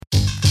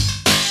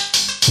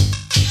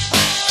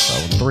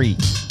3,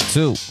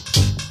 2,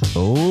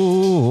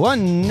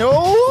 1. No.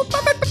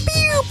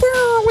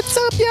 What's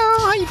up, y'all?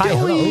 How you doing?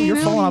 Hello. You're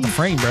falling out the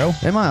frame, bro.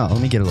 Am I?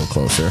 Let me get a little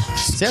closer.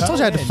 See, I told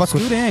you I had to fuck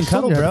with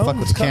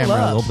the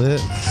camera a little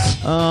bit.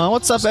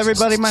 What's up,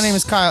 everybody? My name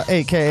is Kyle,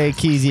 a.k.a.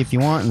 Keezy, if you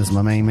want. And this is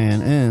my main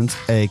man, Ends,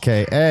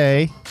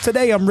 a.k.a.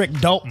 Today I'm Rick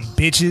Dalton,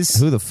 bitches.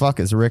 Who the fuck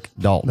is Rick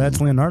Dalton?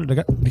 That's Leonardo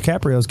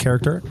DiCaprio's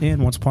character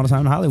in Once Upon a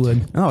Time in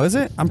Hollywood. Oh, is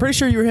it? I'm pretty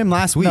sure you were him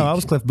last week. No, I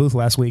was Cliff Booth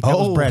last week. That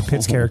was Brad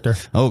Pitt's character.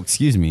 Oh,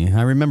 excuse me.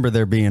 I remember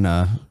there being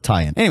a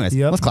tie-in. Anyways,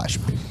 let's clash.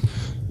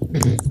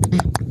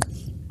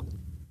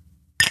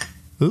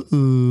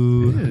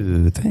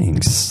 Ooh,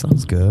 thanks.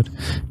 Sounds good.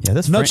 Yeah,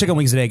 this no chicken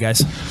wings today,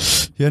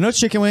 guys. Yeah, no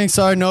chicken wings.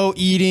 Sorry, no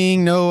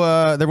eating.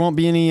 No, there won't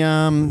be any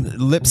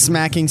lip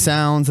smacking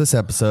sounds this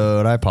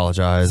episode. I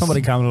apologize.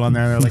 Somebody commented on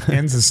there. They're like,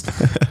 Ends is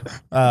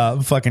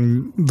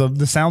fucking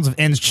the sounds of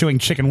Ends chewing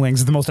chicken wings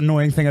is the most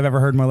annoying thing I've ever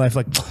heard in my life.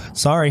 Like,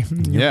 sorry,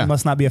 you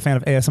must not be a fan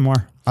of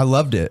ASMR. I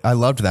loved it. I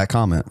loved that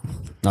comment.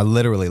 I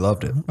literally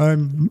loved it.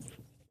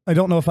 I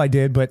don't know if I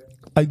did, but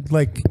I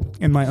like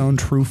in my own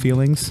true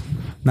feelings,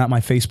 not my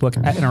Facebook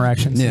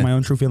interactions. In my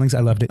own true feelings, I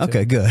loved it too.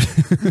 Okay, good.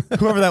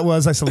 Whoever that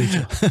was, I salute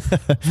you.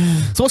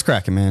 So what's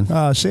cracking,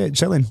 man? Shit,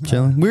 chilling.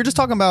 We were just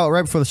talking about,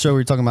 right before the show, we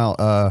were talking about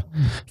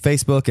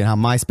Facebook and how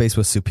MySpace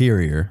was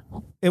superior.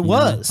 It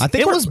was. I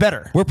think it was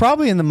better. We're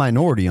probably in the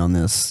minority on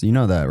this. You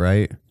know that,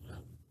 right?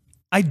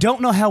 I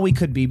don't know how we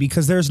could be,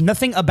 because there's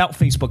nothing about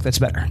Facebook that's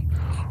better.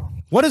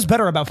 What is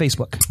better about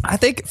Facebook? I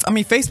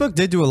mean, Facebook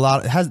did do a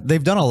lot.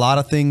 They've done a lot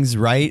of things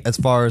right as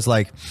far as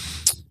like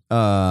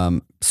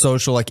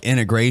social like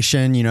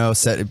integration, you know,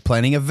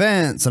 planning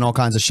events and all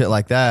kinds of shit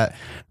like that.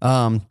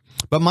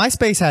 But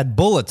MySpace had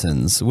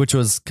bulletins, which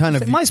was kind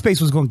of... MySpace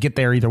was going to get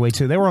there either way,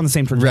 too. They were on the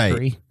same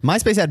trajectory.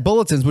 Right. MySpace had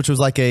bulletins, which was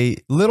like a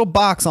little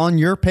box on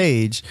your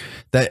page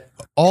that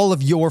all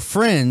of your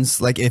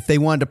friends, like if they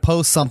wanted to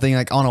post something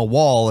like on a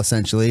wall,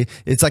 essentially,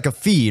 it's like a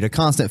feed, a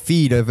constant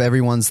feed of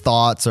everyone's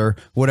thoughts or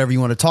whatever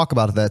you want to talk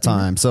about at that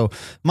time. So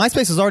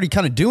MySpace was already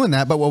kind of doing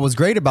that. But what was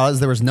great about it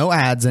is there was no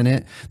ads in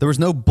it. There was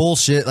no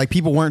bullshit. Like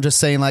people weren't just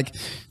saying like...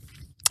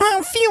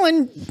 I'm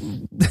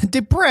feeling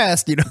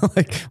depressed, you know,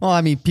 like, well,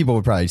 I mean, people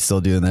would probably still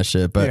doing that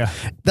shit, but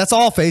that's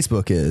all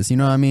Facebook is, you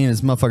know what I mean?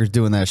 Is motherfuckers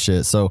doing that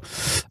shit. So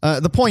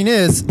the point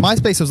is,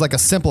 MySpace was like a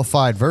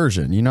simplified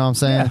version, you know what I'm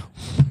saying?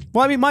 Yeah.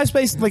 Well, I mean,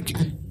 MySpace, like,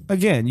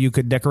 again, you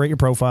could decorate your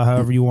profile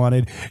however you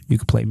wanted. You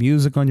could play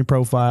music on your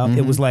profile.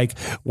 It was like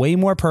way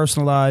more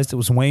personalized. It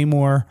was way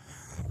more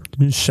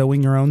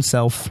showing your own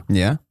self.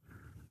 Yeah.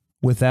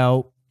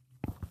 Without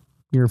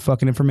your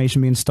fucking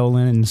information being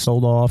stolen and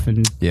sold off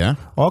and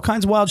all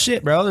kinds of wild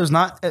shit, bro.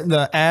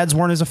 The ads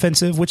weren't as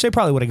offensive, which they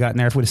probably would have gotten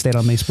there if we'd have stayed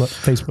on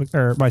Facebook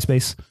or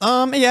MySpace.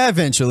 Yeah,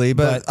 eventually.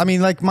 But I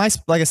mean, like I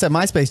said,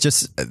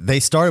 MySpace they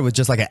started with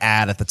just like an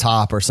ad at the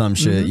top or some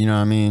shit. You know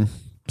what I mean?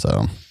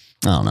 So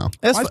I don't know.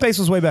 MySpace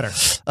was way better.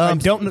 I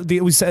don't.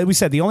 We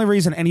said the only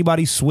reason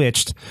anybody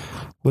switched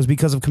was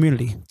because of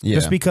community. Yeah.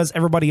 Just because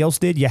everybody else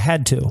did, you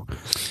had to.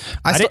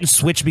 I didn't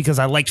switch because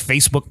I liked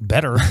Facebook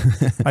better.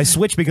 I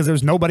switched because there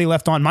was nobody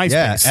left on MySpace.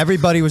 Yeah,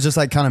 everybody was just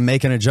like kind of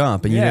making a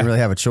jump, and you didn't really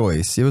have a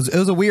choice. It was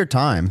a weird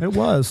time. It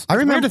was. I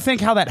remember to think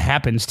how that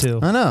happens too.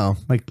 I know,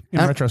 like in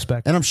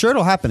retrospect, and I'm sure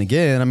it'll happen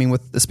again. I mean,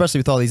 especially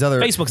with all these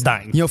other Facebook's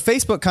dying. You know,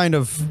 Facebook kind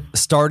of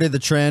started the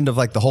trend of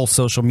like the whole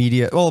social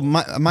media. Well,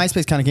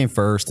 MySpace kind of came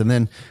first, and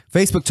then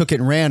Facebook took it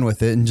and ran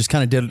with it, and just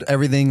kind of did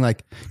everything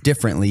like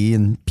differently,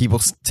 and people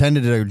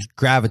tended to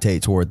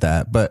gravitate toward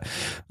that. But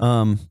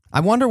I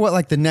wonder what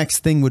like the next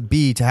thing would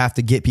be to have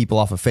to get people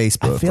off of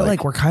Facebook. I feel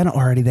like we're kind of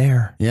already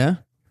there. Yeah.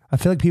 I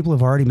feel like people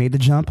have already made the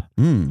jump,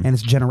 and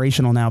it's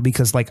generational now,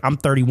 because like I'm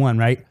 31,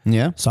 right?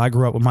 Yeah. So I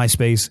grew up with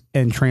MySpace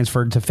and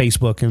transferred to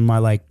Facebook in my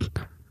like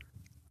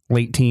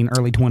late teen,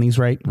 early 20s,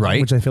 right? Right.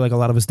 Which I feel like a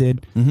lot of us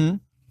did. Mm-hmm.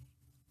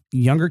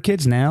 Younger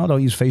kids now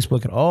don't use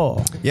Facebook at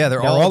all. Yeah, they're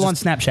all on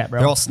Snapchat, bro.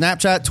 They're all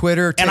Snapchat,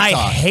 Twitter, TikTok. And I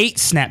hate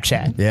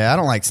Snapchat. Yeah, I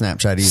don't like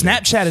Snapchat either.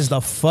 Snapchat is the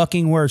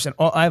fucking worst. And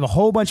I have a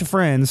whole bunch of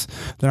friends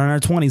that are in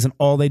their 20s, and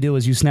all they do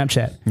is use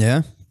Snapchat.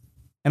 Yeah.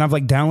 And I've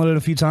like downloaded it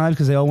a few times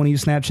because they all want to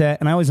use Snapchat,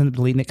 and I always end up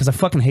deleting it because I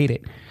fucking hate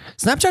it.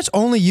 Snapchat's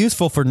only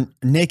useful for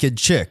naked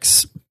chick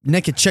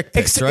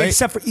pics, right?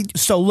 Except for,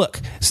 so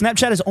look,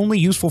 Snapchat is only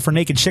useful for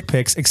naked chick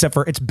pics, except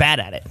for it's bad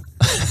at it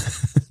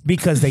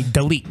because they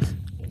delete.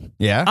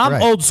 Yeah,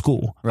 I'm old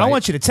school. Right. I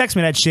want you to text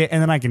me that shit,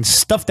 and then I can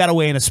stuff that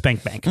away in a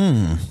spank bank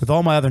with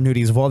all my other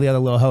nudies of all the other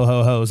little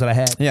ho-ho-hos that I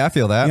had. Yeah, I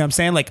feel that. You know what I'm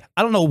saying? Like,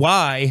 I don't know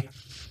why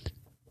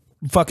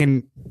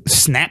fucking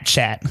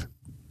Snapchat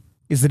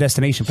is the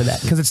destination for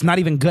that, because it's not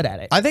even good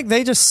at it. I think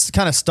they just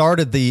kind of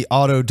started the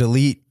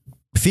auto-delete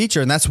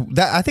feature, and I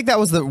think that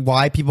was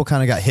why people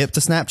kind of got hip to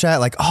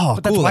Snapchat. Like, oh,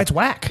 but that's cool. why it's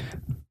whack.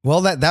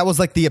 Well, that was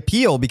like the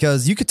appeal,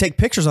 because you could take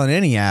pictures on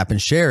any app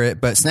and share it,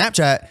 but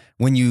Snapchat,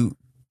 when you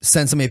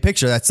send somebody a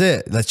picture, that's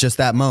it. That's just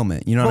that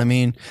moment. You know what I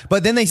mean?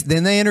 But then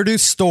they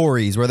introduce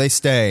stories where they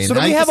stay. So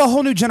we have a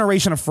whole new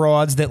generation of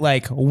frauds that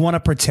like want to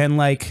pretend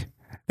like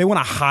they want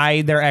to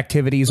hide their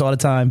activities all the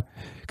time.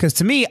 Because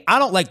to me, I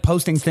don't like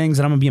posting things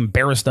that I'm going to be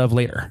embarrassed of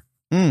later.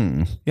 You know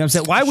what I'm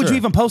saying? Why would you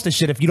even post this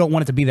shit if you don't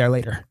want it to be there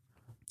later?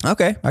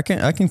 Okay, I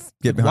can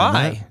get behind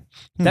that. Why?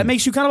 That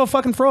makes you kind of a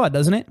fucking fraud,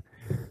 doesn't it?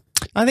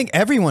 I think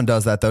everyone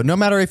does that though. No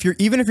matter if you're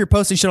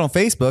posting shit on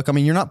Facebook, I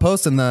mean, you're not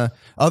posting the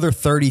other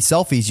 30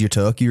 selfies you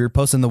took. You're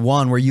posting the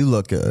one where you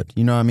look good.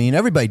 You know what I mean?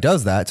 Everybody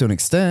does that to an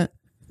extent.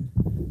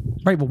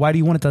 Right, but why do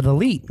you want it to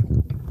delete?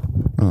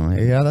 Oh,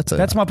 yeah,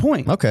 that's my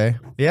point. Okay.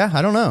 Yeah,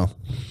 I don't know.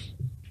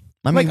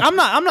 I mean, like,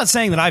 I'm not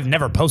saying that I've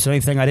never posted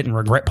anything I didn't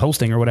regret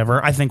posting or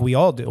whatever. I think we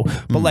all do.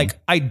 But like,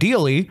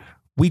 ideally,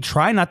 we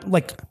try not,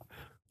 like,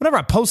 whenever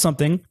I post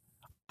something,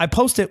 I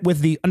post it with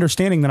the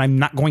understanding that I'm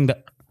not going to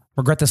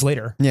regret this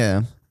later.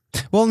 Yeah.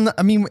 Well,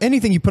 I mean,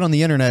 anything you put on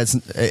the internet,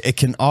 it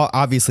can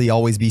obviously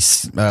always be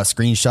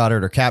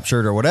screenshotted or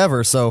captured or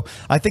whatever. So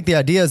I think the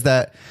idea is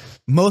that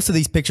most of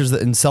these pictures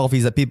and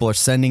selfies that people are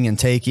sending and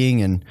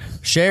taking and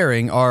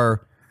sharing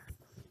are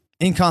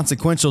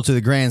inconsequential to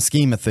the grand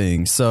scheme of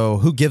things. So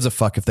who gives a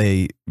fuck if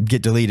they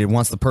get deleted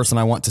once the person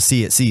I want to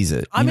see it sees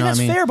it? I mean, that's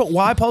fair, but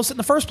why post it in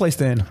the first place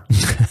then?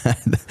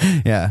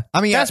 Yeah.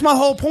 I mean, that's my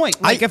whole point.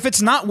 Like, if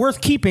it's not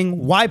worth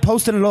keeping, why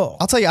post it at all?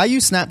 I'll tell you, I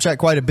used Snapchat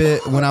quite a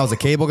bit when I was a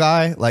cable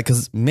guy, like,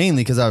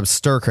 mainly because I was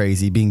stir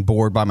crazy, being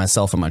bored by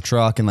myself in my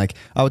truck. And like,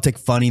 I would take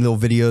funny little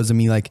videos of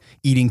me like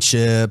eating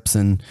chips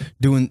and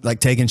doing like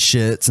taking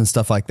shits and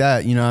stuff like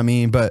that. You know what I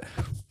mean? But,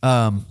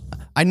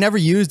 I never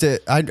used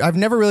it. I've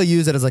never really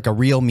used it as like a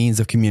real means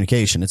of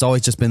communication. It's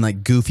always just been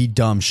like goofy,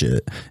 dumb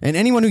shit. And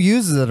anyone who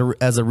uses it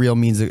as a real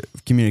means of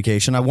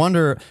communication, I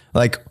wonder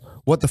like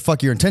what the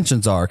fuck your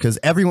intentions are. Because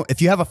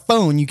if you have a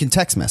phone, you can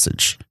text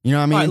message. You know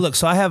what I mean? All right, look,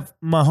 so I have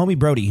my homie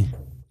Brody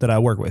that I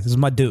work with. This is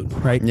my dude,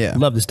 right? Yeah.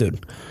 Love this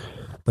dude.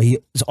 But he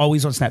is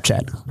always on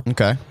Snapchat.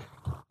 Okay.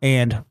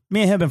 And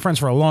me and him have been friends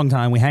for a long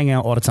time. We hang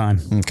out all the time.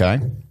 Okay.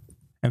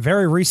 And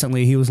very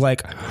recently, he was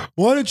like,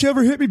 why didn't you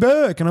ever hit me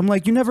back? And I'm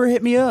like, you never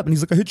hit me up. And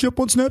he's like, I hit you up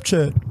on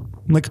Snapchat.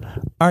 I'm like,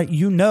 all right,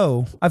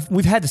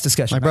 we've had this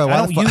discussion. Like, bro, I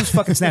don't use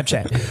fucking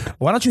Snapchat.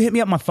 Why don't you hit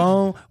me up my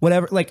phone,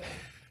 whatever? Like,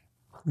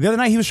 the other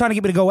night, he was trying to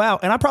get me to go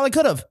out, and I probably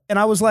could have. And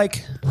I was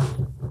like,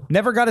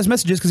 never got his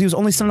messages because he was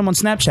only sending them on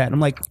Snapchat. And I'm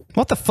like,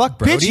 what the fuck,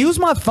 bro? Bitch, use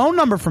my phone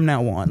number from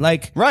now on.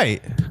 Like,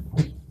 right.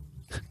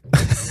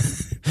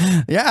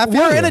 Yeah,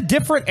 we're in a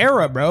different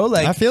era, bro.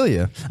 Like, I feel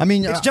you. I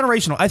mean, it's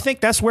generational. I think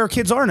that's where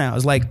kids are now.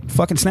 Is like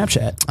fucking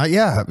Snapchat.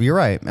 Yeah, you're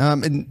right.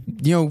 And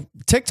you know,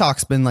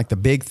 TikTok's been like the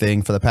big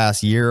thing for the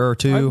past year or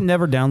two. I've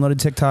never downloaded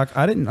TikTok.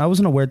 I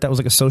wasn't aware that was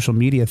like a social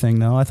media thing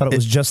though. I thought it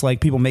was just like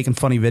people making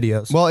funny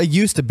videos. Well, it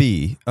used to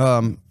be.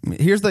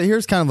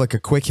 Here's kind of like a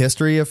quick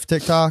history of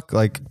TikTok.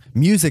 Like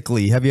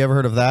Musical.ly, have you ever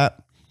heard of that?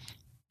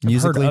 I've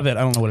heard of it.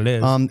 I don't know what it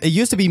is. It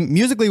used to be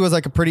Musical.ly was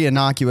like a pretty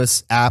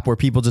innocuous app where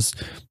people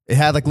it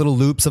had like little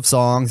loops of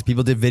songs.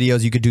 People did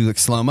videos. You could do like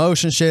slow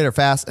motion shit or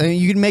fast. I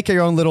mean, you could make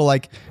your own little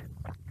like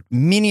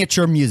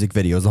miniature music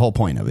videos. The whole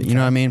point of it. You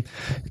know what I mean?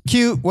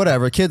 Cute,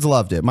 whatever. Kids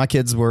loved it. My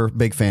kids were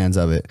big fans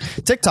of it.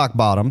 TikTok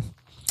bought them.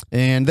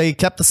 And they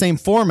kept the same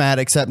format,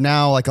 except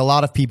now, like, a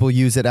lot of people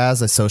use it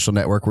as a social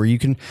network where you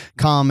can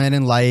comment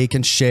and like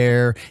and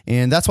share.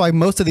 And that's why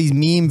most of these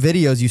meme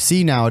videos you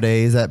see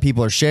nowadays that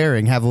people are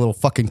sharing have a little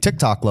fucking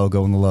TikTok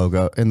logo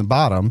in the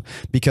bottom,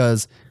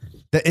 because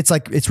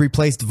it's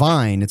replaced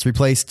Vine. It's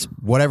replaced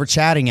whatever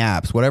chatting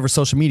apps, whatever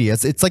social media.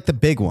 It's like the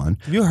big one.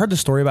 Have you heard the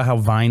story about how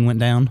Vine went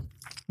down?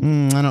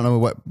 I don't know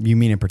what you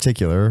mean in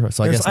particular.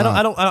 So I guess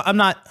I'm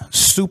not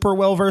super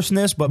well versed in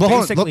this, but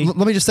basically,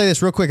 let me just say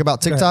this real quick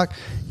about TikTok.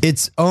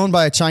 It's owned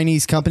by a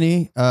Chinese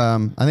company.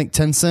 I think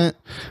Tencent,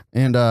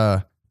 and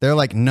they're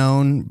like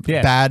known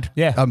bad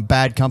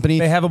company.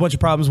 They have a bunch of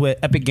problems with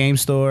Epic Game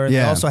Store.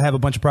 They also have a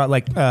bunch of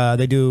problems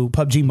they do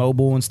PUBG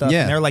Mobile and stuff.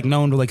 Yeah. And they're like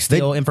known to like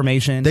steal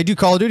information. They do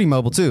Call of Duty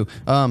Mobile too,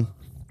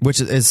 which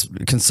is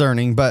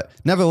concerning. But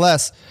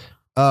nevertheless,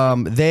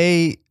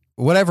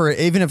 whatever,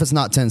 even if it's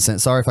not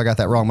Tencent, sorry if I got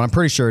that wrong, but I'm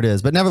pretty sure it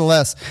is. But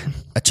nevertheless,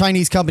 a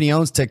Chinese company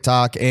owns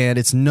TikTok, and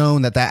it's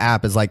known that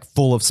app is like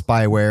full of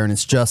spyware, and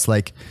it's just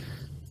like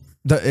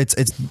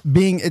it's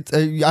being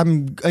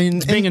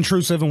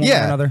intrusive in one way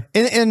or another.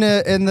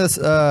 In this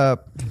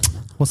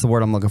what's the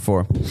word I'm looking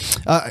for?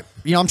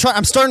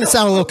 I'm starting to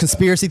sound a little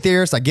conspiracy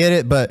theorist. I get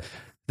it, but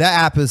that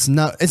app is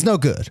no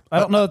good. I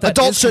don't know if that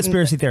is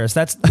conspiracy theorist.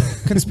 That's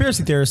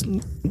conspiracy theorist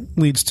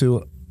leads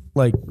to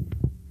like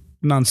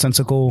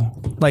nonsensical.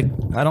 Like,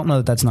 I don't know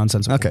that that's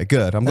nonsensical. Okay,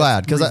 good. I'm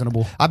glad, because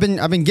I've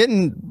been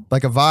getting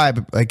like a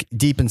vibe like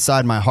deep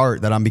inside my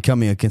heart that I'm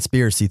becoming a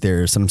conspiracy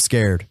theorist, and I'm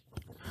scared.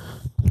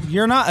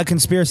 You're not a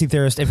conspiracy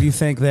theorist if you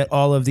think that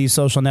all of these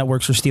social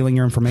networks are stealing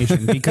your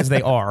information, because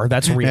they are.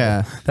 That's real.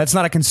 Yeah. That's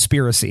not a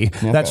conspiracy.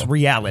 Okay. That's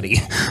reality.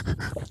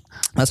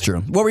 That's true.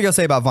 What were you gonna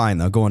say about Vine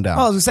though? Going down.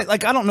 I was gonna say,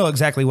 like, I don't know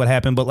exactly what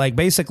happened, but like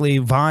basically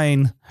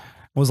Vine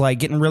was like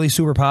getting really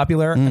super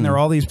popular, and there were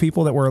all these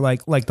people that were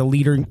like the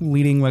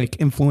leading like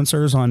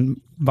influencers on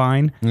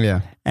Vine.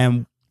 Yeah.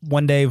 And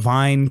one day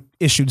Vine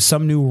issued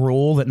some new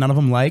rule that none of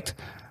them liked,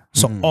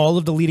 So all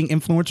of the leading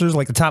influencers,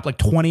 like the top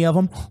 20 of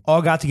them,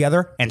 all got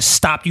together and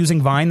stopped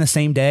using Vine the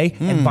same day,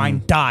 and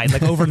Vine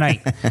died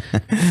overnight.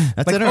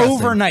 That's interesting.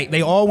 Overnight,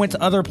 they all went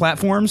to other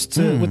platforms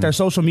with their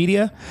social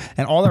media,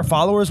 and all their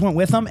followers went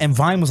with them, and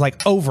Vine was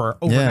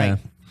overnight. Yeah.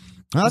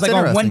 Oh, It was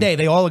on one day,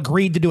 they all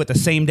agreed to do it the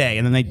same day,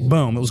 and then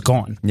boom, it was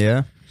gone.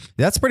 Yeah.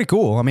 That's pretty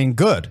cool. I mean,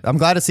 good. I'm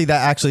glad to see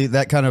that actually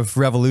that kind of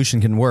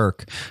revolution can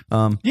work.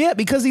 Yeah,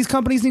 because these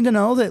companies need to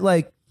know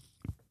that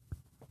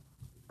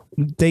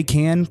they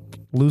can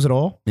lose it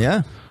all.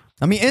 Yeah.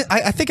 I mean,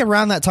 I think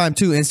around that time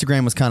too,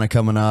 Instagram was kind of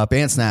coming up,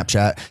 and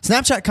Snapchat.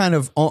 Snapchat kind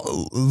of a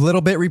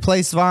little bit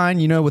replaced Vine,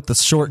 with the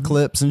short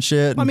clips and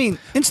shit. I mean,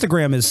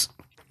 Instagram is.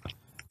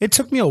 It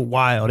took me a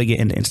while to get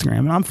into Instagram,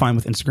 and I'm fine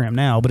with Instagram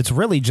now, but it's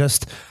really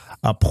just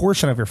a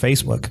portion of your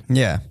Facebook.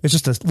 Yeah. It's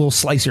just a little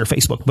slice of your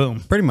Facebook.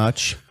 Boom. Pretty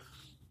much.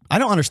 I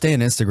don't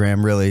understand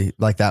Instagram really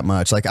that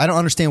much. I don't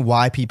understand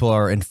why people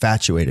are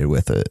infatuated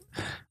with it.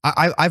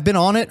 I've been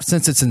on it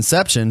since its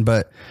inception,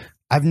 but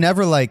I've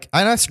never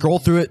I scroll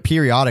through it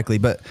periodically,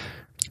 but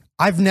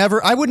I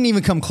wouldn't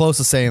even come close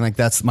to saying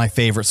that's my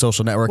favorite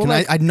social network. Well,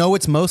 and I know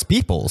it's most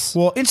people's.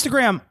 Well,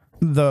 Instagram,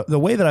 the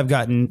way that I've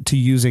gotten to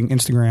using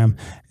Instagram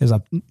is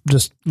I've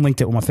just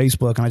linked it with my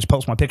Facebook and I just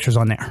post my pictures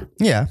on there.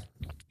 Yeah.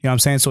 You know what I'm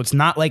saying? So it's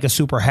not a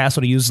super hassle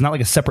to use. It's not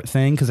a separate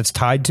thing because it's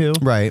tied to.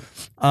 Right.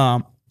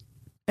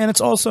 And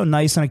it's also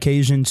nice on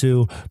occasion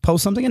to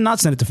post something and not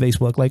send it to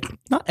Facebook.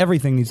 Not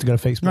everything needs to go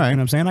to Facebook. Right. You know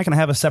what I'm saying? I can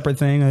have a separate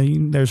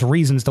thing. There's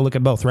reasons to look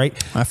at both, right?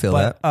 I feel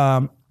that.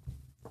 I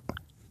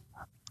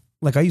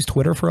used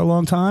Twitter for a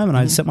long time, and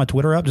I set my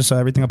Twitter up just so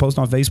everything I post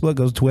on Facebook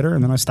goes to Twitter,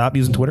 and then I stopped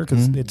using Twitter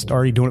because it's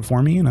already doing it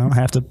for me, and I don't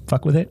have to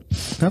fuck with it.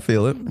 I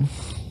feel it.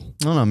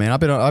 I don't know, man.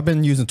 I've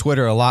been using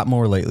Twitter a lot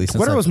more lately.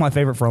 Twitter was my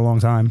favorite for a long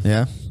time.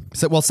 Yeah.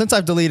 Since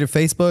I've deleted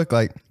Facebook,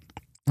 I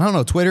don't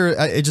know, Twitter,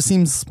 it just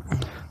seems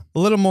a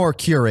little more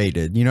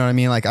curated. You know what I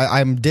mean?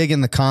 I'm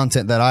digging the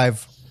content that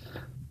I've,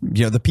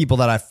 the people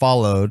that I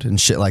followed and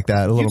shit like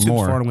that a little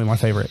more. YouTube's far and away my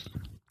favorite.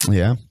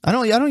 Yeah. I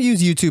don't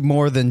use YouTube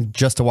more than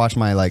just to watch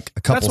my a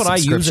couple That's what I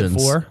use it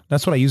for.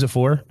 That's what I use it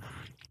for.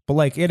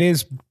 But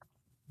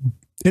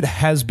it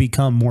has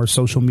become more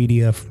social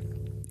media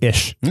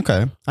ish.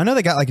 Okay. I know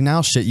they got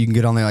now shit you can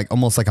get on there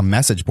almost like a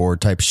message board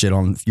type shit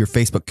on your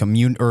Facebook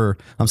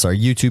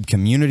YouTube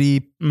community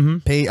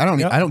page. I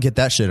don't get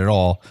that shit at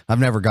all. I've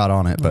never got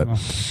on it, but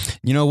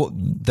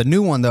the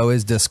new one though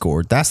is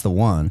Discord. That's the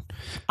one.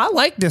 I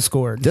like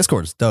Discord.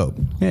 Discord's dope.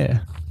 Yeah.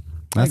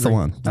 That's the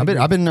one.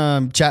 I've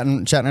been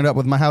chatting it up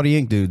with my Howdy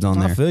Inc. dudes on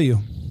there. I feel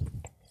you.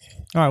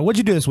 All right, what'd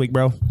you do this week,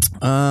 bro?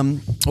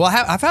 Well,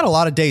 I've had a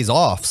lot of days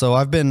off, so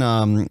I've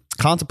been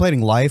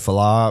contemplating life a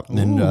lot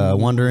and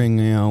wondering,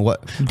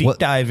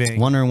 diving,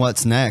 wondering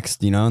what's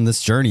next, in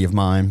this journey of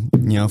mine,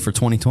 for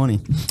 2020.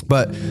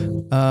 But,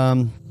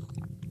 I've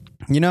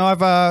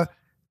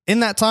in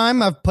that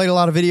time I've played a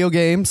lot of video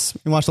games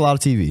and watched a lot of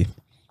TV.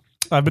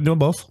 I've been doing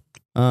both.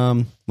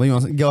 Well, you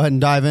want to go ahead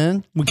and dive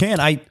in? We can.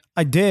 I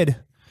did.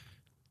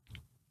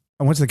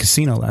 I went to the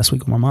casino last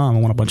week with my mom.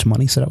 I won a bunch of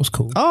money, so that was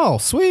cool. Oh,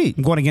 sweet.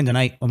 I'm going again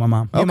tonight with my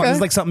mom. Okay.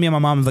 It's something me and my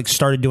mom have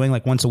started doing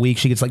once a week.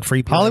 She gets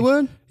free play.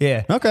 Hollywood?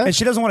 Yeah. Okay. And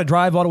she doesn't want to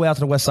drive all the way out to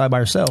the west side by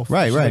herself.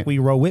 Right, right. Will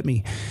you roll with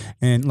me?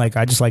 And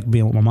I just like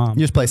being with my mom.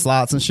 You just play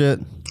slots and shit?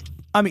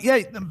 I mean, yeah,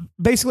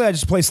 basically I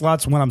just play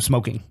slots when I'm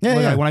smoking.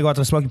 Yeah, When I go out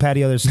to the smoking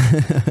patio, and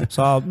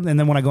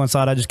then when I go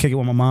inside, I just kick it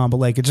with my mom. But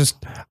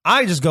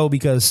I just go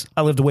because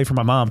I lived away from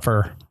my mom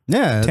for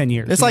 10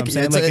 years. It's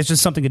it's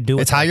just something to do.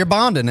 It's how you're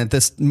bonding at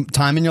this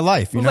time in your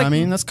life. You know what I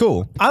mean? That's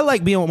cool. I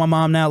like being with my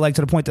mom now, to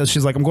the point that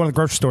she's like, I'm going to the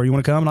grocery store. You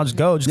want to come? And I'll just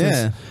go.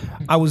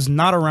 I was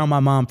not around my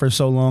mom for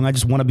so long. I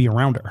just want to be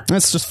around her.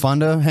 It's just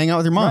fun to hang out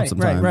with your mom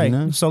sometimes.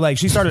 Right. So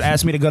she started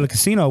asking me to go to the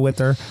casino with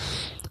her.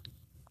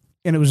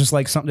 And it was just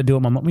something to do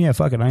with my mom. Yeah,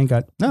 fuck it. I ain't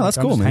got. No, that's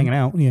I'm cool, just man. Hanging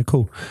out. Yeah,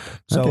 cool.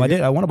 So I did.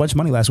 I won a bunch of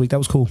money last week. That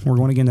was cool. We're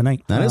going again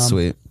tonight. That is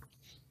sweet.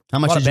 How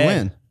much did you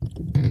win?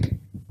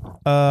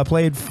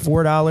 Played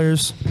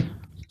 $4.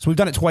 So we've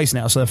done it twice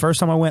now. So the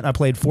first time I went, I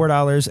played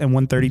 $4 and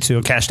won $32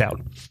 and cashed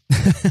out.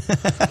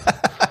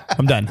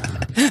 I'm done.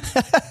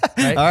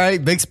 Right? All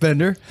right, big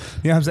spender.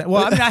 You know what I'm saying?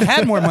 Well, I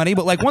had more money,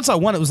 but once I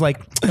won, it was am I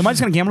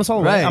just going to gamble this all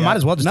away? I might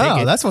as well just take it.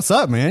 No, that's what's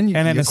up, man.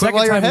 And then the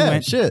second time we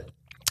went,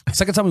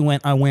 second time we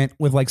went, I went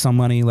with some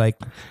money,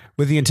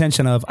 with the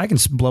intention of I can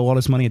blow all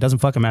this money. It doesn't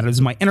fucking matter. This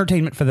is my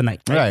entertainment for the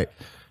night. Right.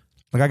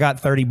 I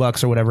got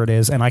 $30 or whatever it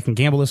is, and I can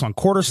gamble this on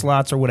quarter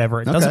slots or whatever.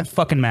 It doesn't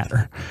fucking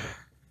matter.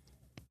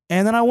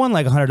 And then I won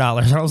 $100. And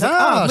I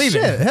was leave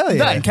it. Hell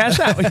yeah. Done. Cash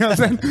out. You know what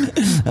I'm saying?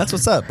 That's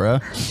what's up, bro.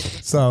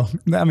 So,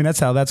 that's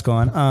how that's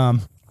going.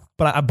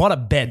 But I bought a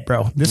bed,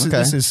 bro. This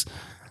is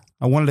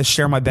I wanted to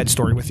share my bed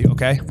story with you,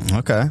 okay?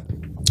 Okay.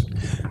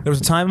 There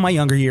was a time in my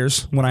younger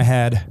years when I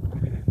had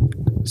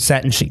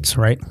satin sheets,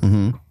 right?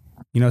 Mm-hmm.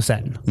 You know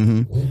satin.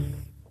 Mm-hmm.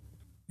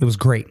 It was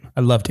great.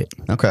 I loved it.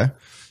 Okay.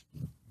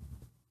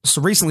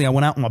 So recently I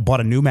went out and I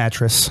bought a new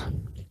mattress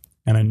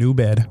and a new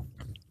bed.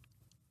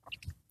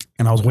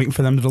 And I was waiting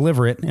for them to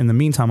deliver it. In the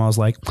meantime, I was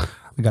like,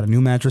 I got a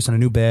new mattress and a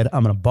new bed.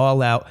 I'm going to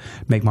ball out,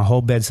 make my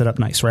whole bed set up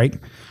nice, right?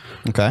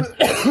 Okay.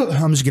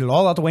 I'm just get it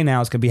all out the way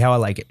now. It's going to be how I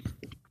like it.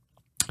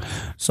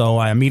 So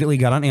I immediately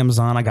got on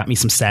Amazon. I got me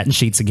some satin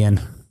sheets again.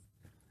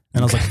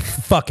 And I was like,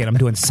 fuck it, I'm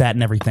doing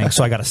satin everything.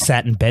 So I got a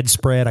satin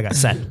bedspread. I got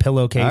satin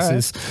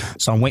pillowcases.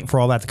 Right. So I'm waiting for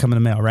all that to come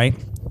in the mail, right?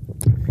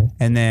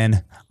 And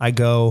then I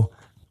go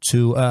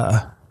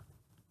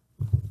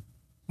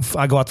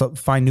out to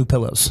find new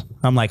pillows.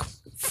 I'm like,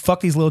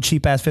 fuck these little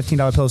cheap ass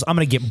 $15 pillows. I'm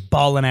going to get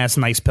ballin' ass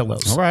nice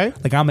pillows. All right.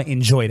 Like, I'm going to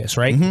enjoy this,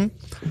 right?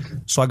 Mm-hmm.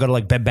 So I go to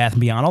like Bed Bath &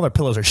 Beyond. All their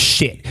pillows are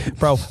shit.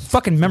 Bro,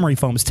 fucking memory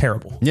foam is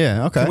terrible.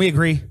 Yeah, okay. Can we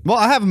agree? Well,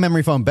 I have a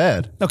memory foam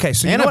bed. Okay,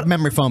 so you and know a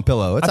memory foam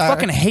pillow. I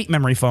fucking hate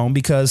memory foam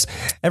because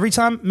every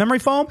time memory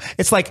foam,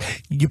 it's like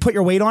you put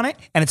your weight on it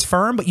and it's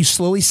firm, but you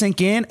slowly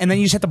sink in and then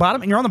you just hit the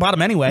bottom and you're on the bottom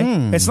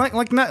anyway. It's not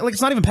like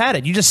it's not even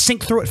padded. You just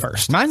sink through it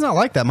first. Mine's not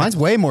like that. Mine's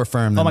way more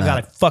firm than God,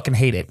 I fucking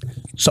hate it.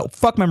 So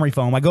fuck memory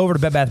foam. I go over to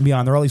Bed Bath &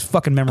 Beyond. There are all these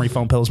fucking memory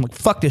foam pillows. I'm like,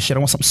 fuck this shit. I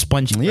want something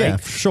spongy. Yeah,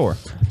 right? sure.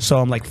 So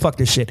I'm like, fuck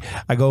this shit.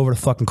 I go over to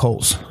fucking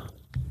Kohl's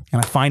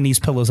and I find these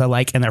pillows I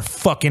like and they're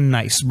fucking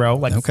nice, bro.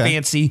 Like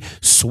fancy,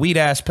 sweet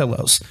ass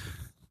pillows.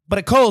 But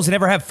at Kohl's, they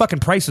never have fucking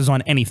prices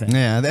on anything.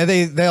 Yeah,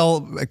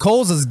 they'll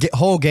Kohl's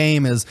whole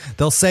game is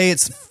they'll say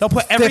they'll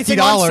put everything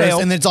on sale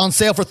and it's on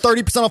sale for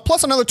 30% off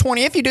plus another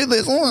 20 if you do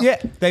this.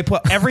 Yeah, they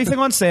put everything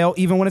on sale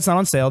even when it's not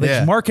on sale. They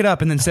just mark it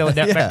up and then sell it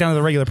back down to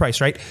the regular price,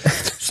 right?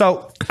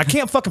 So I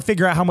can't fucking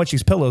figure out how much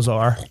these pillows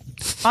are.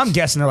 I'm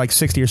guessing they're like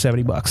 $60 or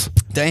 $70.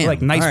 Damn, they're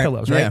like nice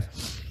pillows, right? Yeah.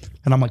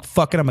 And I'm like,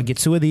 fuck it, I'm gonna get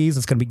 2 of these.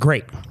 It's gonna be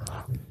great.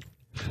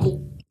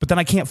 But then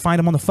I can't find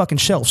them on the fucking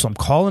shelf. So I'm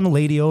calling the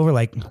lady over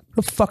like, where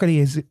the fuck are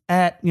these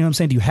at? You know what I'm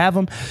saying? Do you have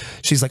them?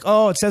 She's like,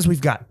 oh, it says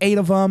we've got 8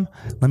 of them.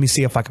 Let me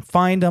see if I can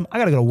find them. I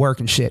got to go to work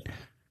and shit.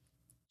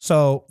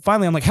 So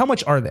finally, I'm like, how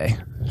much are they?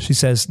 She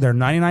says they're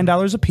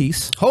 $99 a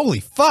piece. Holy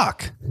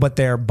fuck. But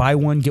they're buy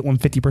one, get one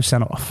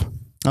 50% off.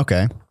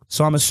 Okay.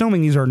 So I'm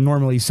assuming these are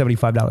normally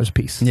 $75 a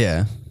piece.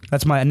 Yeah.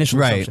 That's my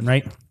initial assumption,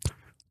 right?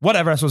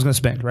 Whatever, that's what I was going to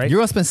spend, right? You're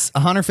going to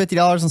spend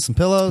 $150 on some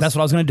pillows? That's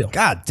what I was going to do.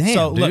 God damn,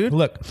 so dude.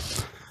 Look.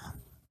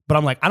 But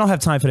I'm like, I don't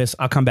have time for this.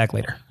 I'll come back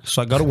later.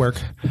 So I go to work.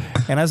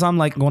 And as I'm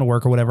like going to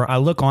work or whatever, I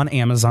look on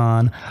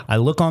Amazon. I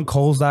look on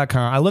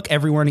Kohl's.com. I look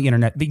everywhere on the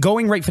internet. The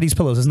going rate for these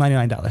pillows is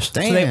 $99. Damn.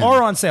 So they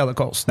are on sale at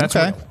Kohl's. That's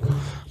okay.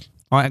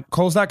 All right,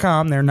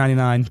 Kohl's.com, they're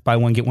 $99. Buy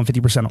one, get one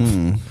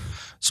 50% off.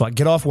 So I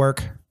get off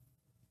work.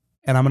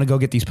 And I'm going to go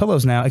get these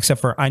pillows now,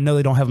 except for I know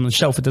they don't have them on the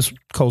shelf at this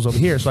Kohl's over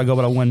here. So I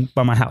go to one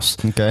by my house.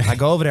 Okay. I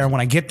go over there. And when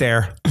I get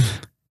there,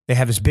 they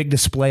have this big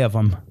display of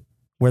them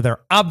where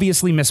they're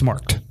obviously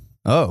mismarked.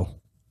 Oh.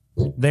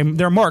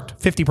 They're marked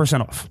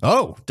 50% off.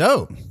 Oh,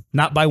 dope.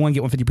 Not buy one,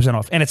 get one 50%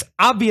 off. And it's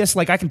obvious,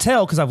 like I can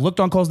tell because I've looked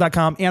on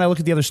Kohl's.com and I look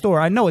at the other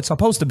store. I know it's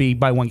supposed to be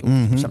buy one, get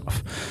one 50%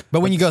 off. But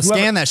when you go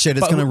scan that shit,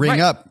 it's going to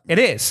ring up. It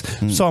is.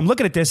 So I'm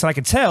looking at this and I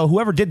can tell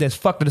whoever did this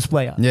fucked the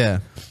display up. Yeah.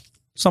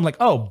 So I'm like,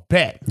 oh,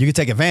 bet. You can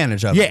take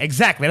advantage of it. Yeah,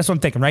 exactly. That's what I'm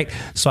thinking, right?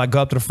 So I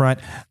go up to the front.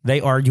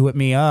 They argue with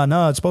me.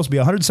 No, it's supposed to be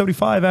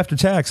 $175 after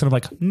tax. And I'm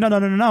like,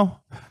 no.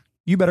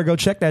 You better go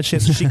check that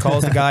shit. So she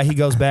calls the guy. He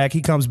goes back.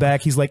 He comes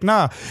back. He's like,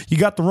 nah, you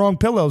got the wrong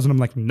pillows. And I'm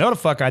like, no, the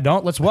fuck I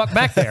don't. Let's walk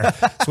back there.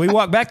 So we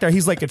walk back there.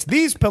 He's like, it's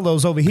these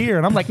pillows over here.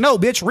 And I'm like, no,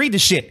 bitch, read the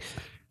shit.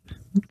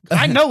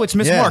 I know it's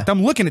mismarked.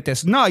 I'm looking at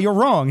this. No, you're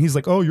wrong. He's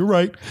like, oh, you're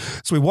right.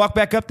 So we walk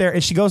back up there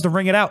and she goes to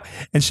ring it out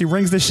and she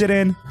rings this shit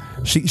in.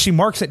 She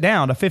marks it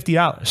down to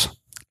 $50.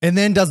 And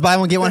then does buy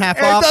one, get one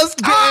half off?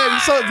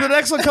 So the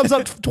next one comes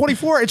up to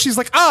 24 and she's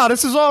like,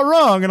 this is all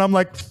wrong. And I'm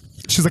like,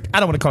 she's like, I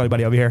don't want to call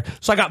anybody over here.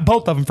 So I got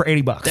both of them for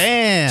 $80.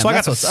 Damn. So I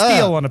got the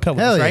steal on the pillows,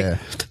 Hell right? Yeah.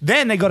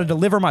 Then they go to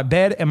deliver my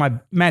bed and my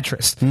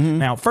mattress.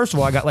 Now, first of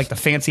all, I got like the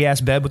fancy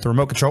ass bed with the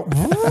remote control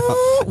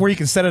where you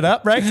can set it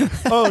up, right?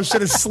 Oh,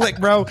 shit is slick,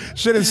 bro.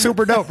 Shit is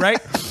super dope, right?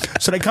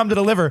 So they come to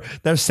deliver.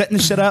 They're setting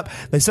the shit up.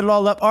 They set it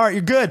all up. All right,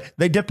 you're good.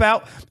 They dip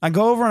out. I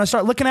go over and I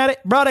start looking at it.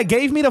 Bro, they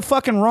gave me the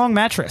fucking wrong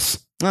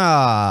mattress.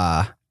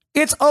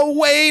 It's a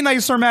way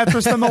nicer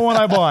mattress than the one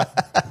I bought.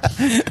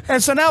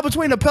 And so now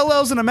between the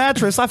pillows and the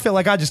mattress, I feel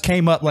like I just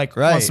came up like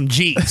on some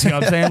G's. You know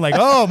what I'm saying? Like,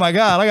 oh my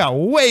God, I got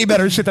way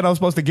better shit than I was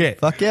supposed to get.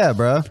 Fuck yeah,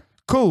 bro.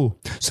 Cool.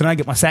 So then I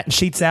get my satin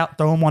sheets out,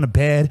 throw them on the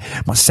bed,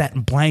 my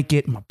satin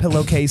blanket, my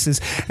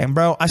pillowcases. And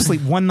bro, I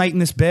sleep one night in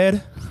this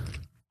bed.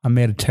 I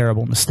made a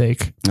terrible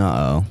mistake.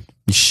 Uh-oh.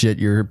 You shit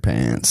your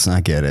pants.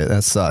 I get it.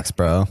 That sucks,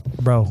 bro.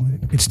 Bro,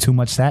 it's too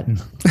much satin.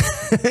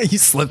 You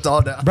slipped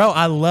all down. Bro,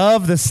 I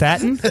love the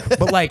satin,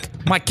 but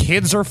like my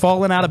kids are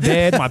falling out of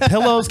bed. My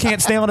pillows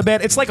can't stay on the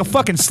bed. It's like a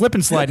fucking slip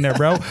and slide in there,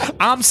 bro.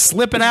 I'm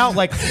slipping out.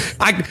 Like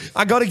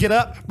I go to get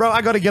up, bro.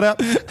 I go to get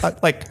up.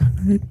 Like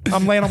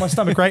I'm laying on my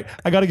stomach, right?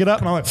 I got to get up,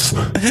 and I'm like,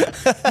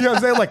 you know what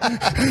I'm saying? Like,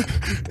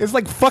 it's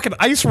like fucking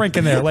ice rink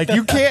in there. Like,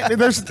 you can't,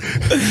 there's,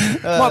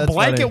 my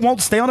blanket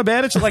won't stay on the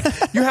bed. It's like,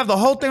 you have the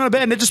whole thing on the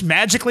bed, and it just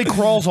magically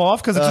crawls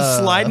off because it's just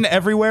sliding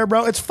everywhere,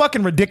 bro. It's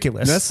fucking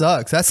ridiculous. That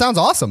sucks. That sounds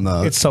awesome,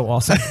 though. It's so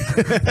awesome.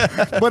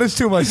 But it's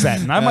too much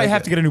satin. I might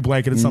have to get a new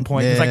blanket at some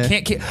point because I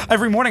can't,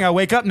 every morning I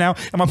wake up now,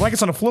 and my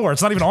blanket's on the floor.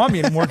 It's not even on me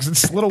anymore because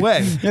it's slid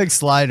away. You're like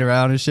sliding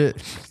around and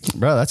shit.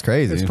 Bro, that's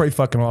crazy. It's pretty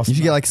fucking awesome. You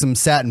should get like some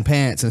satin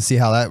pants and see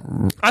how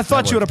that. I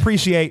thought you would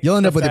appreciate. You'll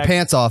end up with your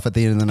pants off at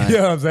the end of the night. You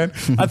know what I'm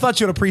saying? I thought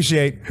you would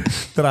appreciate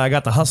that I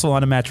got the hustle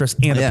on a mattress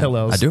and the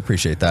pillows. I do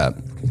appreciate that.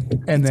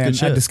 And then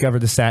I discovered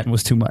the satin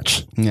was too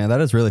much. Yeah,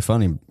 that is really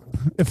funny.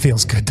 It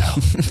feels good though.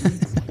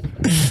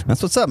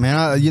 That's what's up,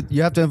 man.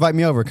 You have to invite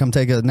me over. Come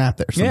take a nap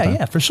there sometime.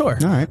 Yeah, for sure.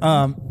 All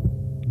right.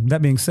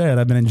 That being said,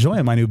 I've been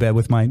enjoying my new bed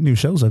with my new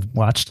shows I've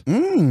watched.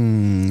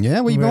 Yeah,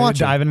 what you been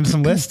watching? Diving into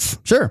some lists.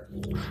 Sure.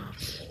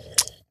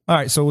 All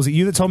right, so was it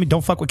you that told me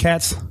don't fuck with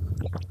cats?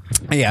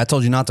 Yeah, I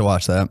told you not to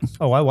watch that.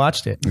 Oh, I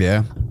watched it.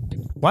 Yeah.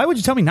 Why would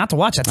you tell me not to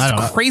watch it?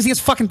 That's the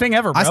craziest fucking thing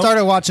ever, bro. I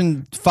started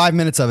watching 5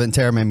 minutes of it and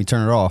Tara made me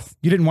turn it off.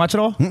 You didn't watch it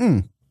all?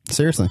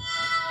 Seriously.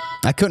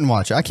 I couldn't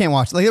watch it. I can't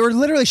watch it. Like, they were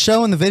literally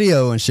showing the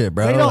video and shit,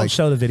 bro. They don't like,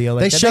 show the video.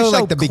 Like they show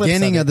like the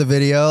beginning of the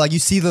video. Like you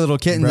see the little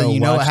kittens and you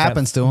know what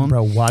happens to them.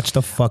 Bro, watch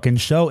the fucking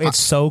show. It's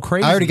so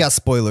crazy. I already got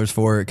spoilers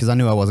for it because I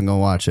knew I wasn't going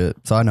to watch it.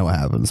 So I know what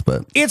happens.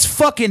 But it's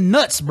fucking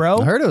nuts, bro.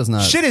 I heard it was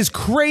nuts. Shit is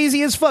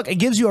crazy as fuck. It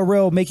gives you a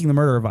real Making the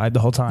Murderer vibe the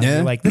whole time. Yeah.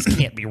 You're like, this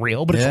can't be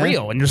real, but it's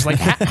real. And you're just like,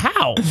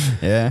 how?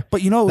 Yeah.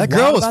 But you know, that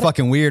girl was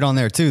fucking weird on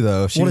there too,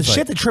 though. Well, the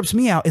shit that trips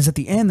me out is at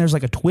the end, there's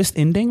like a twist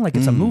ending, like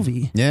it's a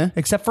movie. Yeah.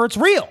 Except for it's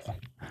real.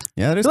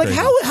 Yeah, that is like,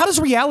 crazy. how does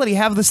reality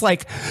have this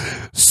like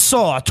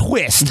saw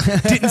twist?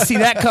 Didn't see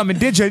that coming,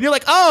 did you? And you're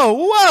like,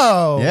 oh,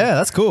 whoa. Yeah,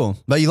 that's cool.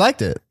 But you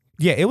liked it.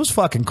 Yeah, it was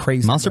fucking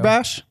crazy. Monster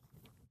Bash?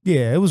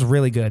 Yeah, it was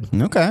really good.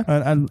 Okay.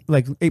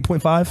 Like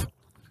 8.5.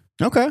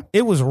 Okay.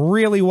 It was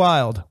really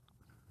wild.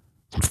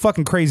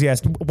 Fucking crazy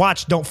ass.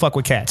 Watch Don't Fuck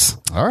with Cats.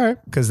 All right.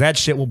 Because that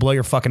shit will blow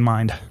your fucking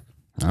mind.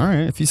 All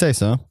right, if you say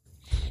so.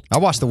 I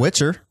watched The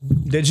Witcher.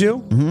 Did you?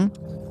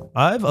 Mm-hmm.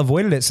 I've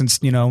avoided it since,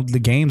 the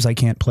games I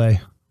can't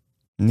play.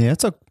 Yeah,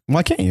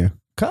 why can't you?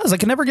 Because I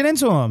can never get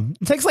into them.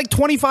 It takes like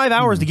 25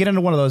 hours to get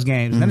into one of those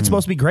games. And then it's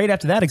supposed to be great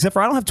after that, except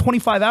for I don't have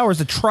 25 hours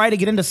to try to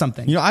get into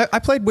something. I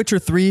played Witcher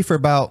 3 for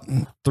about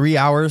 3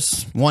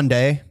 hours one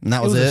day, and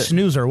that was it. It was a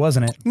snoozer,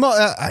 wasn't it?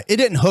 Well, it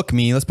didn't hook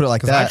me. Let's put it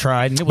like that. I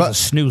tried, and it was a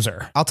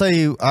snoozer. I'll tell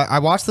you, I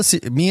watched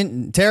me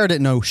and Tara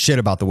didn't know shit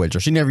about The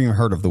Witcher. She never even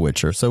heard of The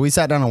Witcher. So we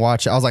sat down and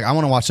watched it. I was like, I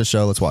want to watch the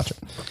show. Let's watch it.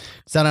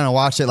 Sat down and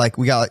watched it. Like,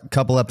 we got like a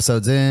couple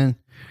episodes in,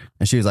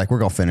 and she was like, we're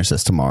going to finish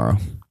this tomorrow.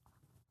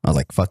 I was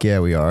like, fuck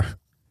yeah, we are.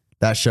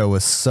 That show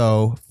was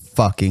so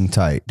fucking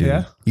tight, dude.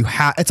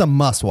 Yeah? It's a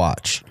must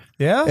watch.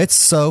 Yeah? It's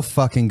so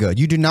fucking good.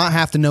 You do not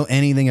have to know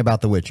anything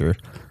about The Witcher.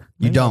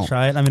 You don't. I'll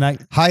try it. I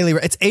mean,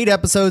 it's 8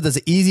 episodes. It's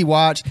an easy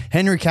watch.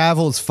 Henry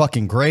Cavill is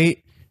fucking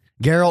great.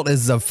 Geralt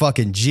is a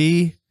fucking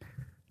G.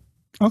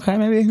 Okay,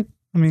 maybe.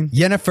 I mean,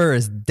 Yennefer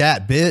is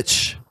that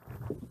bitch.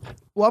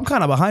 Well, I'm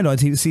kind of behind on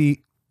TV.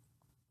 See,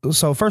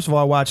 so first of all,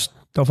 I watched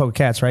Don't Fuck with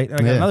Cats, right? I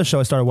got another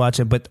show I started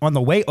watching, but on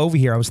the way over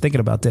here, I was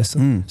thinking about this.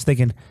 I was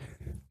thinking,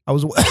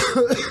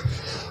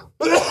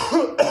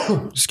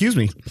 excuse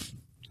me.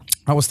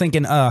 I was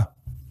thinking, I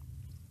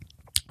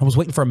was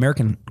waiting for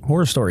American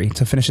Horror Story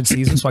to finish its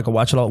season so I could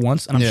watch it all at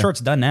once. And I'm sure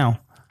it's done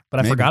now, but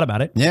I forgot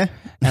about it. Yeah.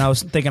 And I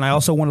was thinking, I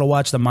also wanted to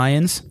watch The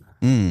Mayans.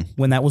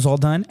 When that was all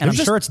done, and I'm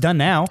sure it's done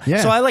now.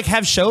 Yeah. So I like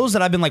have shows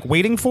that I've been like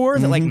waiting for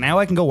that like now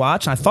I can go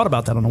watch. And I thought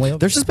about that on the way over.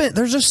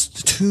 There's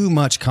just too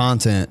much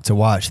content to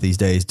watch these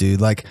days,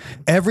 dude. Like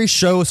every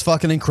show is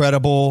fucking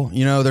incredible.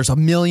 There's a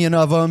million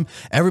of them.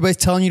 Everybody's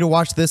telling you to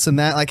watch this and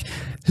that. Like,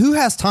 who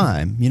has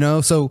time?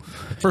 So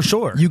for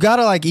sure, you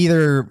gotta like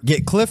either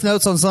get cliff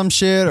notes on some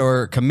shit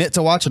or commit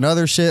to watch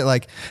another shit.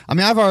 Like, I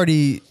mean, I've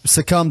already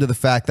succumbed to the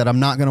fact that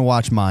I'm not gonna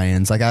watch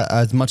Mayans. Like,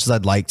 as much as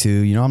I'd like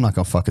to, I'm not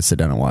gonna fucking sit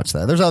down and watch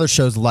that. There's other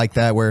shows like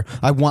that where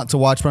I want to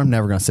watch, but I'm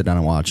never gonna sit down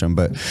and watch them.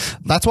 But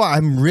that's why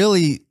I'm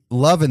really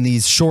loving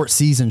these short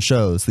season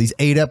shows, these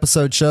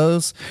 8-episode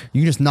shows.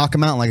 You can just knock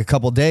them out in like a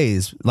couple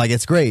days. Like,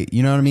 it's great.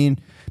 You know what I mean?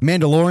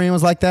 Mandalorian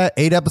was like that.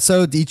 8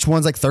 episodes. Each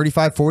one's like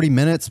 35, 40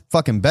 minutes.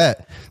 Fucking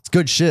bet. It's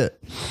good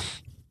shit.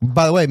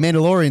 By the way,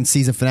 Mandalorian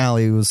season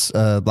finale was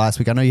last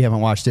week. I know you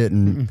haven't watched it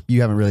and you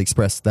haven't really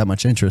expressed that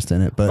much interest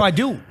in it, but I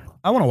do.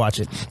 I want to watch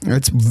it.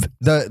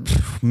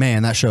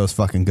 That show is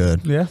fucking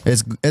good. Yeah.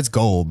 It's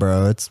gold,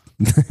 bro.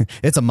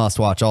 It's a must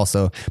watch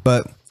also.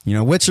 But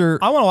Witcher,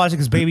 I want to watch it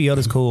because Baby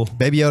Yoda's cool.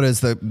 Baby Yoda is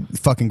the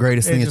fucking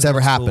greatest thing that's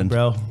ever happened,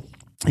 cool,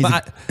 bro.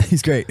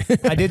 He's great.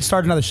 I did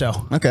start another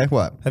show. Okay,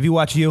 what? Have you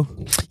watched You?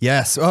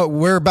 Yes. Oh,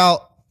 we're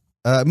about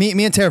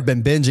me and Tara have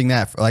been binging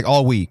that for like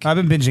all week. I've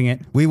been binging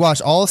it. We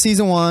watched all of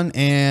season 1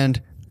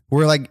 and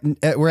we're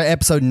at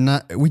episode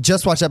 9. We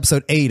just watched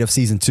episode 8 of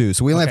season 2,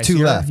 so we only have 2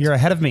 left. You're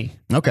ahead of me.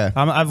 Okay.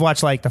 I've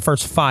watched like the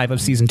first 5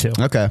 of season 2.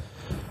 Okay.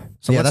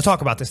 So let's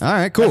talk about this. All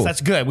right, cool.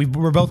 That's good.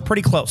 We're both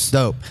pretty close.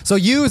 Dope. So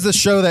You is the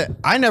show that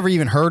I never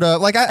even heard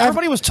of. Like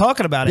everybody was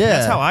talking about it. Yeah.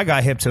 That's how I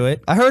got hip to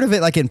it. I heard of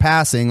it like in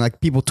passing,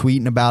 like people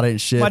tweeting about it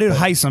and shit. My dude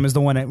Heisem is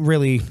the one that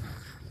really,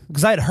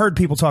 because I had heard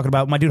people talking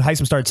about it. My dude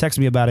Heisem started texting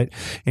me about it,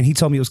 and he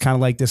told me it was kind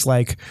of like this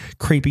like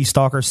creepy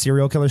stalker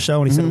serial killer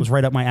show, and he said it was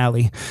right up my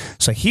alley.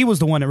 So he was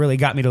the one that really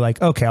got me to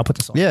like, okay, I'll put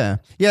this on. Yeah,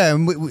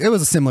 and it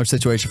was a similar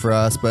situation for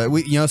us, but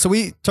so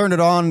we turned it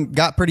on,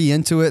 got pretty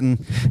into it,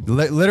 and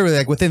literally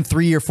like within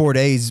 3 or 4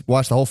 days,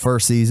 watched the whole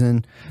first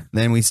season.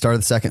 Then we started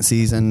the second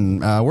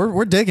season.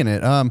 We're digging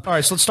it. All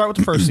right, so let's start with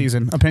the first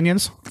season.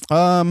 Opinions?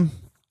 I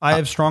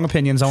have strong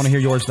opinions. I want to hear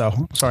yours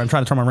though. Sorry, I'm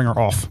trying to turn my ringer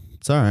off.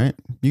 It's all right.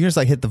 You can just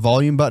like hit the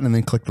volume button and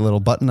then click the little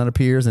button that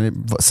appears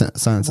and it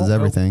silences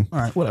everything. All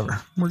right,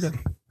 whatever. We're good.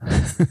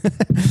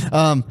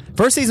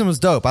 First season was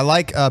dope. I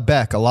like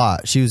Beck a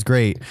lot. She was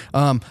great.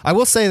 I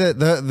will say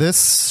that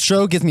this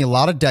show gives me a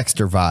lot of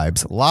Dexter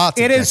vibes. Lots.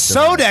 It is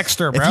so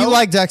Dexter, bro. If you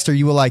like Dexter,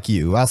 you will like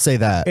You. I'll say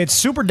that. It's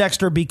super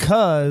Dexter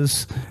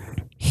because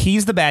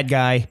he's the bad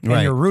guy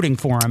and you're rooting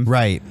for him.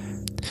 Right.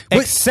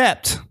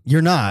 Except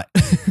you're not.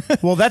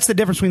 Well, that's the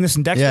difference between this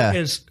and Dexter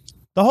is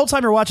the whole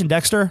time you're watching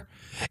Dexter,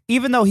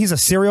 even though he's a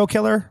serial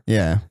killer,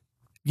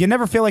 you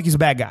never feel like he's a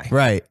bad guy.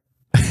 Right.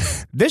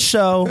 This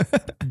show,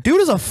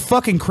 dude is a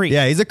fucking creep.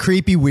 Yeah, he's a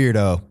creepy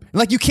weirdo.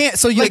 Like you can't.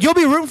 So you'll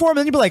be rooting for him, and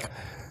then you'll be like,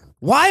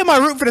 "Why am I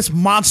rooting for this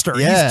monster?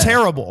 Yeah. He's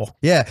terrible."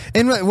 Yeah,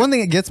 and one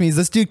thing that gets me is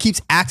this dude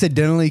keeps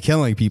accidentally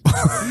killing people.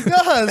 He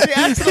does. He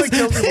accidentally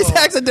kills people. He's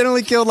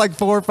accidentally killed like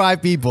 4 or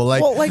 5 people.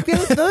 Like, well, like the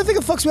other thing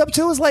that fucks me up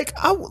too is like,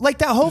 like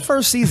that whole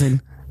first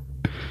season.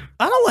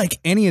 I don't like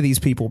any of these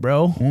people,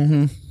 bro.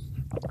 Mm-hmm.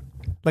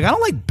 Like, I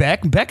don't like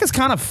Beck. Beck is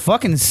kind of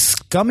fucking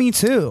scummy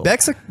too.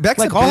 Beck's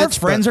like all her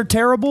friends are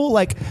terrible.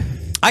 Like,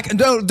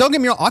 don't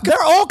get me wrong.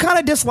 They're all kind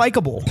of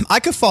dislikable. I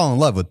could fall in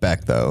love with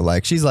Beck though.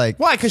 Like, she's like,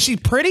 why? Because she's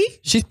pretty.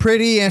 She's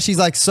pretty, and she's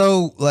like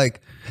so like.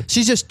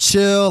 She's just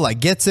chill, like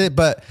gets it.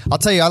 But I'll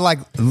tell you, I like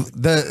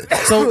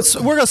so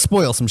we're gonna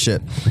spoil some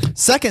shit.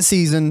 Second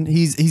season,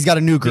 he's got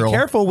a new girl. Be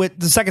careful with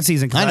the second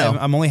season. I know.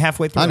 I'm only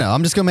halfway through. I know.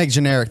 I'm just gonna make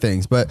generic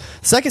things. But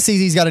second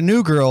season, he's got a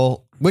new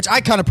girl, which I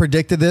kind of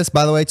predicted this,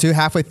 by the way, too.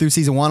 Halfway through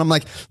season 1, I'm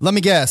like, let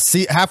me guess.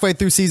 See, halfway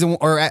through season,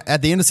 or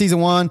at the end of season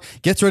 1,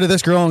 gets rid of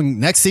this girl, and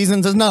next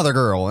season's another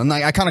girl, and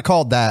I kind of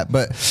called that.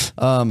 But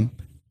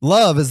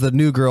Love is the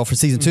new girl for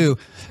season 2.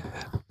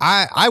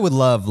 I would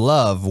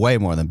love way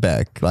more than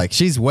Beck. Like,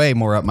 she's way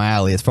more up my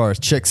alley as far as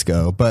chicks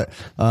go. But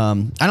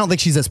I don't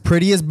think she's as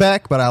pretty as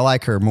Beck, but I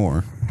like her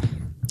more.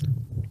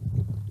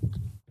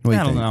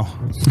 I don't know.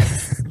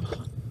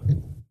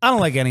 I don't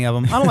like any of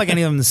them. I don't like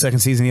any of them in the second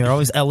season either.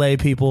 Always LA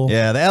people.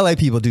 Yeah, the LA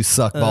people do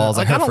suck balls.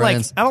 I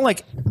don't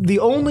like the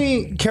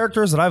only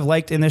characters that I've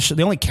liked in this show.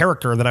 The only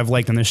character that I've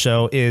liked in this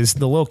show is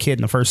the little kid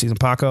in the first season,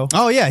 Paco.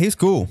 Oh yeah, he's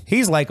cool.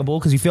 He's likable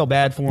because you feel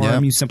bad for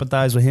him, you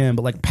sympathize with him.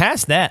 But like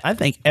past that, I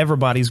think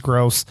everybody's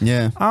gross.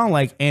 Yeah, I don't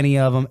like any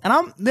of them.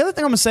 And the other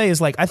thing I'm gonna say is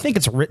like I think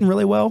it's written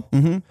really well.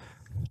 Mm-hmm.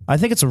 I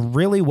think it's a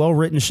really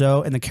well-written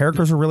show, and the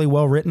characters are really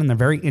well-written, and they're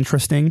very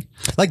interesting.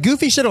 Like,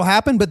 goofy shit will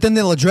happen, but then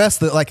they'll address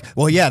the, like,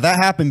 well, yeah, that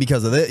happened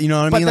because of it. You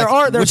know what I mean?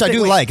 But which I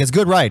do like. It's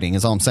good writing,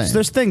 is all I'm saying. So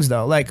there's things,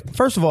 though. Like,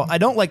 first of all, I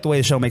don't like the way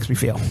the show makes me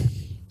feel.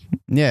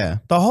 Yeah.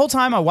 The whole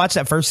time I watched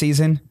that first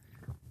season,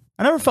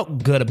 I never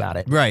felt good about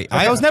it. Right.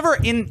 Like, I was never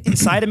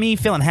inside of me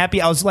feeling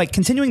happy. I was like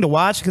continuing to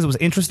watch because it was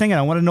interesting and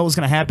I wanted to know what was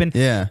going to happen.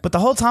 Yeah. But the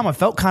whole time I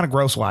felt kind of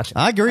gross watching.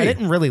 I agree. I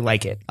didn't really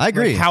like it. I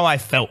agree. Like how I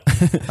felt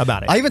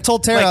about it. I even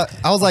told Tara,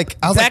 I was like,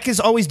 Beck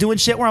is always doing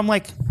shit where I'm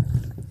like,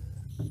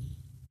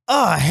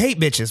 oh, I hate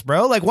bitches,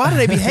 bro. Like, why do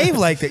they behave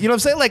like that? You know what I'm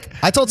saying? Like,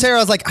 I told Tara, I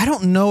was like, I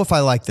don't know if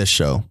I like this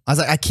show. I was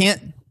like, I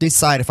can't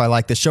decide if I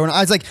like this show. And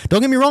I was like, don't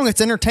get me wrong, it's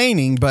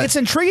entertaining, but it's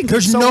intriguing.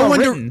 There's no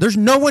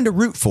one to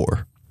root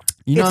for.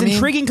 You know it's what I mean?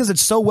 Intriguing because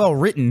it's so well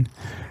written,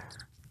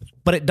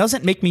 but it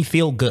doesn't make me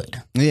feel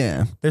good.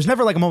 Yeah. There's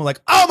never like a moment like,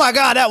 oh my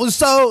God, that was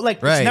so like,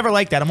 It's never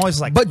like that. I'm always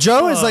like, but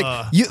Joe is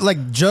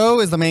like, Joe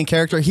is the main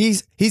character.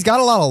 He's got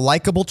a lot of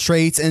likable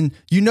traits, and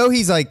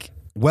he's like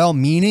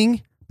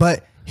well-meaning,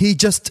 but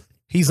he's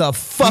a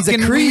fucking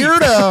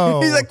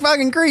weirdo. He's a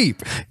fucking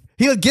creep.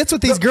 He gets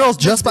with these girls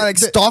just by like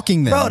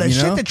stalking them. Bro, the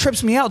shit that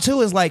trips me out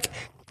too is like,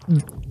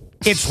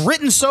 it's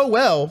written so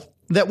well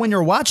that when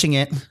you're watching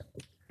it,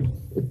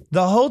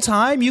 the whole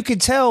time you could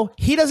tell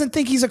he doesn't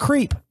think he's a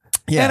creep.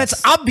 Yes. And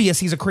it's obvious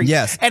he's a creep.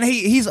 Yes. And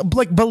he's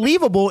like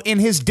believable in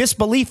his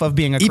disbelief of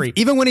being a creep.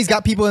 Even when he's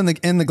got people in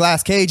the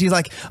glass cage, he's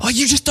like, oh,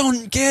 you just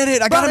don't get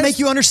it. I gotta make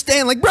you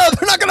understand. Like, bro,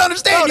 they're not gonna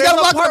understand. You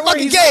gotta lock the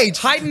fucking cage.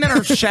 Hiding in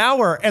her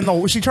shower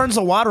and she turns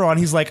the water on.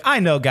 He's like, I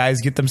know guys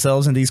get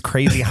themselves in these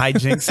crazy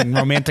hijinks and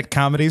romantic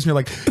comedies. And you're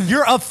like,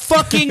 you're a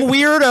fucking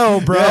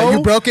weirdo, bro. Yeah,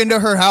 you broke into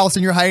her house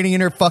and you're hiding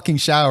in her fucking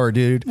shower,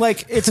 dude.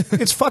 Like,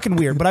 it's fucking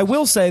weird. But I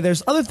will say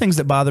there's other things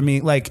that bother me.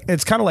 Like,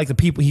 it's kind of like the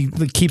people he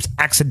keeps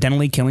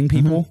accidentally killing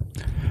people.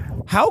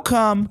 Mm-hmm. How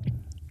come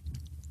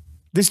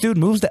this dude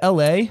moves to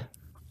LA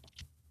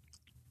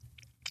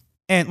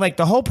and like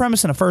the whole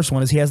premise in the first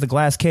one is he has the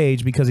glass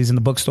cage because he's in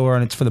the bookstore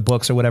and it's for the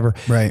books or whatever.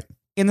 Right.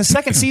 in the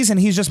second season,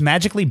 he's just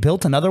magically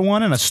built another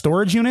one in a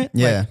storage unit.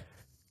 Yeah.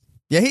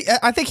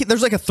 I think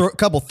there's like a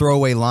couple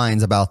throwaway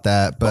lines about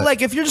that. But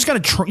like, if you're just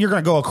you're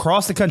gonna go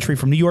across the country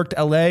from New York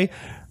to LA,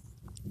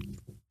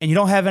 and you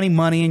don't have any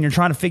money, and you're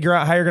trying to figure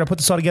out how you're gonna put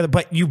this all together,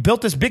 but you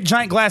built this big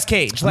giant glass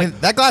cage. Like, I mean,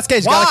 that glass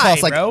cage gotta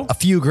cost like a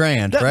few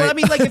grand, right? I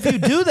mean, like, if you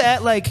do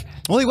that, like,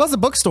 well, he was a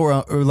bookstore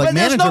or like but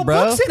manager, there's no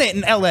bro. books in it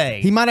in LA.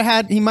 He might have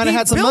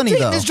had some money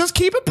though. He's just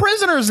keeping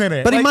prisoners in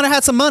it. But he might have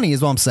had some money,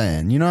 is what I'm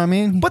saying. You know what I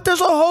mean? But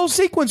there's a whole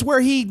sequence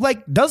where he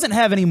like doesn't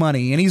have any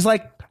money, and he's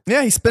like,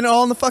 yeah, he spent it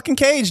all in the fucking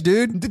cage,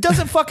 dude. It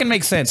doesn't fucking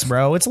make sense,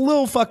 bro. It's a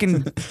little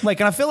fucking like,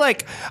 and I feel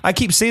like I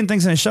keep seeing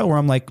things in the show where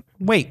I'm like,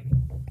 wait,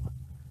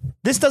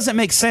 this doesn't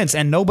make sense,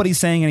 and nobody's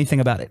saying anything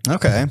about it.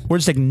 Okay. We're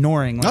just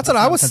ignoring. Like, that's what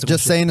I was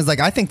just saying is like,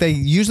 I think they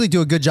usually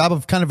do a good job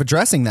of kind of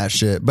addressing that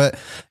shit. But,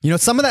 you know,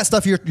 some of that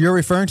stuff you're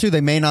referring to,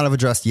 they may not have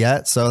addressed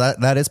yet. So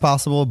that is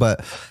possible.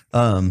 But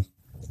I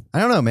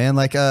don't know, man.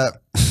 Like,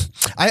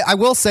 I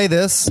will say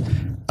this.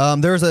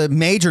 There's a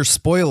major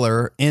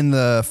spoiler in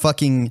the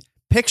fucking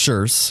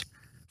pictures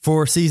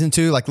for season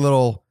 2, like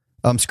little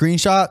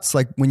screenshots,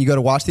 like when you go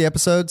to watch the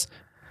episodes.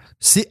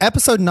 See,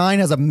 episode 9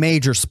 has a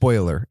major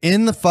spoiler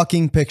in the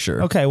fucking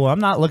picture. Okay, well, I'm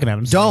not looking at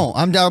them. Don't.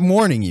 I'm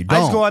warning you. Don't.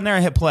 I just go on there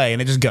and hit play,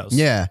 and it just goes.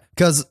 Yeah,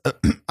 because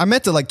I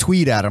meant to like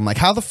tweet at him, like,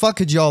 how the fuck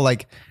could y'all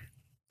like?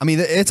 I mean,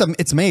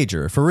 it's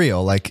major for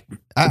real. Like,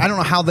 I don't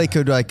know how they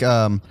could like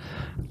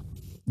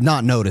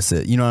not notice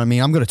it. You know what I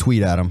mean? I'm gonna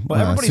tweet at him. Well,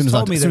 everybody's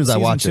told me that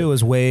season 2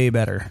 is way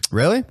better.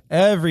 Really?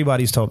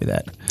 Everybody's told me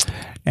that,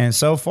 and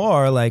so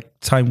far, like,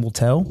 time will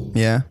tell.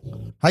 Yeah.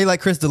 How you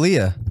like Chris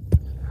D'Elia?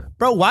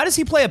 Bro, why does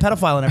he play a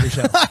pedophile in every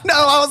show? No,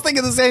 I was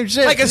thinking the same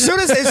shit. Like, as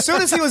soon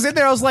as he was in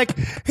there, I was like,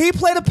 he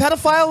played a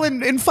pedophile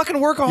in fucking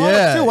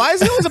Workaholics too. Why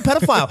is he always a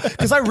pedophile?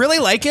 Because I really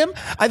like him.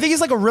 I think he's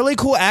like a really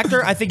cool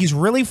actor. I think he's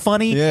really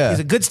funny. Yeah. He's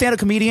a good stand-up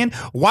comedian.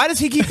 Why does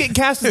he keep getting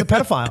cast as a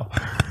pedophile?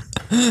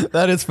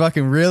 That is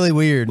fucking really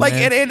weird. Like,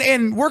 man.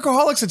 in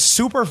Workaholics, it's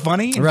super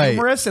funny and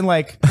humorous, and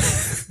like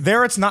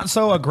there it's not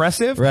so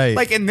aggressive. Right.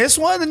 Like in this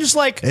one, and just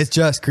like, it's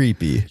just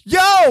creepy.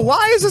 Yo,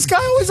 why is this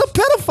guy always a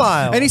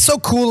pedophile? And he's so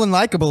cool and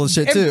likable and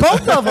shit too. And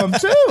both of them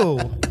too.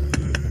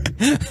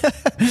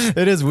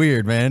 It is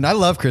weird, man. I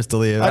love Chris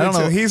D'Elia. I don't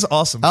know. He's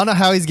awesome. I don't know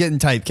how he's getting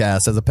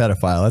typecast as a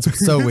pedophile.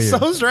 That's so weird.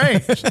 So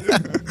strange.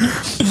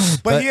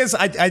 But he is.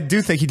 I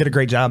do think he did a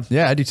great job.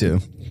 Yeah, I do too.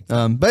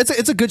 But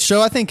it's a good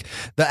show. I think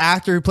the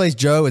actor who plays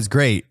Joe is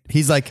great.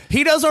 He's like,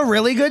 he does a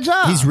really good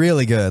job. He's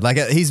really good. Like,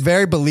 he's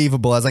very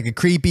believable as like a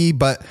creepy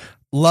but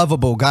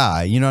lovable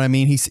guy. You know what I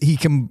mean? He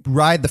can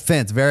ride the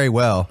fence very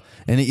well,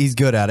 and he's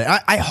good at it.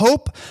 I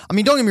hope. I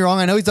mean, don't get me wrong.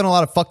 I know he's done a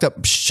lot of fucked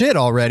up shit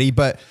already,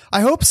 but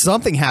I hope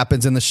something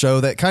happens in the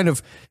show that kind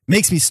of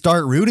makes me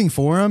start rooting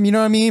for him. You know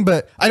what I mean?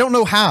 But I don't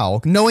know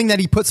how. Knowing that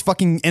he puts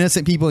fucking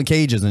innocent people in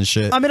cages and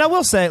shit. I mean, I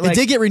will say, like, it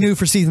did get renewed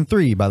for season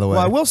 3, by the way.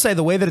 Well, I will say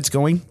the way that it's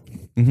going.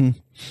 Mm-hmm.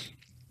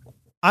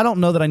 I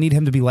don't know that I need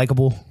him to be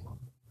likable.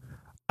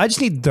 I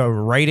just need the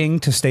writing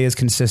to stay as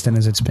consistent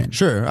as it's been.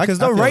 Sure. Because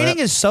the writing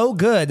is so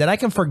good that I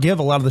can forgive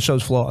a lot of the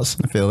show's flaws.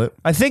 I feel it.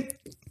 I think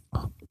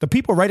the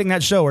people writing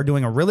that show are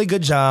doing a really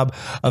good job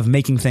of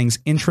making things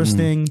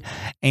interesting,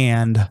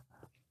 and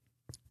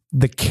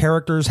the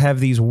characters have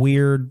these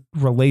weird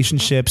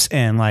relationships,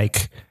 and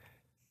like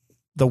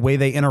the way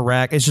they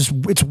interact,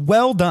 it's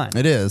well done.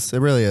 It is. It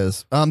really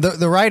is.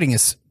 The writing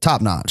is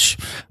top notch.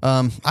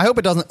 I hope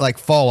it doesn't like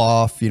fall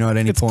off, you know, at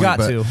any point. Got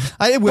to.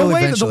 It will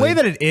eventually.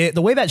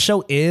 The way that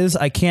show is,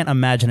 I can't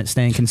imagine it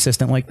staying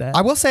consistent like that.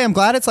 I will say I'm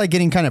glad it's like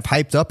getting kind of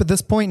hyped up at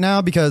this point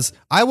now, because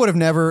I would have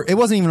never. It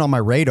wasn't even on my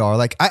radar.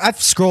 Like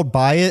I've scrolled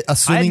by it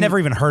assuming I had never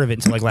even heard of it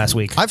until like last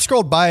week. I've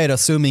scrolled by it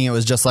assuming it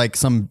was just like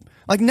some.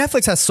 Like,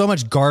 Netflix has so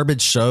much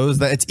garbage shows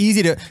that it's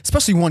easy to,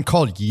 especially one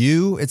called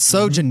You. It's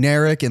so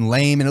generic and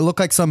lame, and it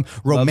looked like some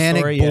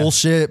romantic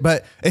bullshit,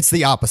 but it's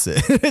the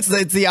opposite. it's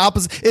the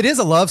opposite. It is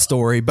a love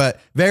story, but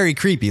very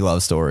creepy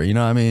love story. You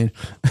know what I mean?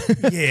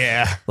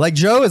 Yeah. Like,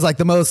 Joe is like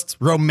the most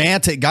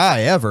romantic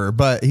guy ever,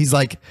 but he's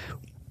like,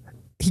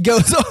 he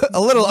goes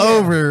a little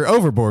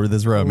overboard with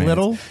his romance.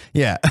 Little?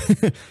 Yeah.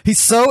 He's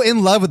so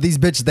in love with these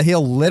bitches that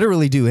he'll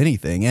literally do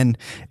anything, and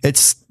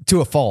it's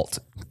to a fault.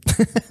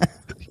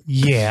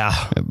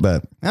 Yeah,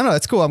 but I don't know.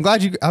 It's cool. I'm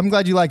glad you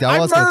liked it. I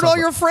murdered all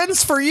your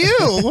friends for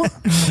you.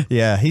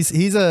 Yeah,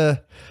 he's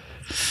a.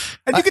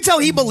 And you can tell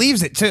he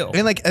believes it too.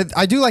 And like,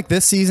 I do like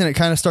this season. It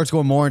kind of starts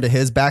going more into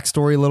his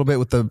backstory a little bit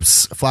with the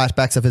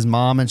flashbacks of his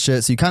mom and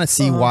shit. So you kind of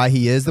see why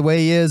he is the way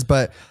he is.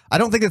 But I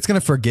don't think it's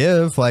gonna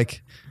forgive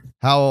like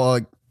how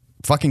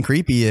fucking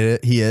creepy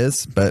he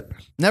is. But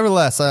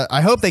nevertheless,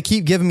 I hope they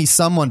keep giving me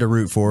someone to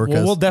root for.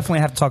 Well, we'll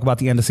definitely have to talk about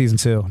the end of season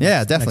 2.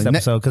 Yeah, definitely.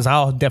 Next episode, because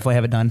I'll definitely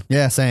have it done.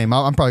 Yeah, same.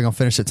 I'm probably gonna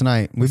finish it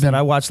tonight.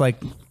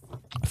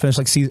 I finished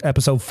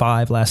episode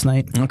 5 last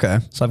night. Okay,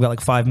 so I've got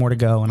like 5 more to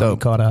go, and I'm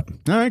caught up.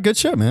 All right, good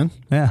shit, man.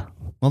 Yeah.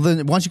 Well,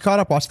 then once you caught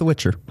up, watch The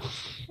Witcher.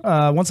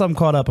 Once I'm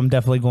caught up, I'm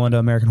definitely going to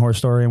American Horror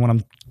Story, and when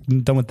I'm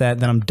done with that,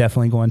 then I'm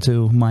definitely going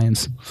to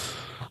Mayans.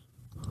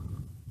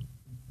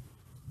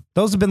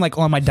 Those have been like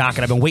on my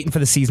docket. I've been waiting for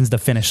the seasons to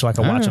finish so I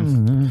can watch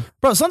them.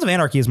 Bro, Sons of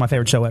Anarchy is my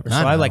favorite show ever, so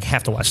I like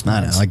have to watch them.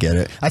 I know, I get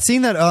it. I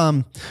seen that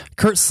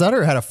Kurt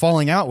Sutter had a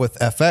falling out with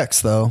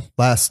FX though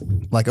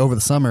over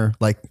the summer.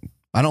 Like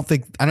I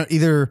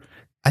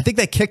think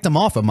they kicked him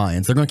off of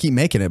Mayans. They're going to keep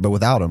making it, but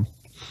without him.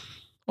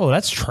 Oh,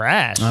 that's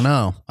trash. I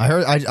know. I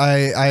heard.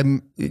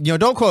 I'm.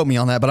 Don't quote me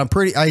on that, but I'm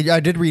pretty. I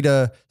did read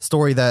a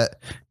story that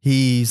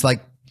he's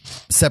like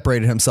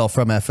separated himself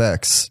from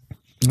FX.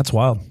 That's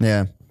wild.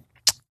 Yeah.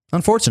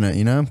 Unfortunate,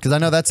 because I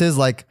know that's his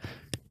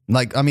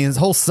his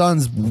whole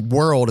son's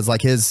world is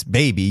like his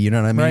baby, you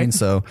know what I mean? Right.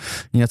 So,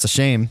 it's a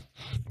shame.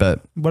 But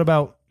what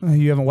about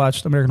you haven't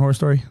watched American Horror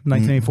Story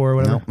 1984 or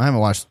whatever? No, I haven't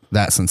watched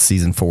that since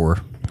season 4.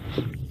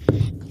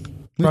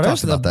 We've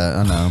talked about that.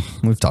 I know.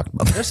 We've talked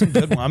about that. There's some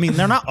good ones. I mean,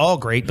 they're not all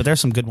great, but there's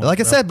some good ones.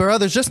 Like I said, bro,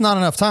 there's just not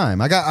enough time.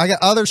 I got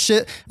other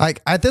shit.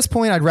 Like at this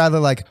point, I'd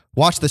rather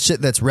watch the shit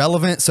that's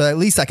relevant, so at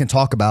least I can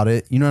talk about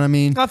it. You know what I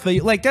mean? I feel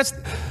you. Like that's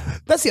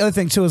the other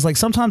thing too. Is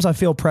sometimes I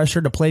feel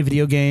pressure to play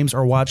video games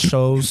or watch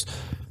shows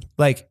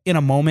in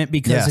a moment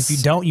because if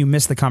you don't, you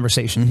miss the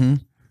conversation. Mm-hmm.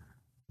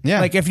 Yeah.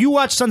 Like if you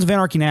watch Sons of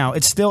Anarchy now,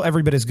 it's still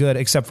every bit as good,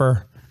 except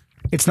for.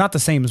 It's not the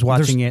same as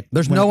watching it.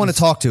 There's no one to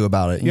talk to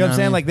about it. You know what I'm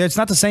saying? Like, it's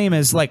not the same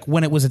as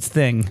when it was its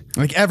thing.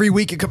 Like every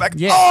week you come back.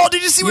 Yeah. Oh,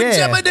 did you see what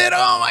Gemma did?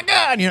 Oh my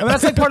god!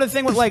 That's part of the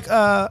thing with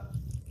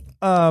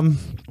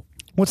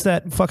what's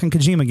that fucking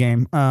Kojima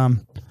game?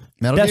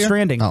 Death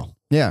Stranding. Oh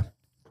yeah.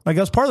 That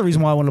was part of the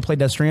reason why I wanted to play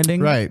Death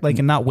Stranding, right?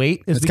 And not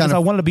wait is because I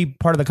wanted to be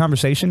part of the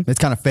conversation. It's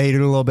kind of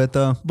faded a little bit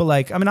though. But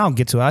I'll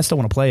get to it. I still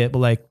want to play it,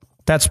 but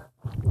that's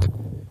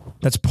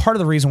part of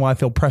the reason why I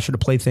feel pressure to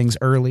play things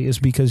early is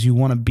because you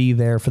want to be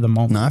there for the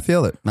moment. No, I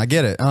feel it. I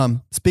get it.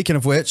 Speaking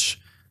of which,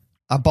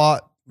 I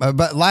bought.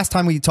 But last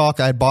time we talked,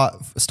 I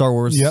bought Star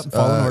Wars.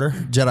 Fallen Order.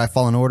 Jedi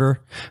Fallen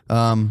Order.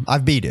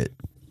 I've beat it.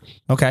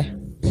 Okay.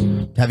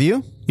 Have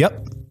you?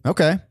 Yep.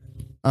 Okay.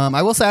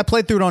 I will say I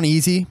played through it on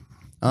easy.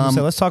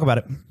 So let's talk about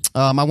it.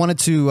 I wanted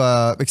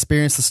to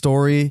experience the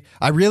story.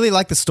 I really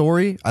liked the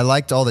story. I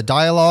liked all the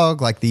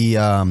dialogue, like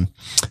the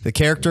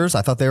characters.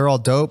 I thought they were all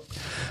dope.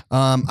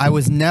 I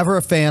was never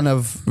a fan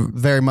of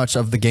very much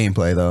of the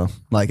gameplay though.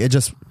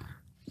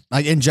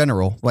 In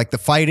general, the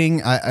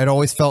fighting, it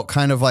always felt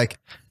kind of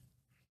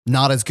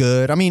not as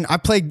good. I mean, I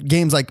played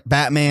games like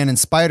Batman and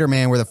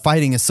Spider-Man where the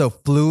fighting is so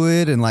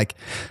fluid and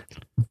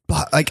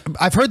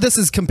I've heard this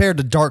is compared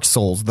to Dark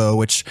Souls though,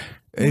 which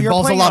it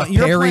involves a lot of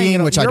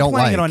parrying, which I don't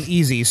like. You're playing it on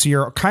easy, so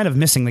you're kind of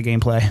missing the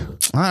gameplay.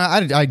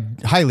 I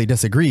highly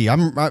disagree. I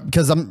don't know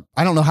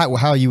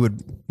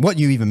what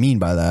you even mean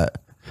by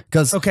that.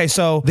 Because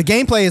so the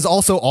gameplay is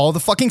also all the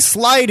fucking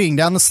sliding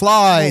down the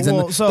slides and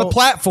the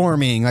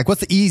platforming.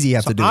 What's the easy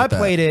have to do with that? I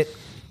played it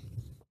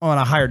on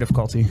a higher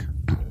difficulty,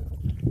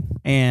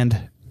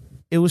 and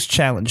it was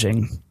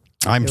challenging.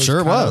 I'm sure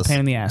it was a pain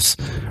in the ass,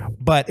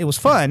 but it was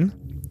fun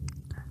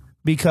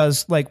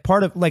because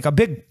part of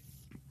the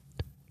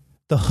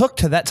hook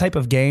to that type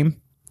of game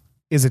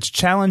is it's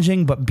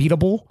challenging but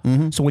beatable.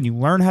 Mm-hmm. So when you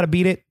learn how to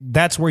beat it,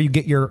 that's where you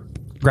get your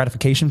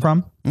gratification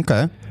from.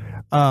 Okay.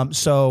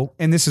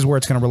 And this is where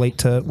it's going to relate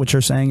to what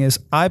you're saying is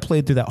I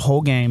played through that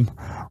whole game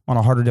on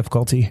a harder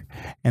difficulty.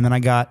 And then I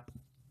got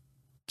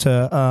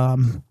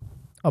to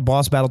a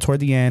boss battle toward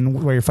the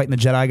end where you're fighting the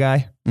Jedi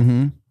guy.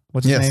 Mm-hmm.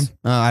 What's his name?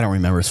 I don't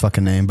remember his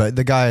fucking name, but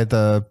the guy at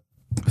the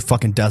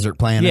fucking desert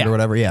planet or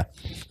whatever. Yeah.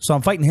 So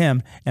I'm fighting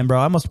him. And bro,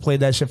 I must have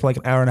played that shit for an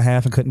hour and a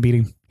half and couldn't beat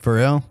him. For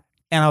real?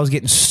 And I was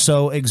getting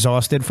so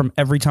exhausted from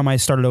every time I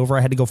started over.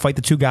 I had to go fight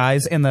the two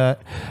guys and the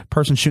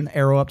person shooting the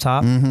arrow up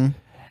top. Mm-hmm.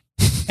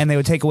 And they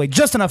would take away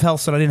just enough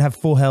health so that I didn't have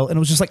full health. And it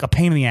was just a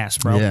pain in the ass,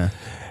 bro. Yeah.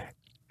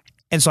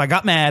 And so I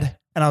got mad.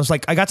 And I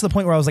got to the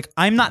point where I was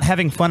I'm not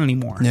having fun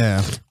anymore.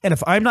 Yeah. And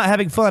if I'm not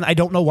having fun, I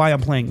don't know why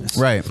I'm playing this.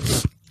 Right.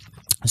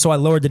 So I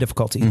lowered the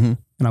difficulty. Mm-hmm.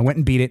 And I went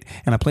and beat it.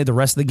 And I played the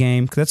rest of the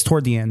game, because that's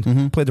toward the end.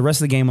 Mm-hmm. Played the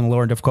rest of the game on the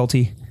lower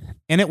difficulty.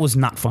 And it was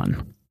not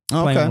fun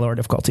playing on the lower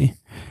difficulty.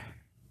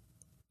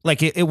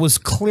 It was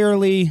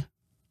clearly,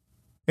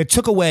 it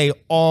took away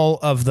all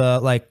of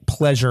the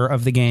pleasure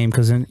of the game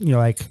because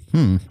you're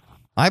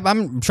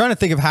I'm trying to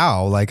think of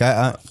how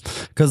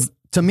because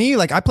to me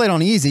I played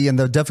on easy and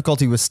the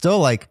difficulty was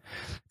still it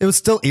was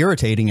still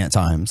irritating at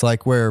times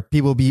where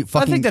people be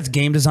fucking. I think that's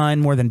game design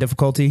more than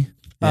difficulty.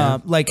 Yeah.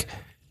 Like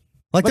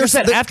I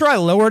said, after I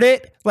lowered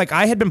it,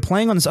 I had been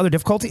playing on this other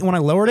difficulty, and when I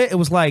lowered it, it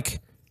was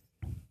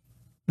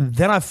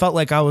then I felt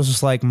like I was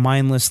just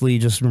mindlessly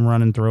just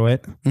running through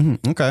it.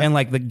 Mm-hmm. Okay. And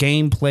the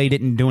gameplay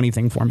didn't do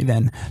anything for me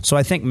then. So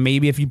I think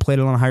maybe if you played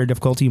it on a higher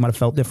difficulty, you might have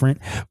felt different.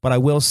 But I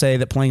will say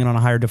that playing it on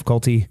a higher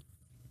difficulty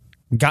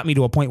got me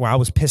to a point where I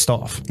was pissed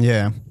off.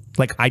 Yeah.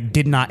 I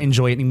did not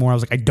enjoy it anymore. I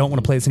was I don't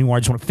want to play this anymore. I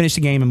just want to finish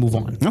the game and move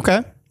on.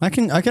 Okay. I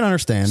can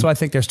understand. So I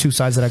think there's two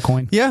sides of that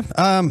coin. Yeah.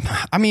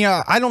 I mean,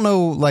 I don't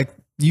know,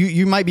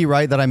 you might be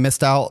right that I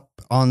missed out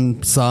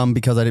on some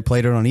because I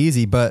played it on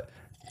easy, but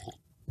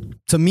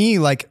to me,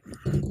 like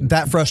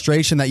that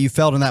frustration that you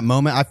felt in that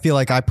moment, I feel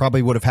like I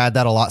probably would have had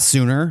that a lot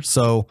sooner.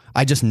 So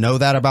I just know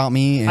that about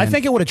me. And I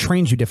think it would have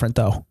trained you different,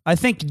 though. I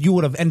think you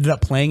would have ended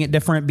up playing it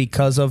different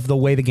because of the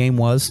way the game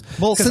was.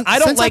 Well, since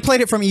I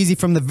played it from easy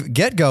from the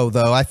get-go,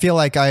 though, I feel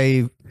like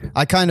I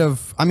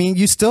mean,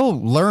 you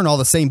still learn all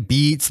the same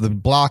beats, the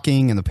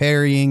blocking and the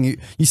parrying.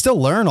 You still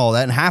learn all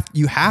that, and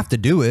you have to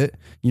do it.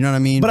 You know what I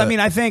mean? But I mean,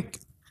 I think,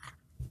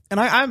 and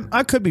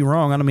I could be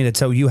wrong. I don't mean to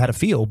tell you how to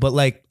feel, but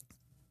like,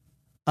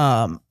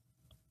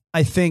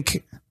 I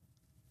think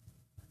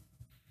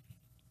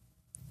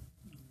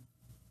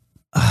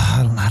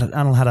I don't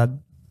know how to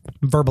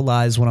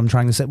verbalize what I'm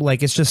trying to say.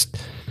 Like, it's just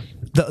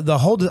the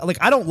whole, like,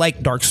 I don't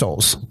like Dark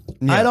Souls.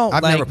 Yeah, I don't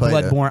I've like never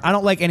played Bloodborne. it. I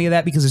don't like any of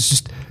that because it's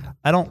just,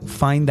 I don't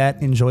find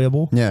that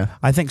enjoyable. Yeah.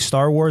 I think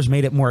Star Wars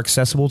made it more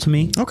accessible to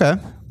me. Okay.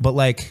 But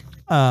like,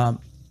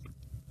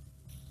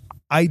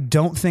 I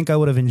don't think I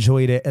would have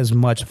enjoyed it as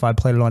much if I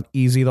played it on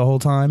easy the whole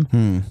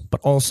time.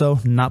 But also,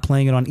 not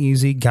playing it on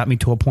easy got me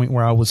to a point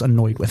where I was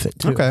annoyed with it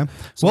too. Okay.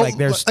 So Well, like,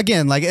 there's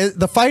again, like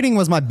the fighting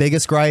was my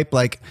biggest gripe.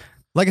 Like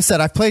I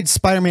said, I've played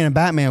Spider-Man and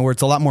Batman where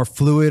it's a lot more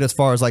fluid as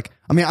far as like,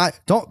 I mean, I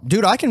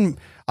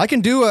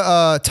can do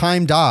a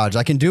time dodge.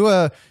 I can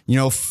do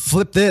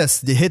flip this,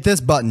 hit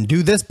this button,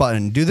 do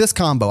this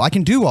combo. I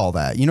can do all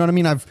that. You know what I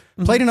mean? I've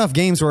played enough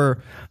games where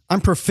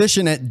I'm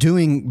proficient at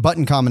doing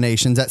button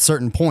combinations at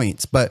certain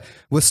points. But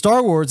with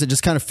Star Wars, it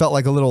just kind of felt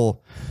like a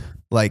little,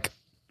 like,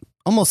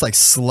 almost like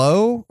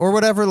slow or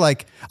whatever.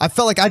 Like, I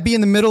felt like I'd be in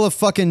the middle of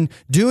fucking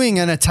doing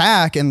an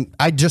attack and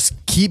I'd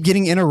just keep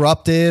getting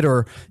interrupted,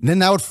 or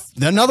then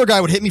another guy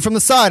would hit me from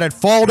the side. I'd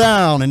fall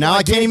down, and now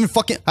I can't even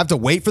fucking have to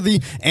wait for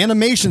the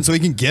animation so he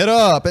can get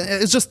up.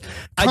 It's just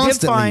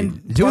constantly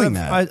doing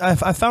that.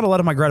 I found a lot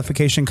of my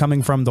gratification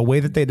coming from the way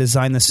that they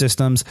design the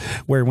systems,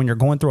 where when you're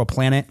going through a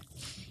planet,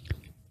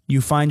 you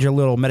find your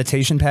little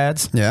meditation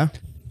pads. Yeah.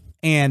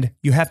 And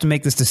you have to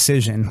make this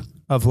decision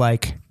of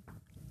like,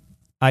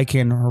 I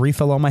can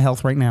refill all my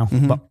health right now,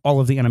 but all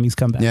of the enemies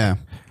come back. Yeah.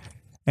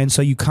 And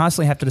so you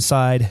constantly have to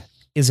decide,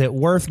 is it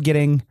worth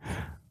getting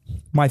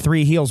my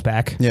 3 heals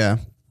back? Yeah.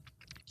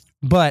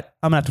 But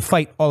I'm going to have to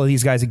fight all of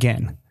these guys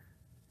again.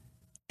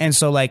 And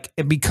so like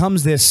it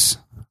becomes this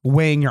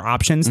weighing your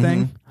options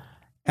thing.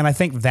 And I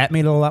think that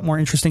made it a lot more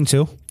interesting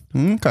too.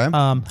 Okay.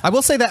 I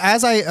will say that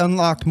as I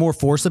unlocked more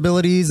force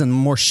abilities and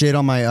more shit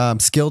on my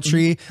skill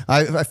tree,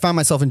 I found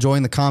myself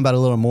enjoying the combat a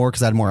little more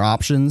because I had more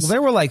options. Well,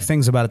 there were like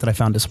things about it that I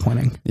found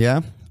disappointing.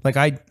 Yeah. Like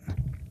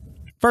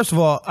first of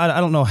all,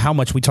 I don't know how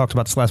much we talked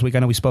about this last week. I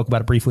know we spoke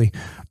about it briefly,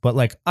 but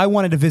like I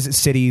wanted to visit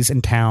cities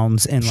and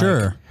towns and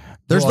sure.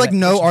 There's like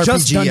no RPG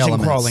just dungeon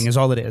elements. crawling is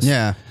all it is.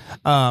 Yeah.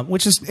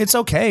 Which is, it's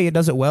okay. It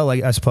does it well,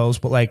 I suppose,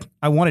 but like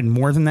I wanted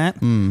more than that.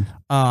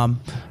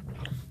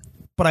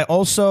 But I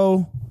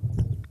also,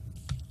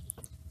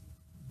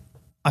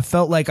 I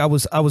felt like I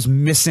was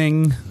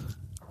missing.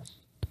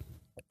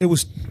 It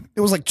was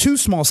like too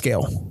small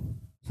scale.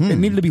 It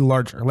needed to be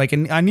larger. Like,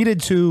 and I wanted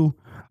to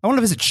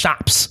visit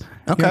shops. You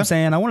know what I'm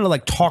saying? I wanted to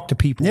like talk to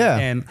people. Yeah.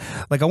 And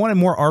like I wanted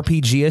more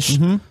RPG-ish.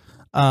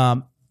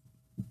 And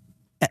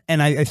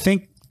I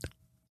think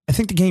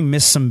the game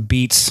missed some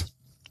beats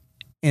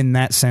in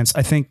that sense.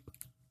 I think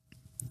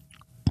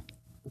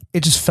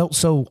it just felt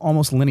so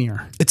almost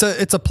linear. It's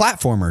a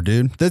platformer,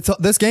 dude.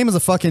 This game is a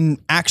fucking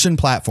action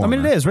platformer. I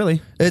mean, it is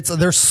really.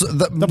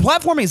 The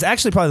platforming is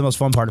actually probably the most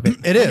fun part of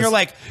it. It is. You're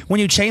like, when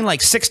you chain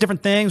like 6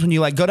 different things, when you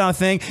like go down a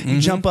thing, you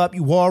jump up,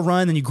 you wall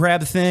run, then you grab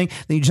the thing,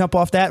 then you jump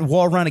off that and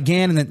wall run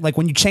again, and then like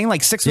when you chain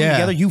like 6 of them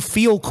together, you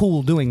feel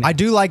cool doing that. I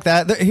do like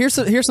that. Here's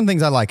some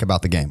things I like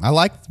about the game. I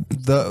like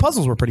the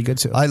puzzles were pretty good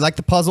too. I like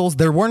the puzzles.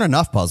 There weren't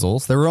enough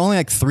puzzles. There were only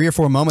like 3 or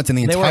 4 moments in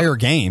the entire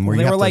game where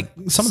they were like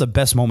some of the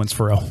best moments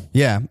for real.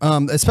 Yeah.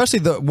 Especially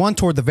the one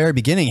toward the very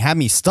beginning had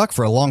me stuck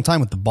for a long time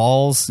with the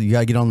balls. You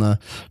gotta get on the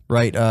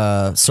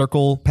right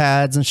circle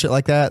pads and shit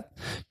like that.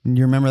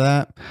 You remember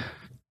that?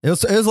 It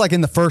was like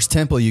in the first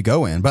temple you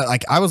go in, but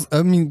like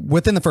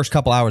within the first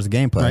couple hours of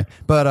gameplay. Right.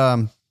 But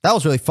that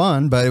was really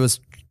fun, but it was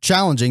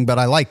challenging, but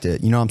I liked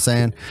it. You know what I'm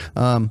saying?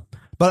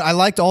 But I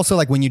liked also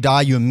like when you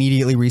die, you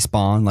immediately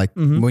respawn, like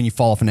when you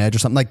fall off an edge or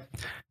something. Like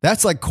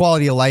that's like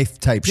quality of life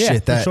type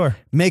shit that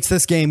makes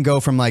this game go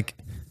from like,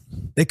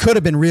 it could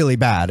have been really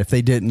bad if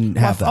they didn't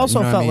have that. I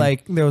also felt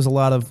like there was a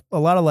lot of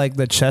like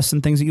the chests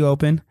and things that you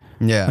open.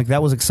 Yeah. Like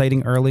that was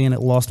exciting early and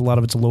it lost a lot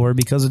of its allure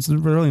because it's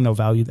really no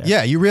value there.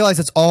 Yeah. You realize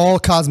it's all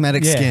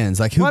cosmetic skins.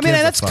 Like who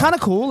cares? That's kind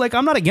of cool. Like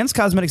I'm not against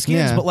cosmetic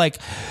skins, but like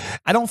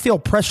I don't feel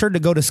pressured to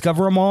go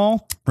discover them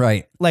all.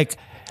 Right. Like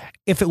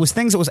if it was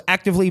things that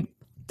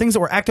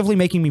were actively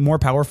making me more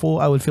powerful,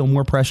 I would feel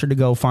more pressure to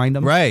go find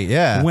them. Right.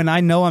 Yeah. When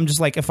I know I'm just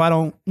like, if I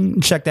don't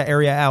check that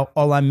area out,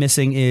 all I'm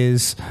missing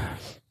is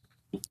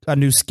a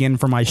new skin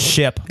for my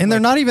ship, and they're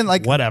not even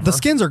like whatever. The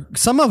skins are,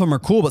 some of them are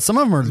cool, but some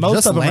of them are most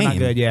just of them lame. are not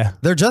good. Yeah,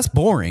 they're just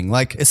boring.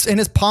 Like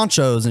it's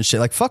ponchos and shit.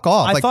 Like fuck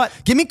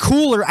off. Give me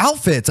cooler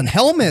outfits and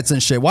helmets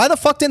and shit. Why the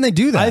fuck didn't they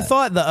do that? I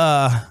thought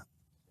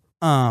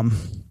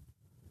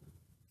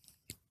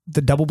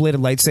the double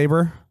bladed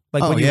lightsaber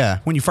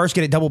Like when you first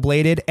get it double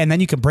bladed and then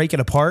you can break it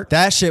apart.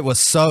 That shit was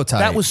so tight.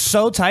 That was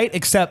so tight,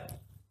 except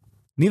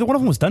neither one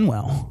of them was done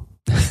well.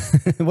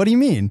 What do you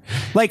mean?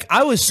 Like,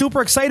 I was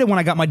super excited when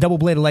I got my double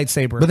bladed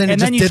lightsaber, but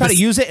then you try to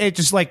use it. It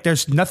just like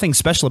there's nothing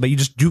special about it. You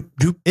just do.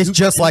 It's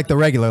just like the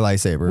regular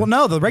lightsaber. Well,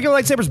 no, the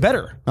regular lightsaber's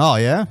better. Oh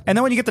yeah. And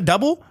then when you get the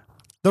double,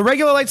 the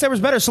regular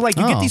lightsaber's better. So like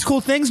you get these cool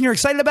things and you're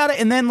excited about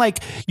it, and then like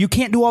you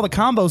can't do all the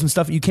combos and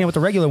stuff that you can with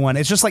the regular one.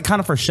 It's just like kind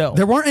of for show.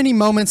 There weren't any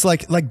moments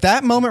like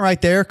that moment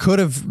right there could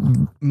have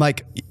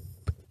like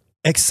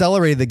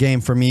accelerated the game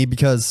for me,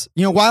 because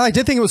while I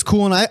did think it was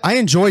cool and I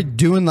enjoyed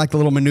doing like the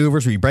little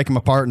maneuvers where you break them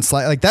apart and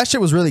slide, like that shit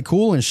was really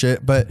cool and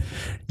shit, but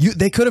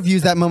they could have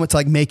used that moment to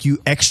like make you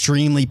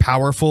extremely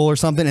powerful or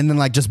something, and then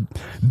like just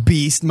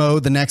beast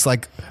mode the next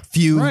like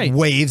few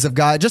waves of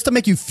God just to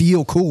make you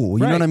feel cool,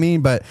 you know what I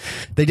mean? But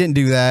they didn't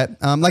do that.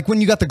 Like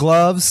when you got the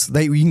gloves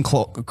you can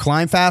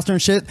climb faster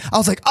and shit, I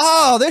was like,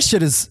 oh, this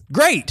shit is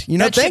great,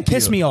 that shit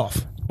pissed me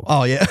off.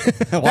 Oh yeah.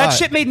 That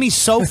shit made me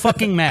so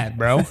fucking mad,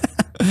 bro.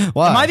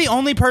 Why? Am I the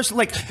only person?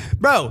 Like,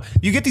 bro,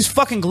 you get these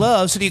fucking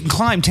gloves so that you can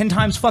climb 10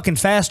 times fucking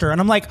faster. And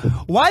I'm like,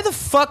 why the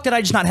fuck did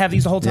I just not have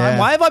these the whole time? Yeah.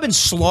 Why have I been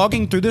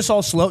slogging through this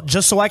all slow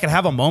just so I can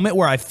have a moment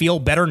where I feel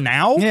better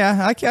now?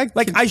 Yeah.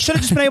 I should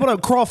have just been able to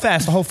crawl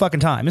fast the whole fucking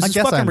time. This is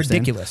fucking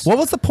ridiculous. What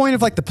was the point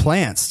of like the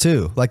plants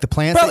too? Like the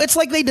plants? Bro, it's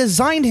like they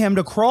designed him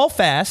to crawl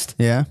fast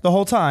the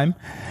whole time.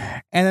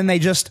 And then they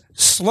just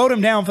slowed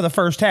him down for the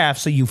first half.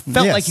 So you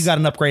felt like you got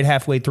an upgrade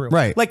halfway through.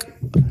 Right. Like,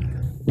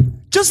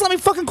 just let me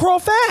fucking crawl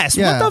fast.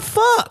 Yeah. What the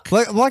fuck?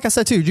 Like I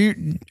said too,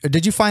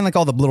 did you find like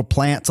all the little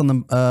plants on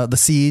the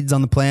seeds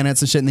on the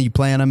planets and shit, and then you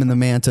plant them in the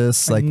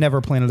Mantis? I never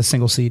planted a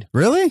single seed.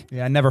 Really?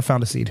 Yeah, I never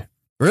found a seed.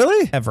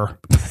 Really? Ever.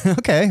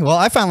 Okay. Well,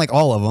 I found like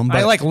all of them. But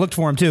I like looked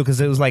for them too because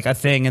it was like a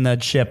thing in the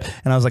ship,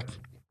 and I was like,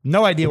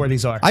 no idea where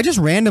these are. I just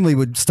randomly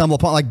would stumble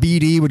upon, like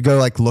BD would go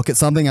like look at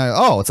something.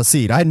 It's a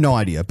seed. I had no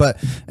idea.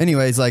 But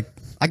anyways, like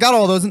I got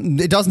all those.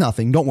 It does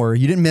nothing. Don't worry.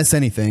 You didn't miss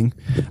anything.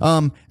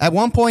 At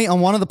one point on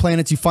one of the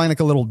planets, you find like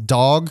a little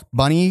dog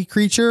bunny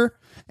creature,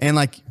 and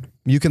like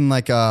you can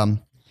like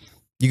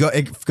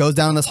it goes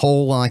down this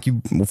hole and like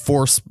you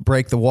force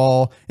break the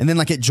wall, and then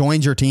like it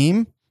joins your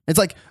team. It's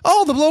like,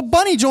 oh, the little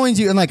bunny joins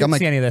you, and like I'm like,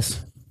 see any of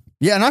this?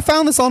 Yeah, and I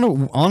found this on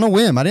a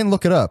whim. I didn't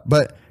look it up,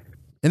 but.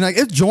 And like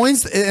it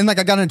joins, and like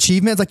I got an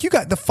achievement. It's like, you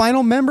got the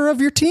final member of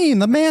your team,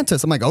 the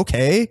Mantis. I'm like,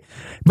 okay,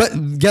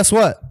 but guess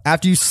what?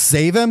 After you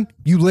save him,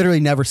 you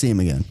literally never see him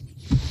again.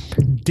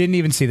 Didn't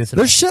even see this.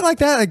 There's shit like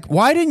that. Like,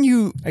 why didn't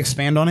you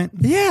expand on it?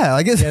 Yeah,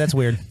 like that's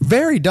weird.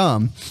 Very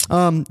dumb.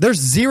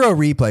 There's zero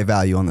replay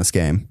value on this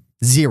game.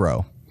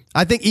 Zero.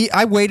 I think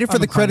I waited for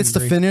the credits to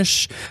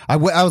finish. I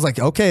was like,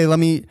 okay, let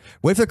me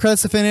wait for the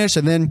credits to finish,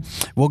 and then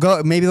we'll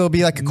go. Maybe there'll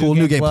be like a cool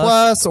New Game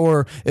Plus,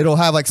 or it'll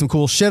have like some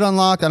cool shit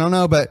unlocked. I don't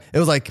know, but it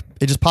was like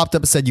it just popped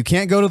up and said you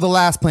can't go to the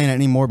last planet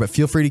anymore, but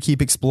feel free to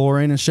keep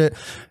exploring and shit. And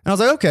I was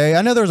like, okay,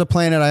 I know there was a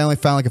planet I only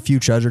found like a few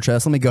treasure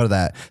chests. Let me go to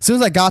that. As soon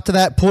as I got to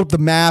that, pulled up the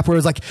map where it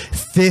was like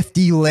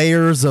 50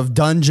 layers of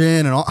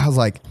dungeon, and all, I was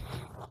like,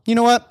 you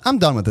know what? I'm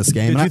done with this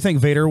game. Did you think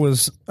Vader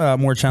was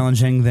more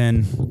challenging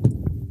than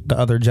the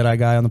other Jedi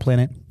guy on the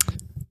planet?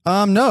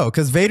 No,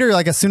 because Vader,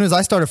 like as soon as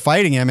I started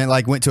fighting him, it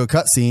like went to a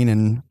cutscene,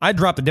 and I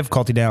dropped the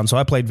difficulty down, so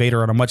I played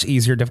Vader on a much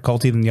easier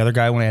difficulty than the other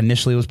guy when I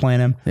initially was playing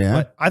him. Yeah,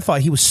 but I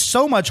thought he was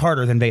so much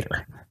harder than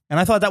Vader. And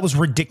I thought that was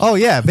ridiculous. Oh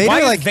yeah,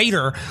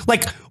 Vader.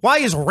 Why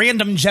is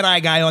random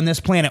Jedi guy on this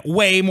planet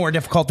way more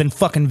difficult than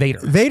fucking Vader?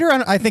 Vader,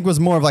 I think, was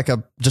more of like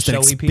an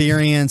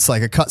experience,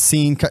 like a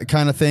cutscene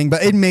kind of thing.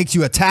 But it makes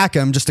you attack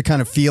him just to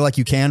kind of feel like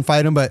you can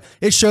fight him. But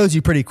it shows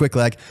you pretty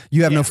quickly like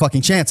you have no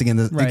fucking chance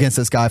against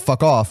this guy.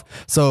 Fuck off.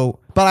 So,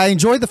 but I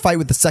enjoyed the fight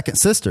with the second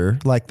sister.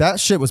 Like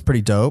that shit was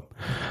pretty dope.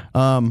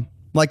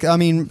 Like, I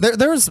mean,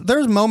 there's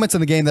moments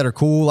in the game that are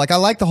cool. Like, I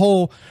like the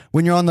whole,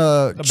 when you're on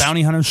the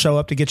bounty hunters show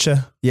up to get you.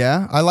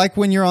 Yeah. I like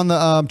when you're on the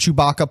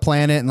Chewbacca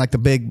planet and like the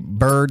big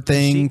bird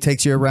thing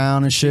takes you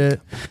around and shit.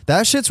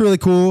 That shit's really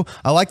cool.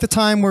 I like the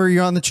time where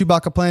you're on the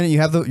Chewbacca planet.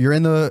 You're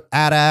in the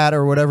AT-AT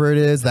or whatever it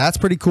is. That's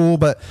pretty cool.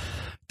 But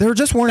there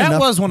just weren't enough. That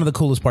was one of the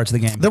coolest parts of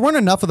the game. There weren't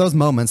enough of those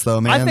moments,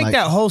 though, man. I think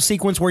that whole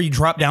sequence where you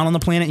drop down on the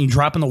planet and you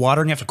drop in the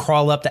water and you have to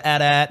crawl up to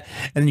AT-AT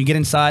and then you get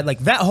inside, like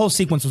that whole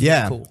sequence was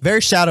very cool. Very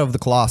Shadow of the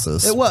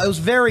Colossus. It was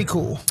very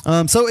cool.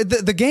 So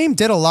the game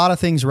did a lot of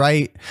things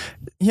right.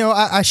 You know,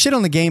 I shit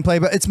on the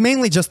gameplay, but it's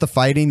mainly just the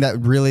fighting that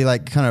really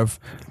like kind of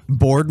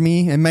bored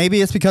me. And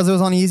maybe it's because it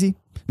was on easy.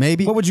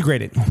 Maybe. What would you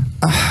grade it?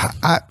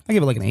 I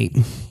give it like an 8.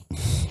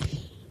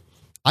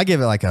 I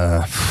give it like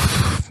a...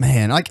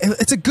 Man, like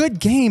it's a good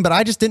game, but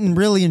I just didn't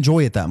really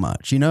enjoy it that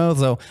much, you know.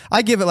 So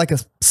I give it like a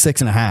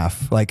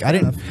 6.5. Like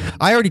I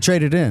already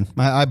traded it in.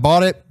 I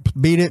bought it,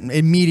 beat it,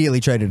 immediately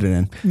traded it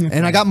in,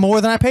 and I got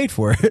more than I paid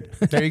for it.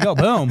 There you go,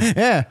 boom.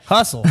 Yeah,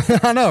 hustle.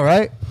 I know,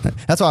 right?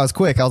 That's why I was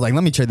quick. I was like,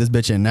 let me trade this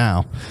bitch in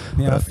now.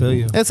 Yeah, I feel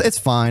you. It's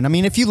fine. I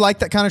mean, if you like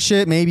that kind of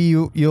shit, maybe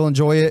you'll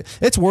enjoy it.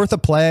 It's worth a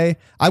play.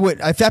 I would,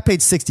 if I paid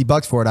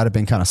 $60 for it, I'd have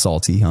been kind of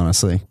salty,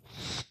 honestly.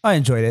 I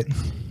enjoyed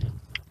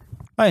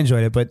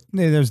it, but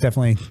there's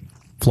definitely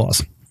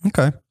flaws.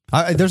 Okay.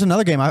 There's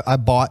another game I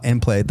bought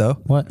and played though.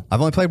 What? I've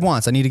only played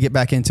once. I need to get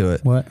back into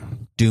it. What?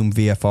 Doom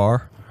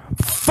VFR.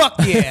 Fuck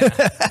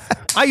yeah!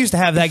 I used to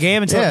have that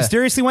game until it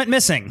mysteriously went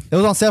missing. It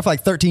was on sale for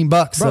like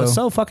 $13. Bro,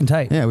 so fucking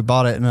tight. Yeah, we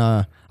bought it,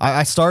 and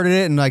I started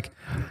it, and like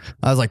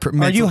I was like,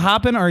 are you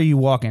hopping or are you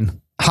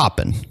walking?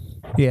 Hopping.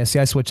 Yeah, see,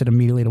 I switched it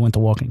immediately to went to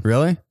walking.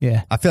 Really?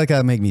 Yeah. I feel like that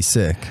would make me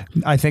sick.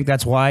 I think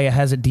that's why it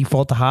has a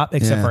default to hop,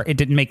 except for it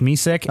didn't make me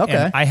sick. Okay.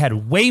 And I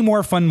had way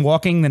more fun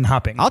walking than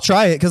hopping. I'll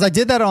try it because I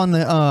did that on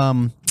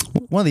the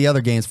one of the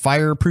other games,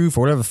 Fireproof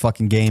or whatever the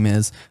fucking game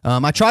is.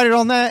 I tried it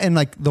on that, and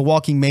like the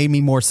walking made me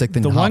more sick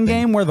than the hopping. one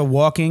game where the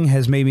walking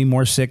has made me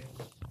more sick.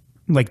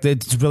 Like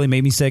it's really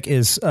made me sick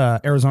is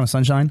Arizona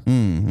Sunshine.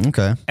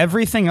 Okay.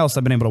 Everything else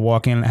I've been able to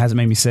walk in hasn't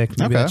made me sick.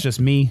 Maybe that's just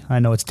me. I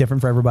know it's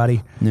different for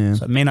everybody. Yeah.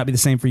 So it may not be the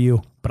same for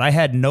you. But I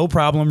had no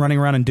problem running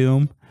around in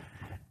Doom.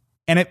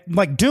 And it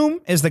like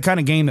Doom is the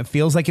kind of game that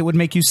feels like it would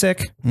make you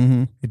sick.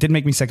 Mm-hmm. It didn't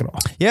make me sick at all.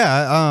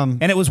 Yeah.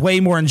 And it was way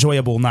more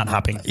enjoyable not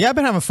hopping. Yeah, I've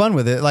been having fun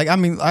with it. Like, I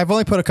mean, I've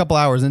only put a couple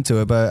hours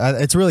into it,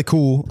 but it's really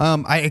cool.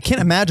 I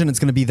can't imagine it's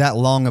going to be that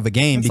long of a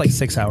game. It's like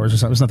 6 hours or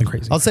something. It's nothing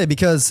crazy. I'll say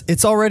because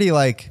it's already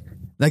like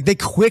they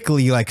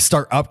quickly like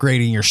start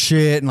upgrading your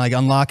shit and like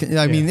unlocking.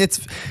 I mean, it's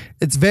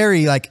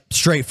very like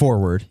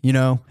straightforward, you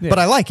know. Yeah. But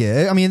I like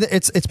it. I mean,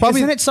 it's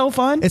probably isn't it so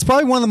fun? It's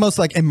probably one of the most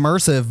like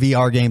immersive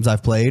VR games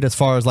I've played as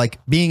far as like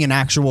being an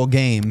actual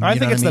game. I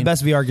think it's the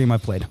best VR game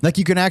I've played. Like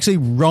you can actually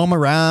roam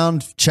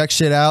around, check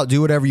shit out, do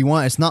whatever you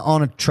want. It's not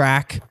on a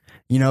track.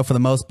 You know, for the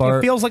most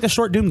part. It feels like a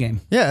short Doom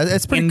game. Yeah,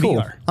 it's pretty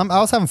cool. I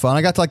was having fun.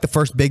 I got to like the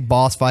first big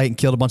boss fight and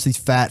killed a bunch of these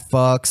fat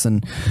fucks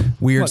and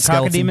weird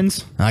skeletons.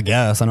 Cacodemons? I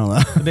guess. I don't know.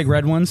 The big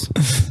red ones?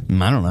 I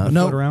don't know.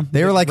 No, around.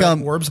 They were like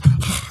orbs.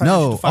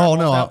 No. Oh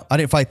no, I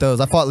didn't fight those.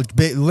 I fought like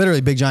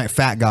literally big giant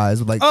fat guys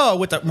with like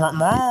with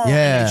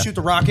the shoot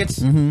the rockets.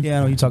 Mm-hmm. Yeah, I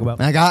know what you talk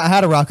about. I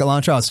had a rocket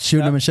launcher. I was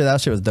shooting them and shit.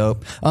 That shit was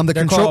dope.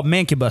 They're called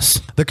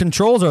Mancubus. The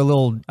controls are a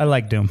little. I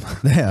like Doom.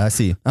 Yeah, I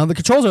see. The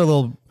controls are a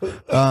little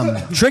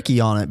tricky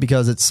on it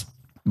because it's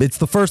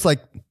the first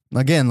like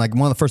one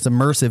of the first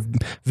immersive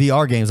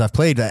VR games I've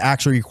played that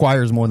actually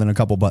requires more than a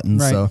couple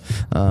buttons. Right.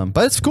 So,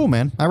 but it's cool,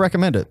 man. I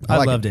recommend it.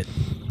 I loved it.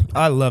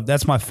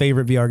 That's my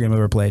favorite VR game I've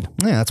ever played.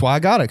 Yeah, that's why I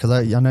got it because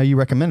I know you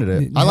recommended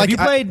it. Have you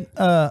played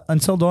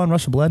Until Dawn: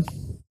 Rush of Blood?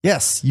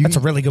 Yes, that's a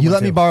really good one. You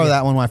let me borrow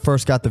that one when I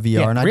first got the VR,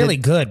 yeah, and I really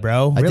good,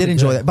 bro. I did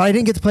enjoy that, but I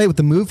didn't get to play it with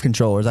the Move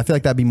controllers. I feel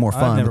like that'd be more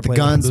fun. I've never with the played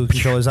guns, with the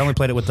Move controllers. I only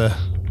played it with the.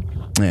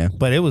 Yeah,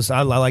 but it was.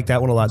 I like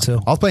that one a lot too.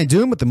 I was playing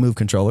Doom with the Move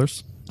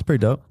controllers. It's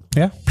pretty dope.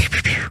 Yeah.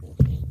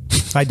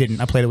 I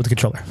didn't. I played it with the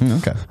controller.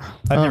 Okay.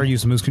 I've never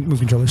used the move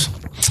controllers.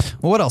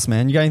 Well, what else,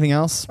 man? You got anything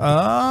else?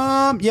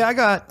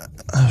 Yeah,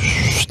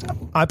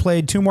 I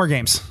played 2 more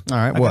games. All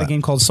right. I got a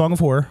game called Song of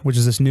Horror, which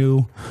is this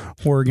new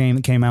horror game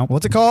that came out.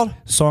 What's it called?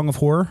 Song of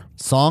Horror.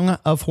 Song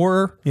of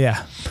Horror?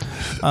 Yeah.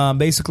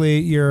 Basically,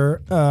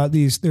 you're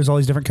there's all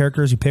these different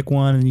characters. You pick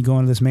one, and you go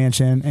into this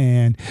mansion,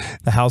 and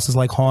the house is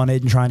like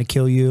haunted and trying to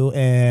kill you,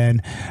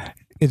 and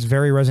it's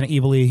very Resident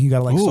Evil-y. You got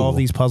to like solve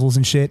these puzzles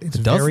and shit. It's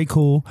very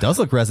cool. Does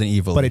look Resident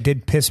Evil. But it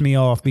did piss me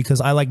off because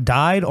I like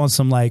died on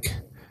some like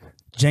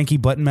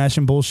janky button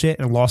mashing bullshit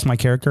and lost my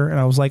character. And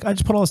I was like, I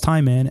just put all this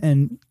time in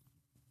and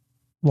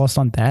lost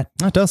on that.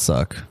 That does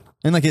suck.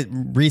 And like it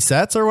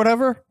resets or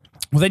whatever?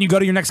 Well, then you go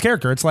to your next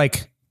character. It's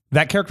like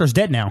that character's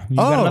dead now. You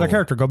got another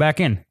character. Go back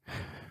in.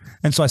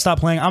 And so I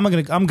stopped playing. I'm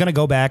gonna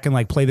go back and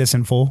like play this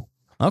in full.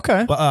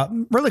 Okay, but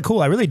really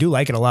cool. I really do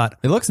like it a lot.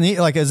 It looks neat.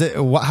 Like, is it?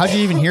 How'd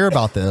you even hear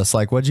about this?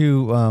 Like, what'd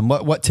you?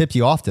 What tipped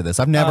you off to this?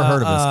 I've never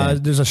heard of this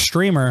game. There's a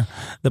streamer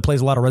that plays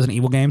a lot of Resident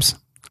Evil games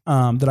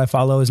that I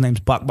follow. His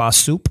name's Bok Boss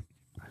Soup,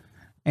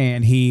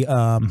 and he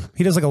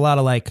does like a lot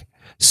of like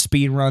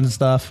speed run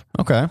stuff.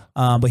 Okay,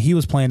 but he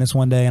was playing this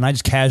one day, and I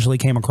just casually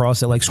came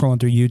across it, like scrolling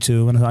through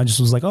YouTube, and I just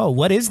was like, "Oh,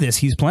 what is this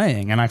he's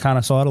playing?" And I kind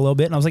of saw it a little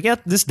bit, and I was like, "Yeah,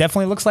 this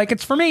definitely looks like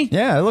it's for me."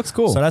 Yeah, it looks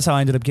cool. So that's how I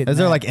ended up getting. Is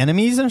there like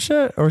enemies and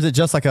shit, or is it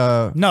just like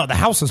a? No, the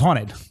house is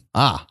haunted.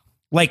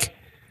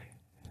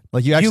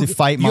 Like you actually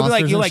fight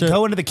monsters. You shit?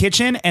 go into the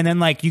kitchen, and then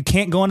like you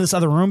can't go into this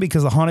other room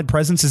because the haunted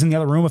presence is in the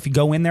other room. If you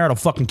go in there, it'll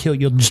fucking kill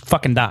you. You'll just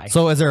fucking die.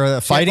 So is there a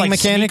fighting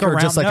mechanic or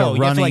just like a running?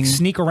 You have to like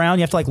sneak around.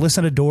 You have to like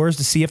listen to doors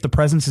to see if the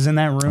presence is in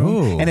that room.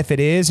 Ooh. And if it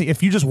is,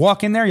 if you just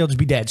walk in there, you'll just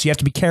be dead. So you have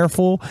to be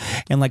careful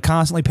and like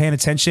constantly paying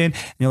attention.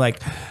 And you're like,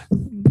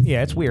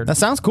 yeah, it's weird. That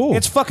sounds cool.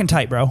 It's fucking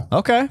tight, bro.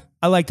 Okay,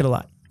 I liked it a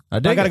lot.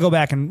 I got to go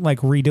back and like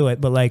redo it,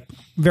 but like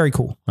very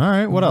cool. All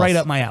right, what else? Right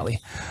up my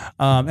alley.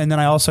 And then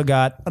I also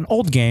got an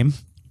old game.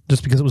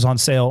 Just because it was on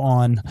sale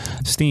on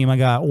Steam, I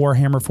got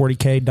Warhammer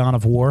 40K Dawn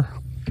of War.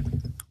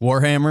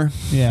 Warhammer?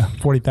 Yeah,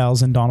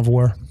 40,000 Dawn of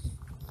War.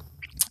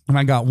 And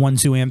I got 1,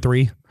 2, and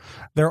 3.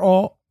 They're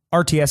all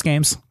RTS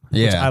games.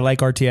 Yeah. I like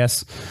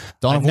RTS.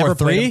 Dawn of War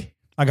 3?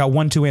 I got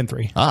 1, 2, and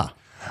 3. Ah.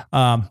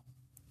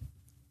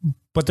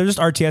 But they're just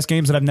RTS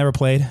games that I've never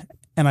played.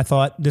 And I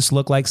thought this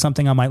looked like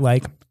something I might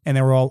like. And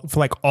they were all,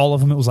 for like all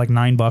of them, it was like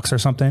 $9 or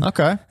something.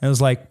 Okay. And it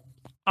was like,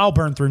 I'll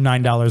burn through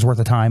 $9 worth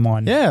of time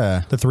on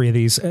the 3 of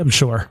these, I'm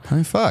sure. I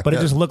mean, fuck. But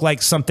it just looked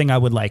like something I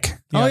would like.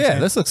 You know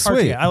this looks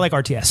sweet. I like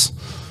RTS.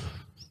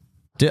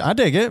 I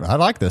dig it. I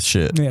like this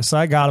shit. Yeah, so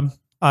I got him.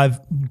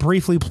 I've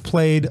briefly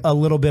played a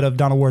little bit of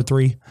Dawn of War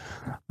 3,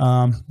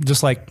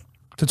 just like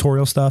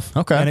tutorial stuff.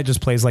 Okay. And it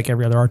just plays like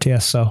every other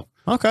RTS, so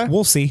okay,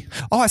 we'll see.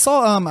 Oh, I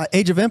saw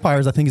Age of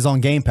Empires, I think, is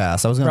on Game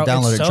Pass. I was going to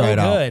download it and try it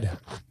out. Good.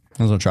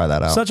 I was going to try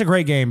that out. Such a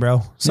great game,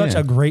 bro. Such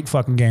a great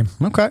fucking game.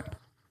 Okay.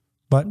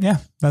 But yeah,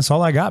 that's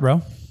all I got,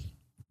 bro.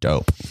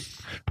 Dope.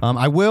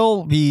 I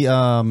will be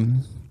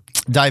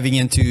diving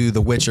into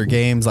the Witcher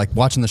games. Like,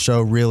 watching the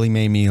show really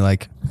made me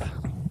like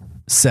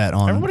set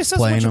on Everybody says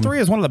playing Witcher them. 3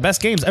 is one of the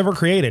best games ever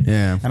created.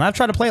 Yeah. And I've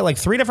tried to play it like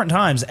 3 different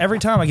times. Every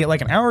time I get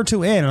like an hour or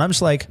two in, and I'm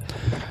just like,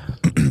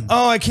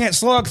 oh, I can't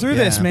slog through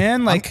this,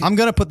 man. Like, I'm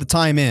gonna put the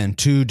time in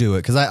to do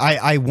it because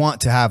I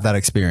want to have that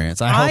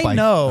experience. I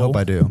hope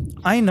I do.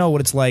 I know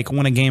what it's like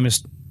when a game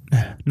is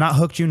not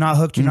hooked you, not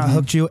hooked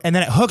you, and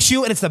then it hooks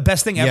you, and it's the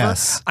best thing ever.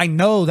 Yes. I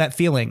know that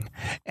feeling,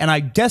 and I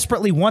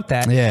desperately want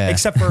that. Yeah.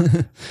 Except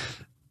for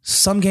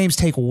some games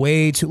take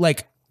way too,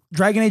 like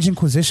Dragon Age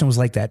Inquisition was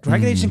like that.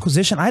 Dragon Age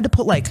Inquisition, I had to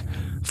put like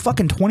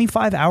fucking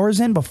 25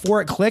 hours in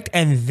before it clicked,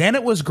 and then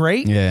it was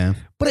great. Yeah.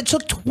 But it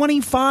took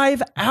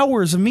 25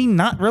 hours of me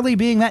not really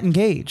being that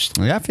engaged.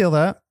 Yeah, I feel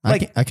that.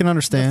 Like, I can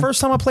understand. The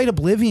first time I played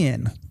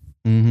Oblivion,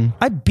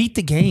 I beat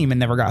the game and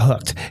never got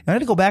hooked. And I had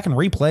to go back and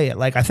replay it.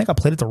 Like, I think I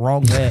played it the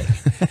wrong way.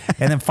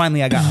 And then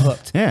finally I got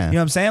hooked. Yeah. You know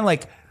what I'm saying?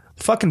 Like,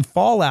 fucking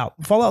Fallout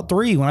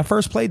 3, when I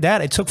first played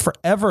that, it took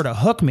forever to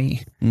hook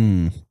me.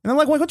 And I'm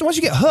like, once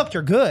you get hooked,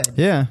 you're good.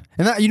 Yeah.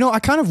 And that, I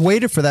kind of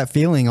waited for that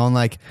feeling on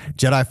like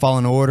Jedi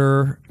Fallen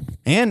Order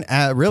and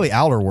really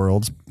Outer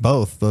Worlds,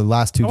 both the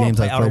last two games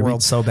I played. Outer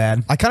Worlds so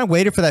bad. I kind of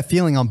waited for that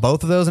feeling on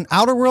both of those. And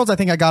Outer Worlds, I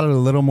think I got it a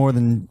little more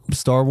than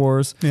Star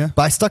Wars. Yeah.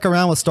 But I stuck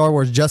around with Star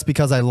Wars just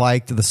because I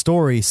liked the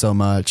story so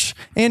much.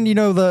 And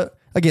the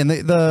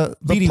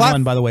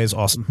BD1, by the way, is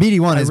awesome.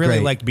 BD1 is great. I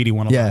really liked BD1 a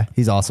lot. Yeah,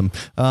 he's awesome.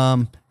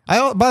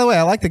 By the way,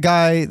 I like the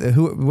guy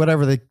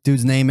whatever the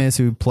dude's name is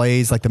who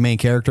plays like the main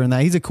character in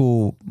that. He's a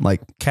cool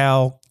like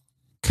Cal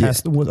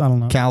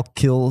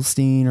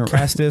Kilstein or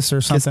Castis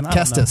or something.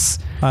 Kestis.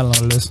 I don't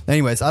know what it is.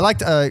 Anyways, I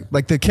liked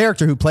like the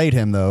character who played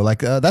him though. Like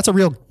that's a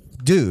real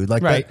dude.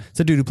 Like right. It's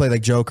a dude who played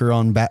like Joker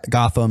on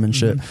Gotham and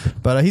shit.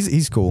 But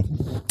he's cool.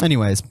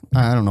 Anyways,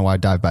 I don't know why I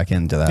dive back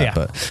into that. Yeah.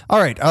 But all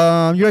right,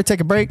 you ready to take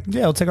a break?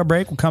 Yeah, we'll take our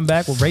break. We'll come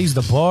back. We'll raise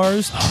the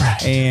bars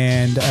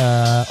and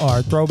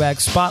our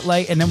throwback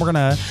spotlight, and then we're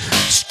gonna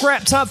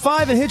scrap top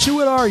 5 and hit you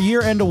with our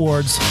year-end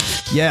awards.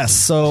 Yes.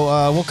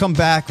 So we'll come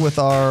back with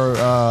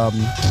our.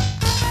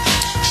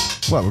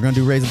 We're gonna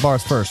do raise the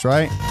bars first,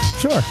 right?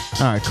 Sure.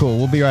 All right, cool.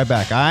 We'll be right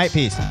back. All right,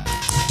 peace.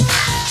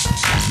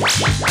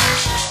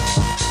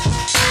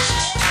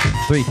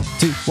 3,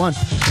 2, 1.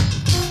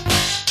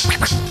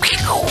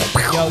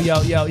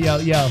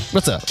 Yo.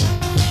 What's up?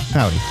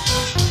 Howdy.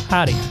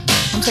 Howdy.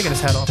 I'm taking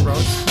his hat off, bro.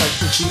 It's like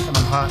too cheap and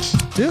I'm hot.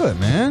 Do it,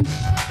 man.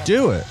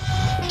 Do it.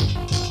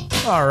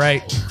 All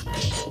right.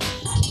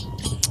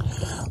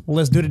 Well,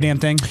 let's do the damn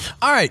thing.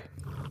 All right.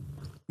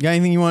 Got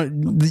anything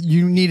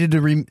you needed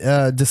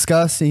to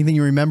discuss? Anything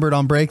you remembered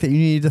on break that you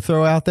needed to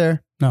throw out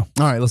there? No.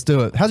 All right, let's do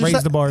it.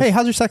 Raise the bars. Hey,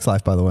 how's your sex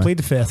life, by the way? Plead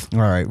the 5th.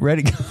 All right,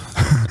 ready?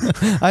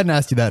 I hadn't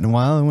asked you that in a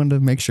while. I wanted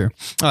to make sure.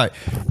 All right.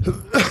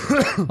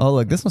 Oh,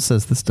 look, this one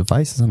says this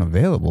device is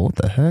unavailable. What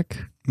the heck?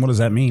 What does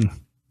that mean?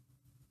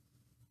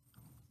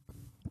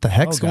 What the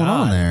heck's going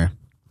on there?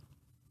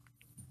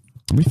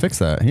 Let me fix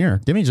that.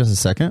 Here, give me just a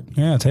second.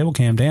 Yeah, table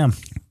cam, damn.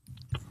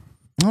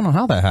 I don't know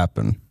how that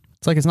happened.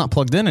 It's like it's not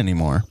plugged in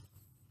anymore.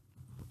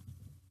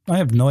 I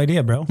have no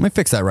idea, bro. Let me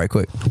fix that right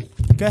quick.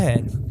 Go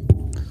ahead.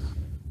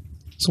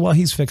 So while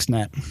he's fixing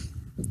that,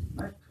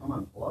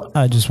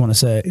 I just want to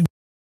say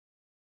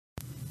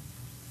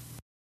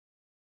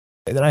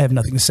that I have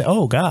nothing to say.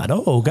 Oh, God.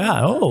 Oh,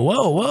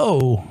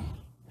 whoa.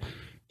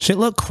 Shit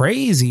looked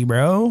crazy,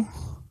 bro.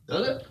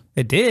 Does it?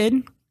 It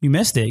did. You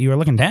missed it. You were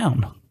looking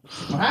down.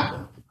 What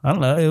happened? I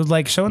don't know. It was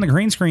like showing the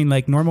green screen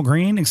like normal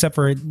green, except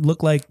for it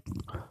looked like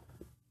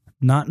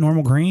not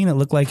normal green. It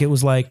looked like it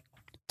was like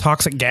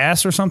toxic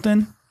gas or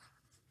something.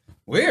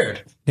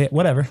 Weird. Yeah,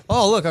 whatever.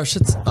 Oh, look, our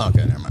shit's...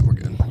 Okay, never mind. We're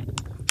good.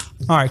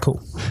 All right,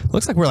 cool.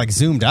 Looks like we're like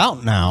zoomed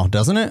out now,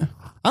 doesn't it?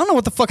 I don't know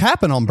what the fuck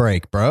happened on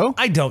break, bro.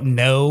 I don't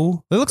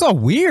know. It looks all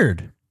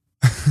weird.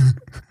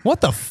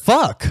 What the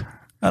fuck?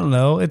 I don't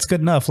know. It's good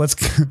enough. Let's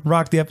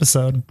rock the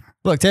episode.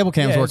 Look, table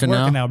cam's It's working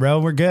now, bro.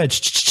 We're good.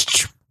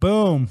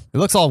 Boom. It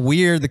looks all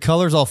weird. The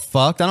color's all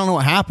fucked. I don't know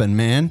what happened,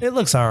 man. It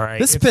looks all right.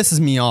 This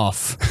pisses me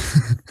off.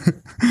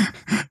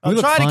 I'm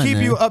trying to keep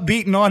you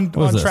upbeat and on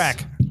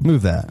track.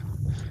 Move that.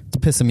 It's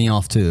pissing me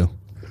off too.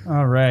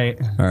 All right.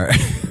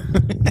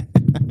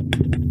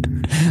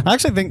 I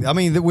actually think,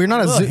 we're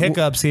not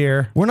hiccups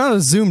here. We're not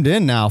as zoomed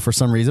in now for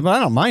some reason, but I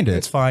don't mind it.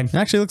 It's fine. It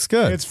actually looks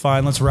good. It's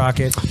fine. Let's rock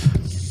it.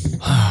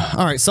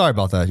 All right. Sorry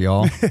about that,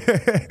 y'all.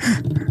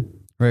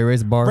 Ready to raise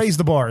the bars? Raise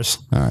the bars.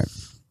 All right.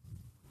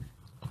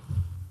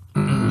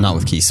 Not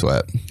with Key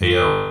Sweat. Hey,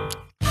 yo.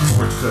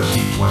 What's the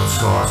heat one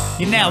star?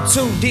 You're now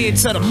tuned in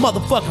to the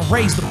motherfucking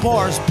Raise the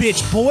Bars,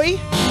 bitch boy.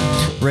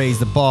 Raise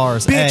the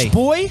bars. Bitch hey.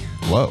 boy.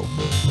 Whoa.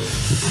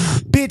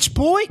 bitch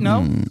boy.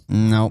 No,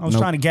 No. I was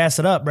trying to gas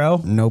it up,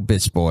 bro. No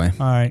bitch boy.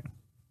 All right,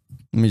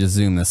 Let me just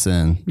zoom this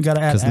in. you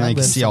gotta add now you can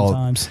ad-libs see all.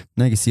 sometimes.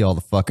 Now you can see all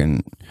the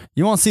fucking.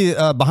 You won't see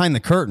behind the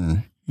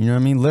curtain. You know what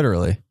I mean?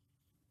 Literally.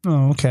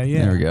 Oh, okay,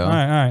 yeah. There we go. All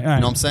right. You know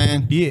what I'm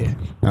saying? Yeah,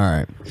 All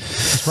right.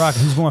 let's rock it.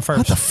 Who's going What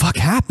first? the fuck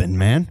happened,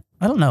 man?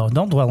 I don't know.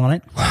 Don't dwell on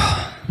it.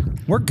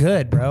 We're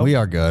good, bro. We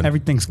are good.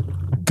 Everything's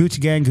Gucci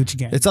gang, Gucci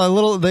gang. It's a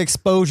little. The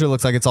exposure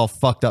looks like it's all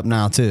fucked up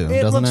now too,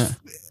 doesn't it?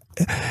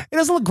 It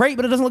doesn't look great,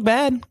 but it doesn't look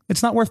bad.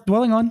 It's not worth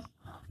dwelling on.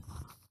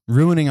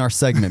 Ruining our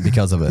segment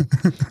because of it.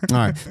 All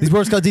right, these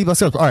words go deep.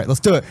 Let's go. All right, let's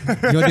do it.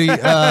 You want to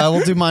do?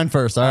 We'll do mine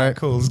first. All right.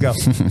 Cool. Let's go.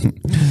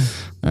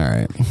 All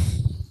right.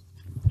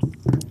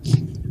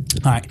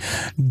 All right.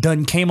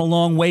 Done came a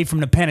long way from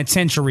the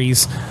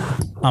penitentiaries.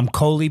 I'm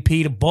Coley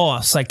P, the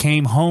boss. I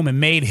came home and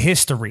made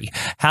history.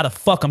 How the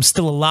fuck I'm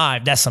still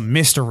alive? That's a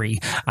mystery.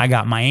 I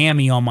got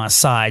Miami on my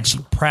side. She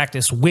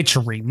practiced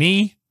witchery.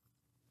 Me?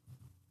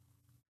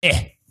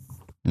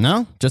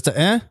 No, just a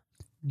eh.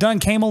 Done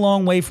came a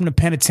long way from the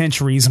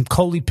penitentiaries. I'm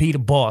Coley P, the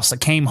boss. I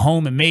came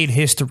home and made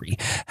history.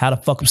 How the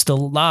fuck I'm still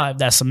alive?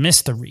 That's a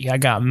mystery. I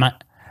got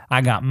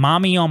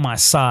mommy on my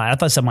side. I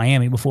thought I said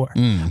Miami before.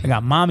 I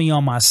got mommy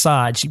on my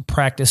side. She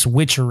practiced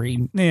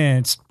witchery.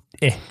 It's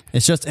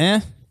just eh.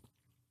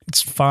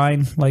 It's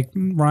fine. Like,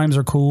 rhymes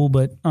are cool,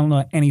 but I don't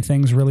know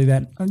anything's really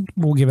that.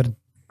 We'll give it a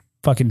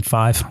fucking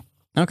 5.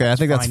 Okay, I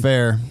think that's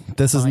fair.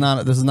 This is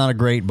not a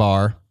great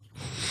bar.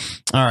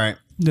 All right.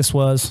 This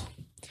was.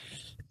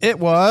 It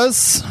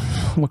was.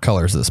 What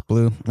color is this?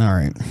 Blue. All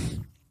right.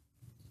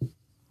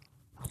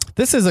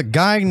 This is a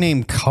guy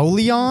named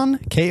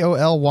Kolyon,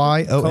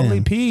 Kolyon.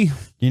 Coley P.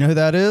 You know who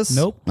that is?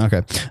 Nope.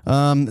 Okay.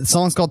 The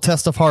song's called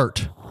Test of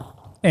Heart.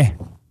 All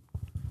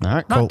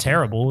right. Not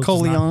terrible. It's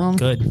just not Kolyon.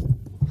 good.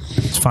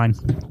 It's fine.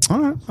 All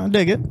right. I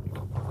dig it.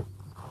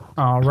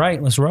 All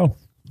right. Let's roll.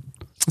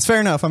 It's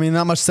fair enough. I mean,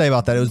 not much to say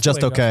about that. It was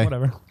just okay.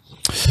 Whatever.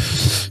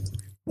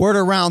 Word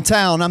around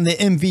town, I'm the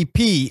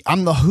MVP.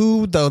 I'm the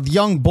who the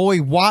young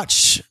boy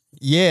watch.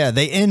 Yeah,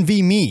 they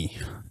envy me.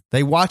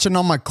 They watching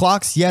on my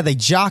clocks. Yeah, they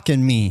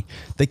jocking me.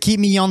 They keep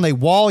me on their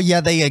wall.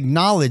 Yeah, they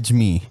acknowledge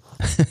me.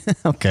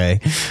 Okay.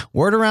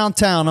 Word around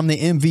town, I'm the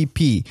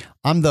MVP.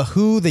 I'm the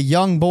who the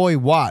young boy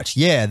watch.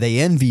 Yeah, they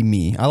envy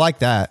me. I like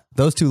that.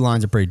 Those two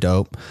lines are pretty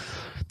dope.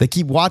 They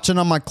keep watching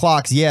on my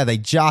clocks. Yeah, they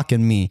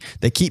jocking me.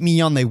 They keep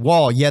me on their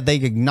wall. Yeah, they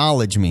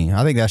acknowledge me.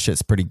 I think that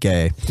shit's pretty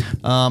gay.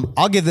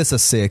 I'll give this a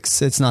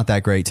 6. It's not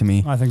that great to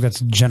me. I think that's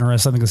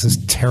generous. I think this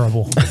is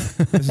terrible.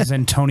 This is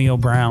Antonio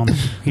Brown.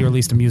 He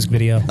released a music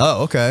video.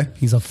 Oh, okay.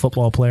 He's a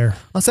football player.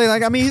 I'll say,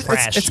 like, I mean,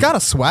 it's got a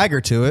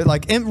swagger to it.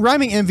 Like,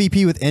 rhyming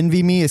MVP with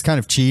envy me is kind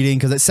of cheating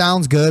because it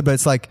sounds good, but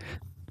it's like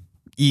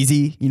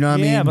easy, you know what I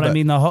mean? Yeah, but I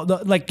mean,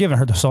 like, giving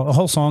her the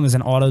whole song is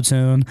an auto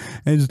tune.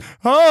 It's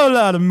whole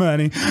lot of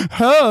money,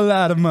 whole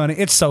lot of money.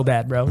 It's so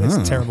bad, bro.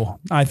 It's terrible.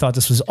 I thought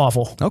this was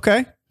awful.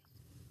 Okay.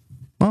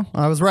 Well,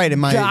 I was right in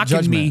my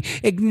judgment. Me,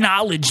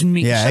 acknowledge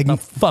me. Yeah, Shut the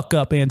fuck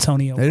up,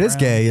 Antonio. It is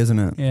gay, isn't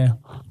it? Yeah.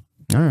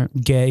 All right.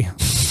 Gay.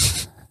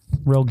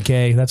 Real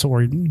gay. That's what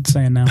we're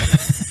saying now.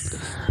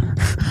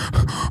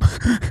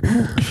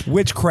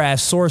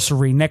 Witchcraft,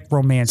 sorcery,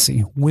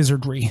 necromancy,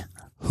 wizardry,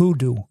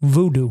 hoodoo,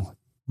 voodoo,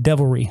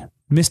 devilry,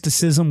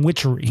 mysticism,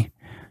 witchery,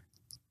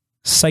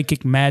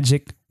 psychic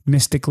magic,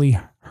 mystically,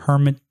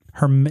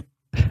 hermeticist.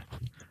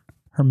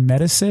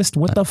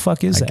 What the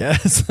fuck is that?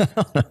 Guess.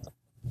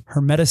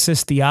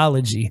 Hermeticist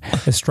theology,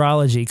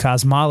 astrology,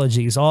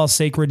 cosmology, is all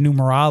sacred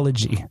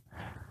numerology.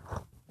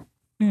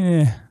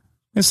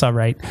 It's all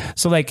right.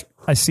 So, like,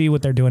 I see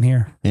what they're doing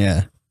here.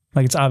 Yeah.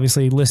 Like, it's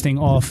obviously listing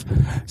off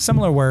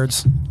similar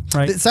words,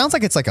 right? It sounds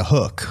like it's like a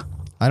hook.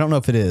 I don't know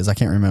if it is. I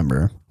can't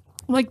remember.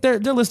 Like, they're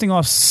listing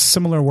off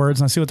similar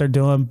words, and I see what they're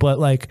doing, but,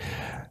 like,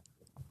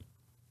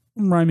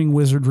 rhyming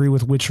wizardry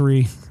with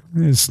witchery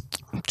is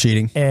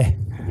cheating.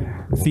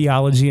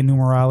 Theology and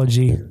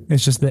numerology,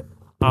 it's just the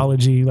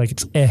ology, like,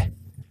 it's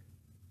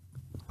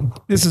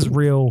This is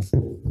real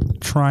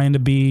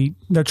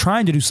they're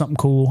trying to do something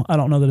cool. I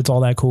don't know that it's all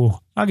that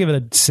cool. I'll give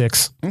it a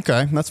 6.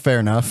 Okay, that's fair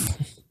enough.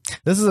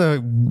 This is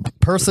a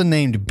person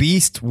named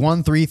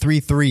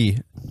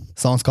Beast1333.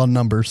 Song's called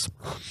Numbers.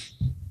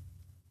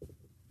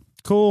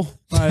 Cool.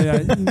 All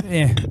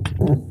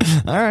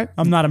right.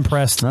 I'm not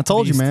impressed. I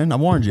told you, man. I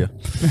warned you.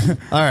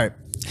 All right.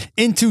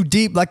 In too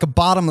deep like a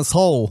bottomless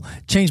hole.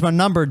 Change my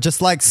number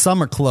just like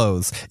summer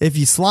clothes. If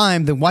you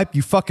slime, then wipe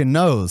you fucking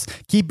nose.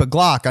 Keep a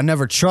Glock. I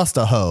never trust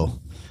a hoe.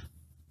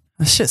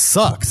 That shit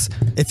sucks.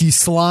 If you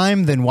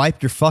slime, then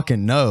wipe your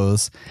fucking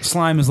nose.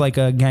 Slime is like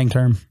a gang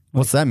term.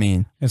 What's that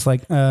mean? It's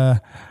like, I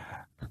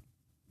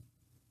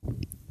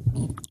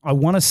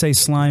want to say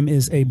slime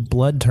is a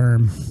blood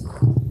term.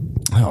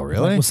 Oh,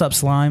 really? Like, what's up,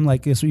 slime?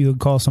 Like, it's what you would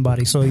call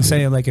somebody. So he's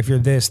saying, like, if you're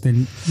this,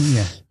 then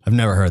yeah. I've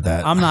never heard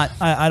that. I'm not.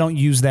 I don't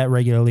use that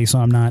regularly, so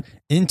I'm not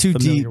in too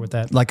familiar deep with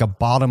that. like a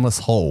bottomless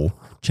hole.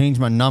 Change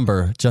my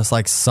number just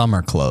like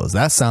summer clothes.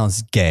 That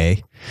sounds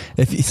gay.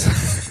 If you,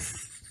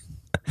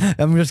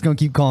 I'm just gonna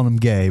keep calling him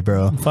gay,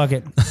 bro. Fuck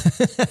it.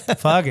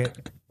 Fuck it.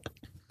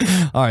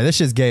 All right, this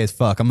shit's gay as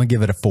fuck. I'm gonna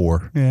give it a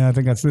 4. Yeah, I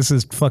think this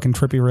is fucking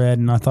Trippie Redd,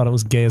 and I thought it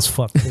was gay as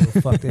fuck too.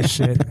 Fuck this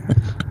shit.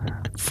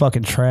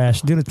 Fucking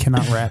trash. Dude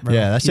cannot rap, bro.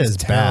 Yeah, that shit is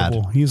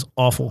terrible. bad. He's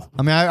awful.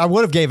 I mean, I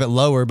would have gave it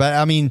lower, but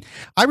I mean,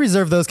 I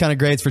reserve those kind of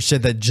grades for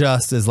shit that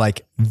just is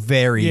like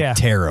very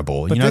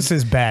terrible. But this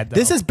is bad, though.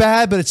 This is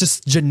bad, but it's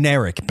just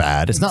generic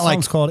bad. It's not The like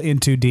song's called In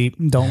Too Deep.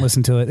 Don't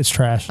listen to it. It's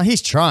trash.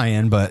 he's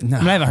trying, but no. I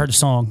mean, I haven't heard the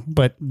song,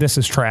 but this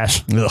is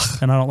trash. Ugh.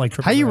 And I don't like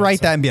Trippie How you Redd, write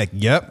so. that and be like,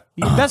 yep.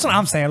 That's what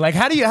I'm saying. Like,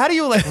 how do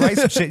you like write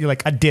some shit? You're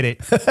like, I did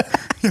it. You know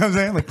what I'm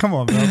saying? Like, come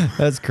on, bro.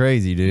 That's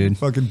crazy, dude.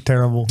 Fucking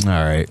terrible. All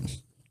right.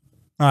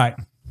 All right.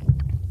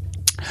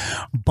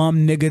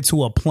 Bum nigga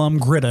to a plum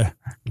gritter.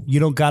 You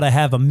don't gotta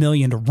have $1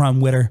 million to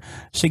run with her.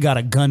 She got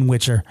a gun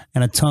witcher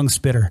and a tongue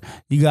spitter.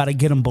 You gotta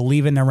get them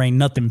believing there ain't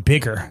nothing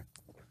bigger.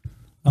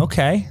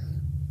 Okay.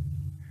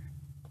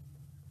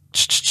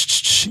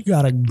 She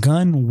got a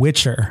gun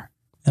witcher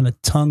and a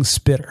tongue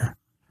spitter.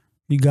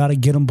 You gotta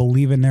get them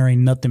believing there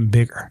ain't nothing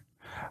bigger.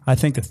 I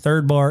think the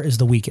third bar is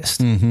the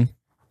weakest. Mm-hmm.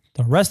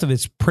 The rest of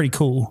it's pretty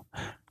cool.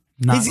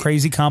 Not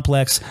crazy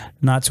complex,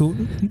 not too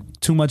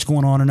much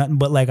going on or nothing,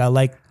 but like I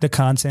like the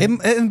content.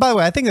 And by the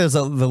way, I think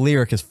the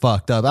lyric is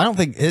fucked up. I don't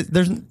think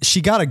she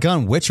got a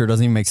gun witcher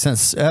doesn't even make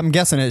sense. I'm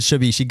guessing it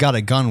should be she got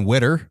a gun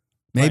witter,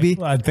 maybe. Right.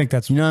 Well, I think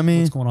that's you know what I mean.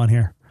 What's going on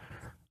here?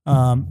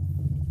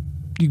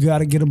 You got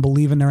to get them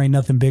believing there ain't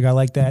nothing big. I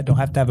like that. Don't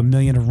have to have $1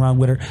 million to run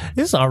with her.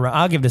 This is all right.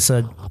 We'll give it a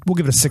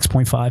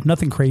 6.5.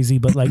 Nothing crazy,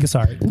 but like it's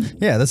all right.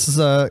 Yeah, this is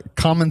a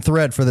common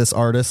thread for this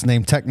artist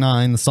named Tech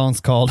Nine. The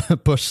song's called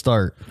Push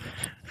Start.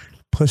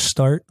 Push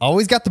start.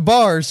 Always got the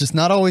bars, just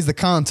not always the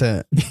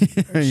content.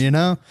 You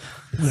know?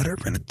 Let her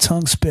in a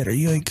tongue spitter.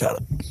 You ain't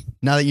got it.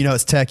 Now that you know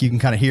it's Tech, you can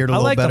kind of hear it a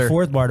little better. I like the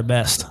fourth bar the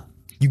best.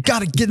 You got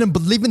to get him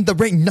believing there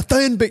ain't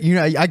nothing. But you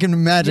know, I can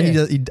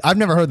imagine I've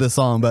never heard this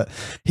song, but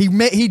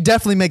he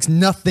definitely makes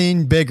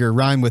nothing bigger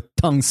rhyme with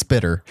tongue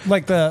spitter.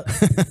 Like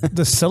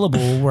the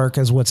syllable work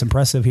is what's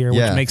impressive here,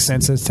 which makes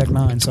sense as Tech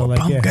Nine. So like,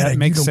 that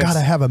makes sense. You don't got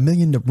to have $1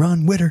 million to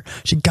run with her.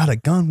 She got a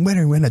gun with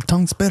her and a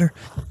tongue spitter.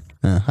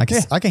 I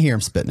can hear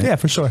him spitting it. Yeah,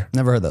 for sure.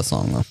 Never heard that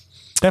song though.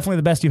 Definitely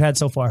the best you've had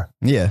so far.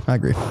 Yeah, I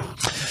agree.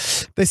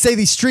 They say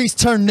these streets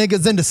turn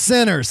niggas into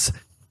sinners,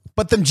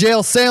 but them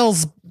jail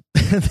cells be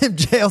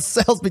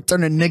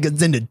turning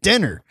niggas into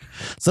dinner.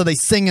 So they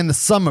sing in the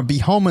summer, be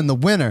home in the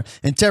winter.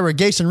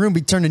 Interrogation room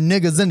be turning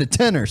niggas into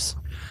tenors.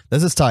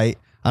 This is tight.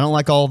 I don't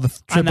like all the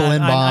triple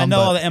N-bomb. I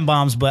know all the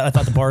N-bombs, but I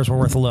thought the bars were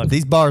worth a look.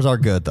 These bars are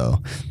good though.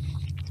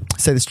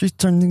 Say the streets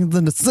turn niggas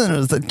into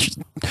sinners.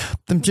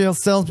 Them jail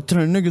cells be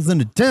turning niggas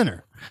into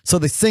dinner. So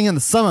they sing in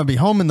the summer, be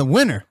home in the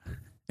winter.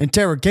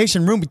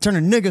 Interrogation room be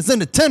turning niggas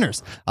into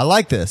tenors. I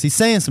like this. He's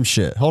saying some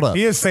shit. Hold up.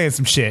 He is saying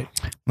some shit.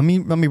 Let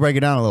me break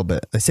it down a little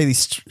bit. They say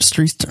these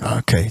streets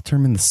turn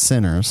them into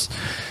sinners,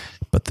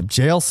 but the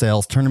jail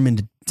cells turn them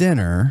into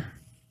dinner.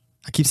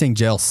 I keep saying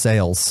jail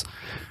cells.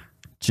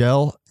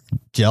 Jail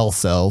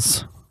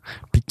cells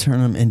be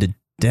turn them into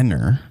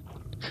dinner.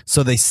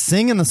 So they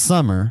sing in the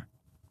summer,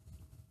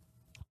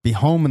 be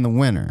home in the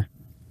winter.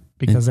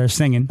 Because they're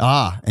singing.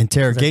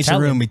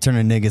 Interrogation room be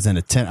turning niggas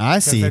into tent. I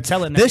see.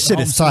 This shit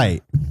is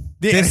tight.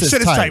 Yeah, this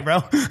shit is tight,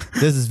 bro.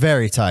 This is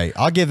very tight.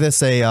 I'll give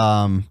this a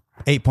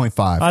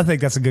 8.5. I think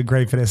that's a good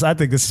grade for this. I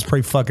think this is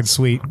pretty fucking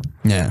sweet.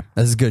 Yeah,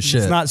 this is good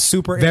shit. It's not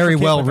super very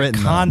intricate, well but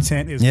written. The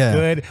content is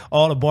good.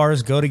 All the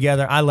bars go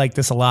together. I like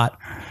this a lot.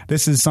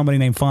 This is somebody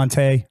named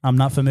Fonte I'm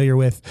not familiar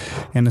with,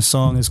 and the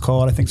song is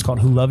called, I think it's called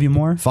Who Love You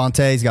More.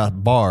 Fonte's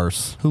got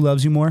bars. Who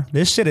Loves You More?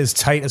 This shit is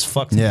tight as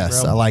fuck.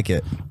 Yes, I like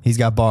it. He's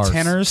got bars.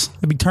 Tenors.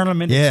 They'd be turning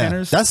them into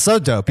tenors. That's so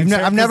dope.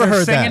 I've never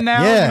heard that.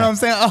 Now, yeah. You know what I'm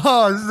saying?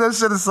 Oh, that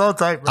shit is so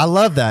tight, bro. I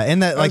love that.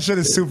 And that shit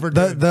is super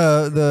good.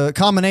 The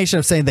combination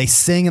of saying they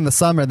sing in the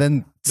summer,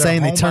 then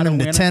saying they turn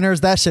them into tenors,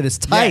 that shit is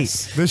tight.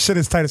 Yes, this shit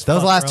is tight as fuck.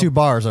 Those last two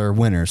bars are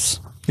winners.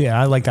 Yeah,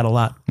 I like that a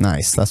lot.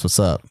 Nice. That's what's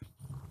up.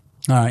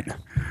 All right.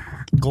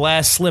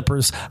 Glass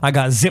slippers. I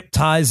got zip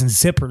ties and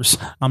zippers.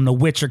 I'm the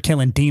Witcher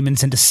killing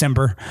demons in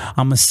December.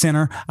 I'm a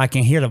sinner. I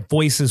can hear the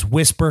voices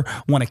whisper.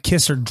 Want to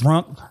kiss her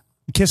drink.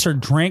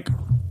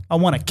 I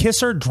want to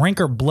kiss her, drink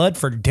her blood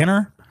for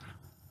dinner.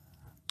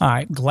 All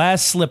right,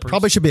 glass slippers.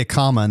 Probably should be a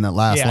comma in that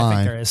last line. Yeah, I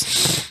think there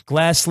is.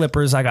 Glass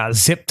slippers. I got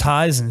zip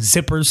ties and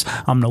zippers.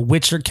 I'm the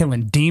Witcher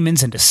killing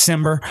demons in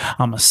December.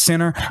 I'm a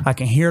sinner. I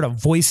can hear the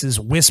voices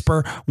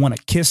whisper. Want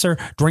to kiss her,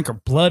 drink her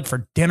blood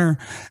for dinner.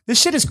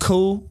 This shit is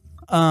cool.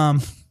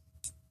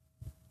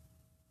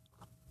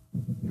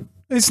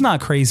 It's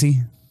not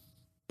crazy,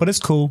 but it's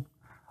cool.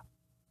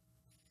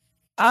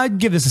 I'd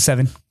give this a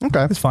 7.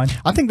 Okay, it's fine.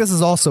 I think this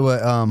is also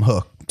a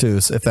hook too,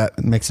 if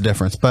that makes a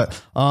difference.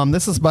 But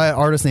this is by an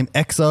artist named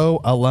XO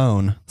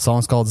Alone. The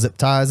song's called Zip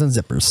Ties and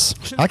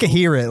Zippers. I can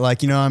hear it,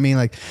 like, you know what I mean,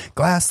 like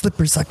glass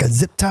slippers, like a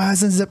zip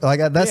ties and zip.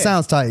 Like that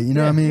sounds tight. You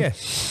know what I mean?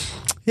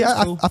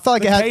 Yeah, cool. I felt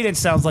like the it had. cadence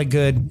sounds like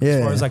good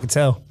as far as I could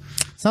tell.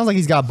 Sounds like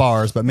he's got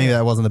bars, but maybe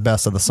that wasn't the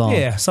best of the song.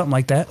 Yeah, something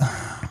like that.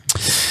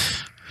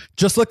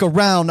 Just look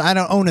around. I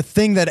don't own a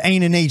thing that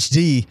ain't in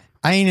HD.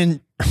 I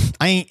ain't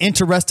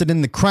interested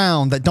in the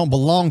crown that don't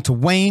belong to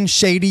Wayne,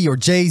 Shady, or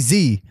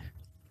Jay-Z.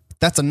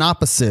 That's an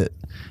opposite.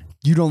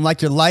 You don't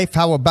like your life?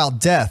 How about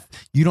death?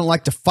 You don't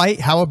like to fight?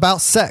 How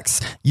about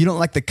sex? You don't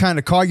like the kind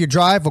of car you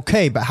drive?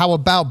 Okay, but how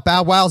about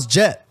Bow Wow's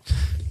jet?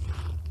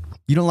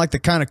 You don't like the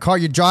kind of car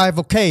you drive?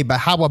 Okay, but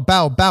how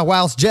about Bow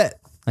Wow's jet?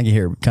 I can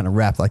hear kind of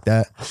rap like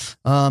that.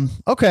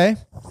 Okay.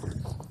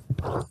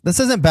 This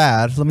isn't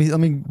bad. Let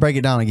me break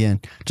it down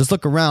again. Just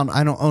look around.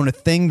 I don't own a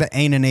thing that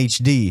ain't an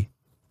HD.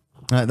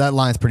 That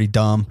line's pretty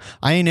dumb.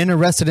 I ain't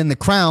interested in the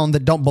crown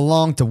that don't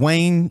belong to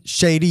Wayne,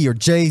 Shady, or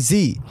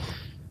Jay-Z.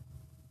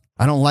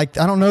 I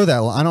don't know that.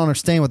 I don't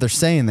understand what they're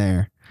saying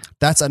there.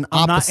 That's an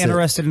opposite. I'm not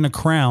interested in a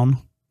crown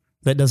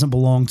that doesn't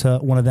belong to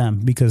one of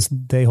them because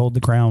they hold the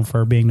crown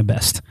for being the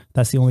best.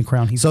 That's the only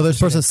crown he's. So this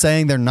person's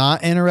saying they're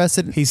not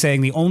interested? He's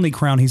saying the only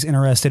crown he's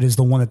interested is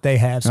the one that they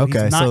have. So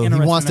okay, he's not so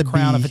interested he wants in to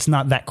crown be, if it's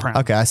not that crown.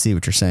 Okay, I see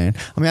what you're saying.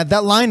 I mean,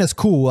 that line is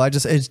cool.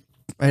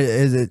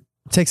 It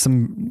takes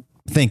some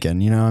thinking,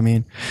 you know what I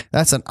mean?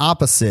 That's an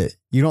opposite.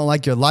 You don't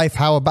like your life?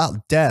 How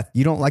about death?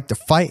 You don't like to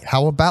fight?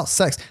 How about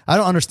sex? I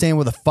don't understand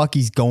where the fuck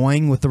he's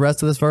going with the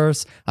rest of this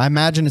verse. I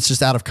imagine it's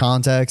just out of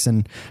context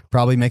and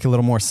probably make a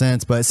little more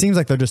sense, but it seems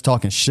like they're just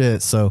talking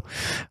shit. So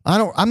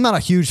I'm not a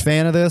huge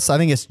fan of this. I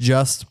think it's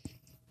just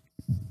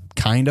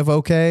kind of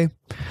okay.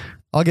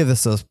 I'll give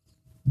this a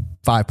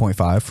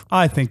 5.5.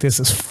 I think this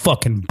is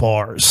fucking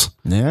bars.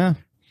 Yeah.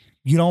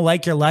 You don't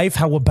like your life?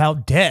 How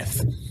about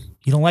death?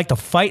 You don't like to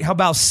fight? How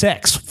about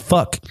sex?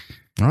 Fuck.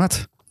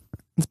 What?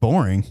 It's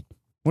boring.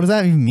 What does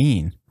that even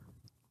mean?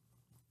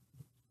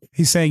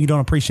 He's saying you don't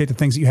appreciate the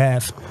things that you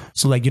have.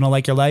 So like, you don't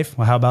like your life?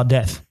 Well, how about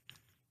death?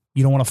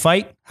 You don't want to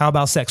fight? How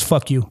about sex?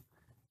 Fuck you.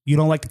 You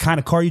don't like the kind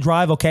of car you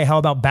drive? Okay, how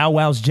about Bow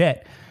Wow's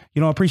jet?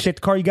 You don't appreciate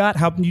the car you got?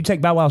 How can you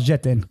take Bow Wow's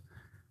jet then?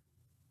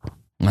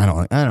 I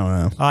don't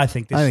know. I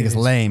think it's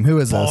lame. Who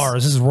is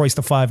bars. This is Royce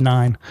the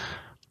 5'9".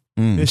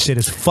 This shit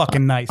is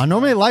fucking nice. I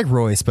normally like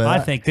Royce, but I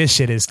think this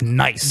shit is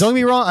nice. Don't get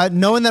me wrong.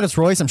 Knowing that it's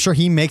Royce, I'm sure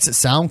he makes it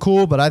sound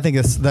cool, but I think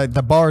it's the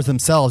bars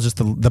themselves, just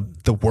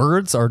the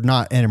words are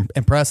not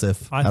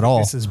impressive at all.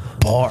 This is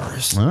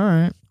bars. All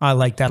right. I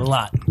like that a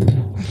lot.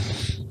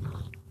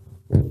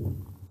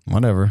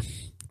 Whatever.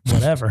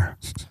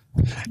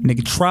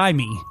 Nigga, try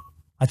me.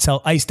 I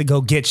tell Ice to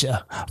go get ya.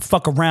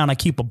 Fuck around, I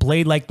keep a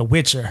blade like the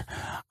Witcher.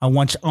 I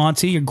want your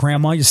auntie, your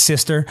grandma, your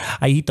sister.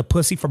 I eat the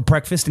pussy for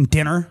breakfast and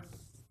dinner.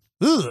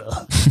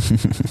 Ugh.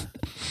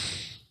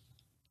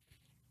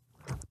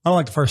 I don't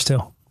like the first two.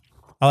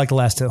 I like the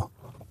last two.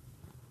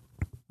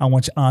 I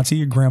want your auntie,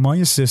 your grandma,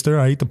 your sister.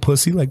 I eat the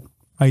pussy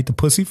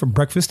for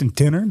breakfast and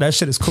dinner. That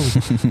shit is cool.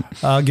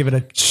 I'll give it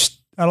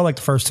I don't like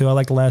the first two. I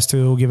like the last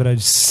two. We'll give it a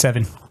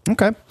 7.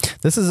 Okay.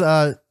 This is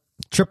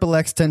Triple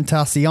X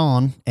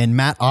Tentacion and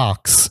Matt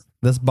Ox.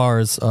 This bar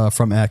is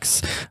from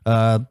X.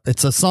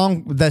 It's a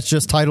song that's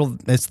just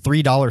titled, it's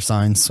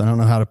 $3. I don't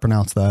know how to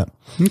pronounce that.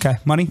 Okay.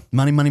 Money.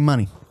 I'm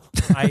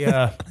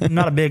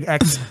not a big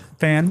X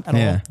fan at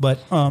all, but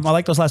I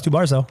like those last 2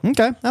 bars though.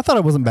 Okay. I thought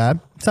it wasn't bad.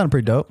 It sounded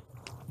pretty dope.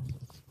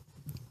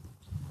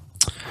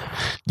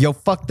 Yo,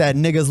 fuck that.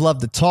 Niggas love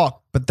to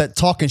talk, but that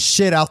talking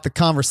shit out the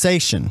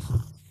conversation.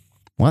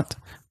 What?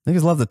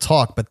 Niggas love to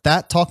talk, but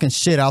that talking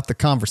shit out the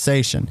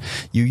conversation.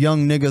 You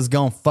young niggas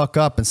gonna fuck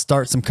up and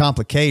start some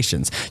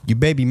complications. You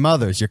baby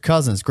mothers, your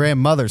cousins,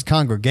 grandmothers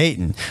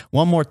congregating.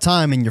 One more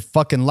time and your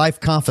fucking life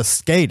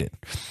confiscated.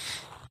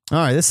 All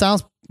right, this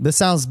sounds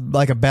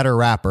like a better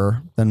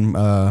rapper than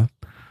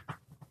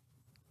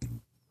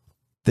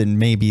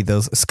maybe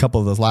a couple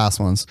of those last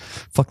ones.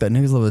 Fuck that.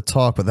 Niggas love to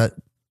talk, but that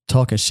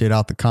talking shit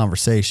out the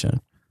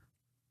conversation.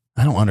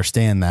 I don't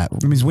understand that.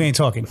 It means we ain't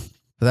talking.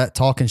 That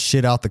talking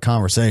shit out the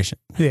conversation.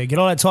 Yeah, get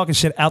all that talking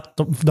shit out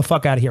the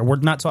fuck out of here. We're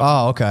not talking.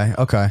 Oh,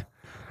 okay.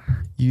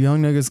 You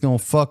young niggas gonna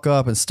fuck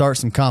up and start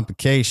some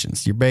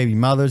complications. Your baby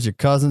mothers, your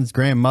cousins,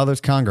 grandmothers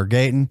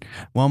congregating.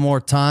 One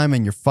more time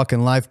and your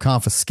fucking life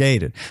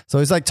confiscated. So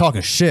he's like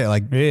talking shit.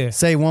 Like,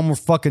 say one more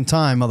fucking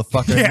time,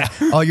 motherfucker. Yeah.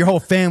 Oh, your whole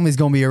family's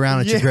gonna be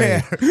around at your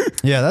grave.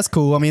 Yeah, that's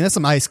cool. I mean, that's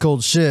some ice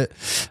cold shit.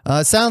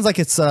 It sounds like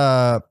it's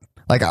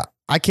like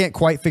I can't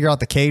quite figure out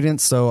the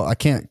cadence, so I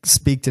can't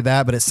speak to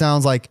that, but it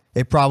sounds like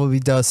it probably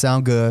does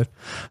sound good.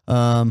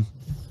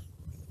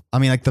 I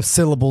mean, like the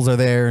syllables are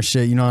there and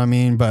shit, you know what I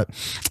mean? But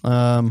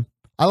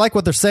I like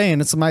what they're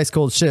saying. It's some ice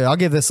cold shit. I'll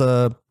give this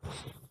a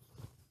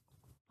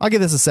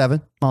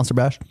 7. Monster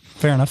Bash.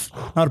 Fair enough.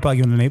 I would probably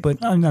give it an 8,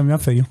 but I mean, I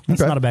feel you. It's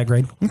not a bad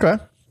grade. Okay.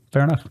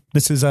 Fair enough.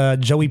 This is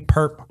Joey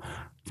Perp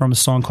from a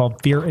song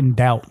called Fear and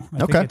Doubt.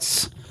 I think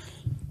it's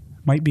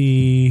might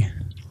be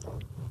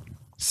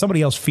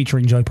somebody else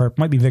featuring Joey Perp.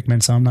 Might be Vic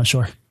Mensa. I'm not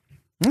sure.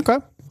 Okay.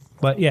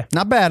 But yeah.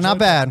 Not bad. Not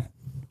bad.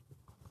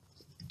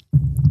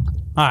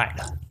 All right.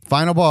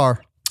 Final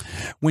bar.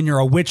 When you're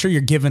a witcher,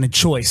 you're given a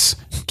choice.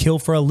 Kill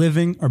for a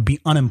living or be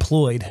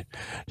unemployed.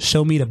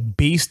 Show me the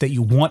beast that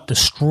you want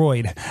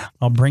destroyed.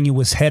 I'll bring you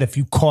his head if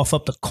you cough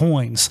up the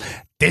coins.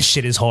 This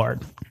shit is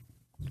hard.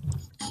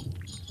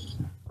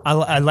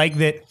 I like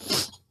that.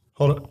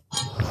 Hold up.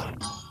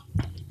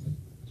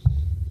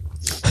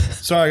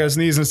 Sorry, I got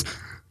sneezes.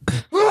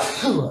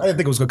 I didn't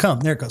think it was going to come.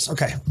 There it goes.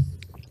 Okay.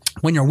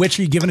 When you're a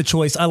Witcher, you're given a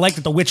choice. I like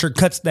that the Witcher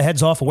cuts the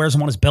heads off and wears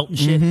them on his belt and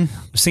shit.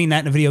 I've seen that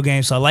in a video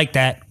game, so I like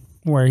that,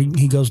 where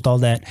he goes with all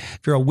that.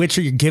 If you're a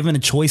Witcher, you're given a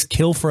choice,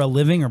 kill for a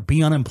living or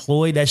be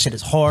unemployed. That shit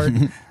is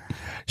hard.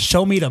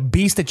 Show me the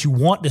beast that you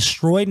want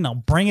destroyed, and I'll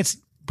bring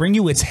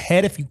you its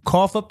head if you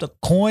cough up the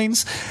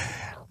coins.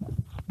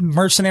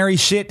 Mercenary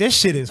shit. This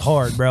shit is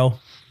hard, bro.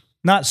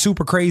 Not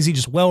super crazy,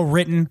 just well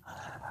written.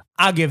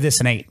 I'll give this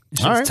an 8.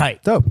 It's All right,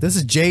 tight. dope. This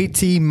is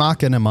JT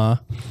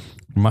Machinima,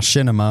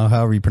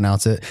 however you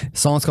pronounce it. The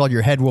song's called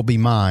Your Head Will Be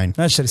Mine.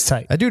 That shit is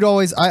tight. That dude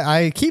always,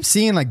 I keep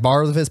seeing like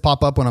bars of his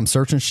pop up when I'm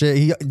searching shit.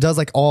 He does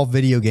like all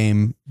video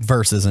game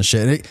verses and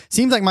shit. And it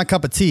seems like my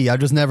cup of tea. I've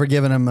just never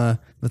given him the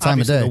time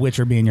Obviously, of day. The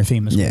Witcher being your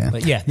theme as well. Yeah.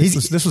 But yeah,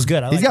 this was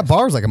good. He's got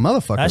bars like a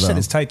motherfucker. That shit though.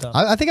 is tight, though.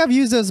 I think I've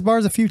used those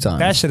bars a few times.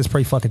 That shit is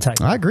pretty fucking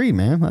tight. I agree,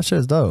 man. That shit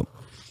is dope.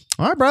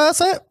 All right, bro. That's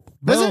it.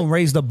 Boom,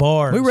 raise the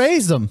bar. We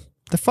raised them.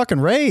 They're fucking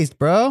raised,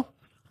 bro.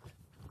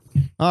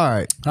 All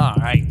right. All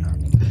right.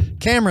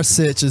 Camera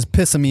sitch is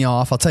pissing me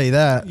off. I'll tell you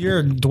that.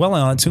 You're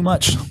dwelling on it too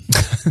much. You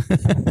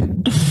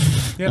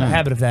have a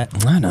habit of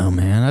that. I know,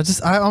 man.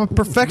 I'm a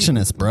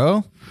perfectionist,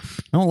 bro.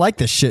 I don't like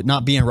this shit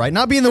not being right.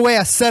 Not being the way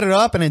I set it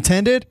up and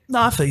intended.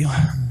 No, I feel you.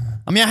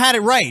 I mean, I had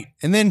it right.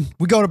 And then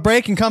we go to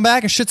break and come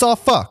back and shit's all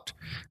fucked.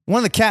 One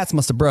of the cats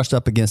must have brushed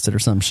up against it or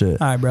some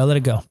shit. All right, bro. Let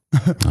it go.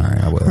 All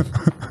right, I will.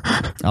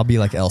 I'll be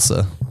like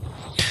Elsa.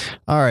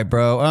 All right,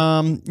 bro.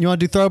 You want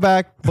to do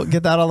throwback?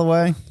 Get that out of the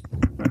way.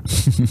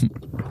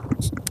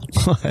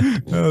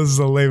 That was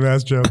a lame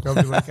ass joke. I'll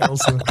be like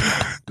Elsa.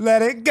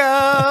 Let it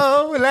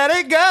go. Let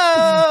it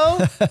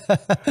go.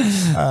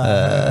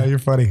 You're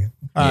funny.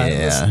 All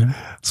right,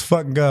 let's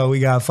fucking go. We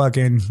got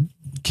fucking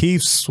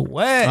Keith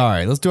Sweat. All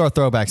right, let's do our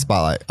throwback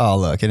spotlight. Oh,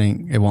 look,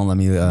 it won't let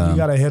me. You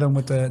gotta hit him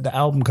with the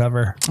album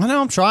cover. I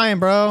know, I'm trying,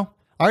 bro.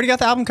 I already got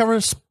the album cover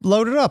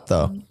loaded up,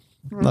 though.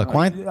 Look,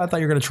 why? I thought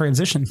you were gonna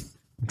transition.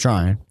 I'm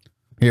trying.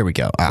 Here we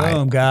go. All right.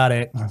 Boom, got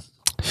it.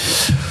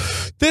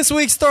 This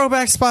week's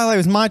throwback spotlight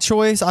was my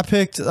choice. I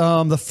picked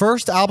the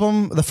first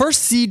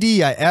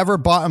CD I ever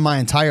bought in my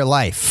entire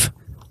life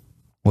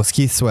was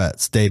Keith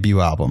Sweat's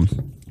debut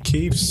album.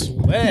 Keith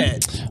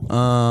Sweat.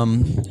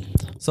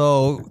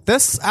 So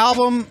this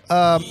album,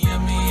 I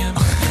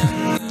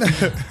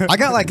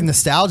got like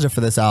nostalgia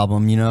for this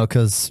album, you know,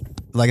 because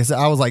like I said,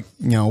 I was like,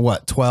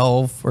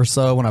 12 or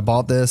so when I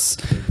bought this.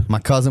 My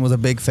cousin was a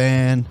big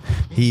fan.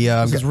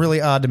 This is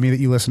really odd to me that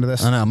you listen to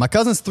this. I know. My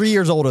cousin's 3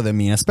 years older than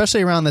me, and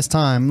especially around this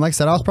time. Like I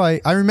said,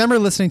 I remember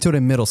listening to it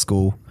in middle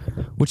school,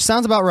 which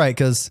sounds about right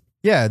because,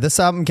 yeah, this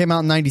album came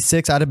out in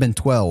 96. I'd have been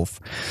 12.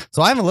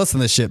 So I haven't listened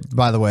to this shit,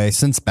 by the way,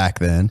 since back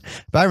then.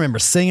 But I remember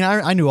singing.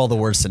 I knew all the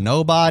words to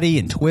Nobody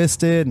and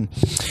Twisted. And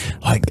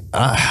like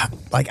I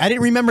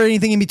didn't remember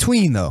anything in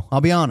between, though. I'll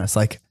be honest.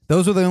 Like,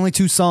 those were the only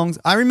 2 songs.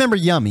 I remember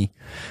Yummy.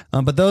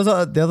 But those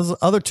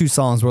other 2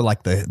 songs were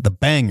like the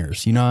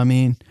bangers. You know what I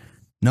mean?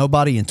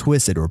 Nobody and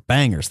Twisted were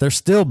bangers. They're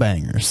still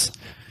bangers.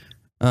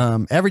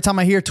 Every time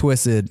I hear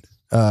Twisted,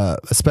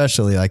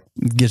 especially, like,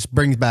 just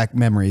brings back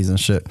memories and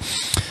shit.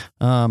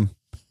 I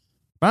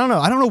don't know.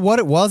 I don't know what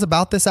it was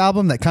about this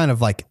album that kind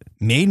of like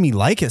made me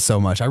like it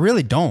so much. I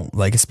really don't.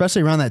 Like,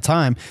 especially around that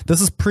time.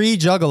 This is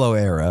pre-Juggalo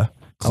era.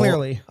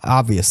 Clearly.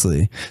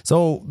 Obviously.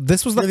 So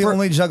this was the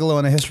only Juggalo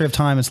in the history of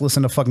time that's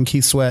listened to fucking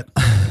Keith Sweat.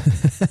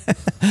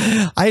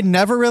 I had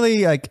never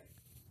really like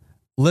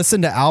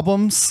listened to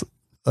albums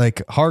like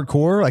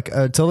hardcore like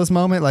till this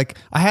moment. Like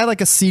I had like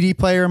a CD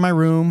player in my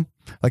room,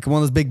 like one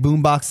of those big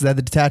boom boxes that had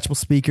the detachable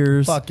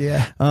speakers. Fuck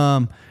yeah.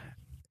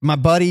 My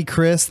buddy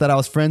Chris that I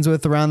was friends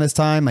with around this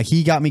time, like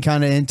he got me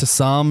kind of into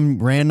some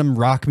random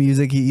rock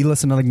music. He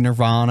listened to like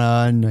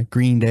Nirvana and like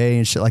Green Day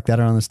and shit like that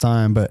around this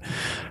time. But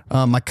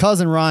my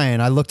cousin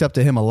Ryan, I looked up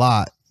to him a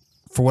lot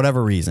for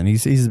whatever reason.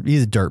 He's a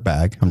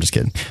dirtbag. I'm just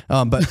kidding.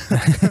 But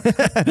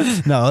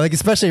no, like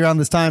especially around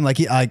this time, like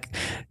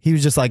he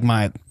was just like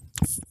my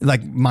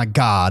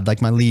god,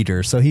 like my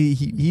leader. So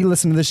he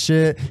listened to this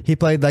shit. He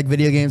played like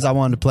video games I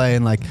wanted to play,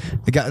 and like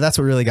that's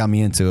what really got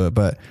me into it.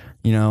 But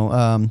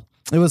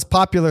it was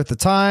popular at the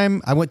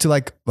time. I went to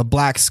like a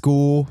black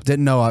school.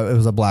 Didn't know it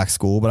was a black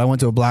school, but I went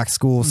to a black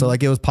school. So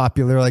like it was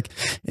popular like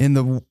in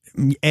the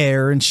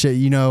air and shit,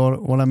 you know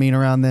what I mean,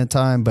 around that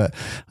time. But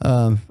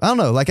I don't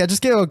know. Like I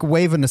just get a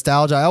wave of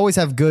nostalgia. I always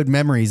have good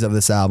memories of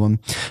this album.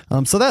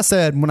 So that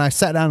said, when I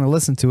sat down and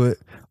listened to it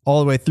all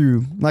the way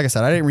through, like I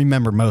said, I didn't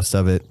remember most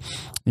of it.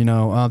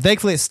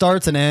 Thankfully it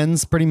starts and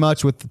ends pretty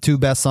much with the 2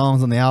 best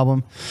songs on the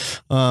album.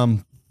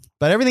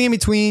 But everything in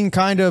between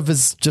kind of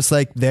is just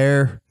like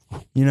there.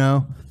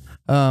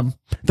 There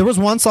was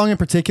one song in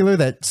particular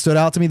that stood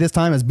out to me this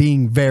time as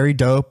being very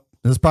dope.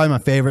 It was probably my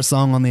favorite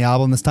song on the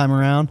album this time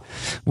around,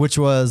 which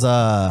was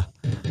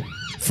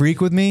Freak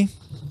With Me.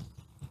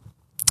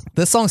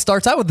 This song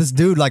starts out with this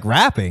dude like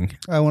rapping.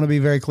 I want to be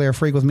very clear.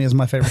 Freak With Me is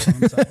my favorite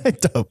song. So.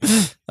 Dope.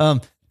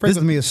 Freak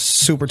With Me is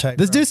super tight.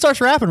 This dude starts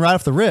rapping right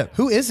off the rip.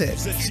 Who is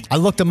it? I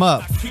looked him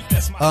up.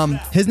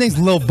 His name's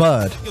Lil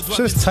Bud. Shit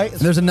is tight.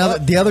 There's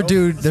the other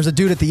dude. There's a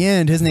dude at the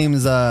end. His name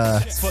is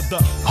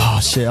oh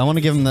shit. I want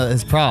to give him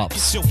his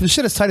props. This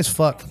shit is tight as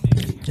fuck.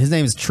 His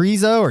name is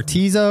Trezo or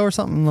Tizo or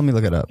something. Let me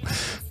look it up.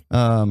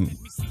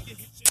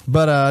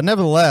 But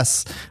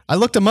nevertheless, I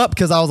looked them up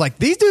because I was like,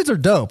 these dudes are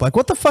dope. Like,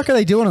 what the fuck are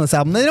they doing on this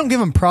album? They don't give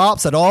them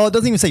props at all. It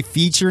doesn't even say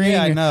featuring.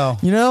 Yeah, I know.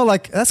 You know,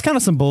 like, that's kind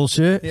of some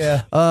bullshit.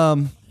 Yeah.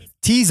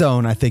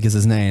 T-Zone, I think is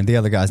his name, the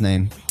other guy's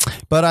name.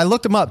 But I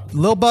looked him up.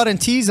 Lil Bud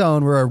and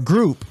T-Zone were a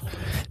group.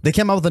 They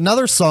came out with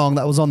another song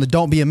that was on the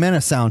Don't Be a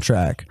Menace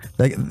soundtrack.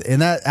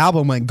 And that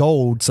album went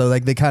gold, so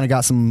like they kind of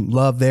got some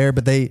love there,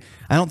 but I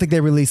don't think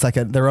they released like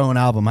their own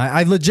album.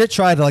 I legit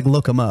tried to like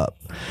look them up.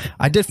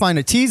 I did find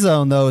a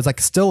T-Zone though is like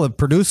still a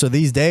producer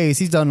these days.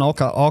 He's done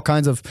all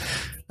kinds of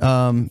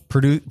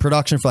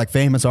production for like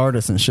famous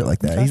artists and shit like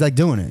that. Okay. He's like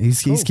doing it.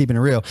 He's keeping it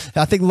real.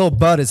 I think Lil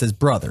Bud is his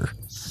brother.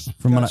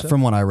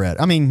 From what I read.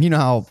 I mean, you know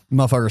how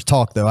motherfuckers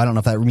talk though. I don't know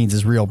if that means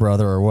his real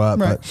brother or what,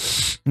 right.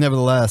 But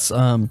nevertheless,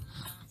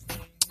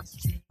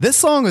 this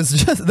song is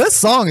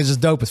just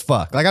dope as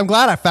fuck. Like, I'm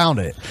glad I found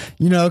it,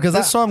 you know, because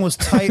that song was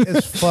tight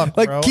as fuck.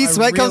 Like, bro. Keith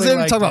Sweat comes in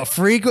and talk about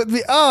Freak With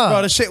Me.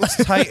 Bro, the shit was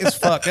tight as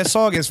fuck. That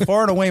song is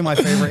far and away my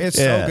favorite. It's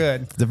so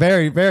good. It's a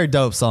very, very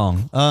dope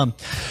song.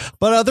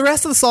 But the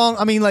rest of the song,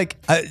 I mean,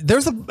 like,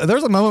 there's a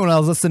moment when I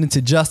was listening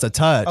to Just a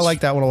Touch. I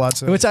like that one a lot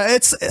too. Which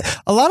it's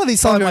a lot of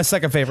these songs. Probably my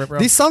second favorite, bro.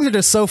 These songs are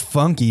just so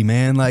funky,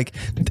 man. Like,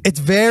 it's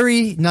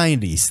very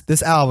 90s.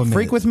 This album,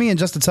 Freak With Me and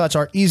Just a Touch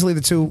are easily the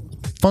two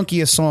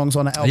funkiest songs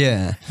on the album.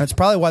 Yeah, that's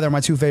probably why they're my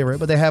two favorite.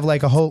 But they have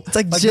like a whole. It's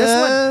like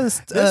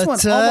this one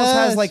almost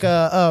has like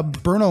a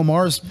Bruno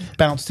Mars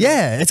bounce to it.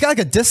 Yeah, it's got like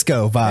a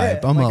disco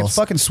vibe almost. Like it's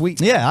fucking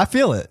sweet. Yeah, I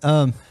feel it.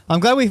 I'm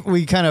glad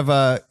we kind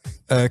of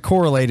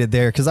correlated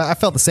there because I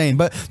felt the same.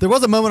 But there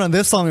was a moment on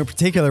this song in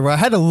particular where I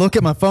had to look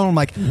at my phone. I'm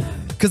like,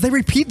 because they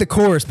repeat the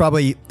chorus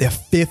probably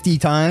 50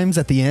 times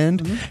at the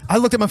end. Mm-hmm. I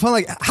looked at my phone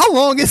like, how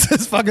long is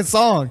this fucking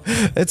song?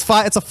 It's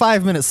a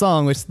 5-minute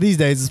song, which these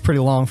days is pretty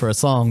long for a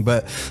song.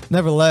 But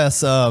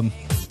nevertheless,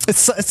 it's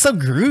so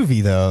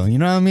groovy though. You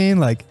know what I mean?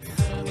 Like.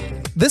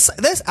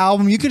 This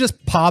album, you could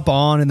just pop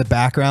on in the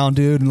background,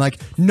 dude, and like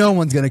no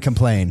one's gonna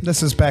complain.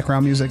 This is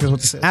background music, is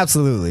what this is.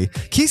 Absolutely.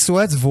 Keith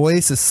Sweat's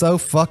voice is so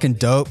fucking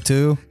dope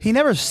too. He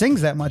never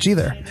sings that much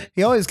either.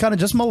 He always kind of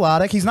just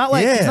melodic. He's not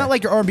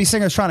like your R&B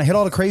singer trying to hit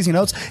all the crazy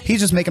notes. He's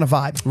just making a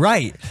vibe.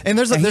 Right. And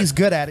he's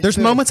good at it. There's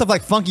moments of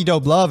like funky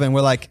dope love, and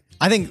we're like,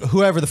 I think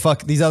whoever the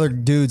fuck these other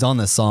dudes on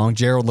this song,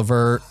 Gerald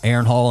Levert,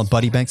 Aaron Hall, and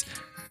Buddy Banks,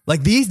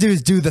 like these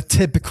dudes do the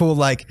typical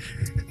like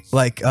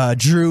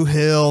Drew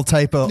Hill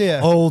type of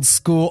old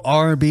school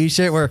R&B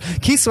shit where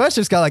Keith Sweat's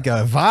just got like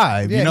a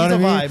vibe. Yeah, you know what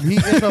I mean? He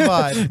is a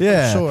vibe.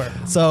 Yeah, for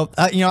sure. So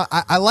you know,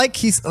 I like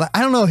Keith.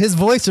 I don't know, his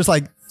voice just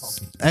like.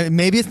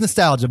 Maybe it's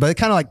nostalgia, but it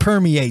kind of like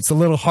permeates a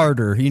little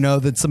harder, you know,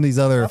 than some of these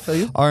other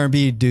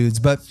R&B dudes.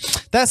 But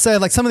that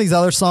said, like some of these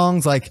other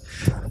songs, like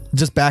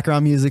just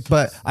background music.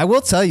 But I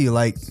will tell you,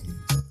 like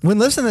when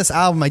listening to this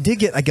album, I did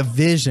get like a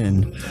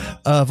vision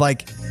of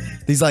like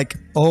these like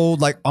old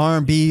like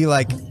R&B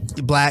like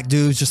black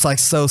dudes just like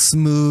so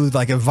smooth,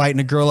 like inviting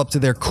a girl up to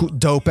their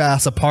dope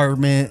ass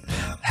apartment,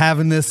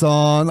 having this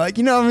on, like,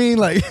 you know what I mean?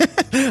 Like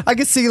I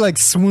could see like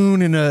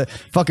swooning a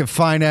fucking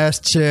fine ass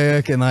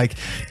chick and like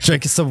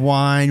drinking some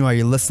wine while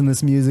you're listening to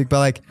this music, but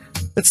like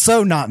it's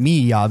so not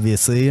me,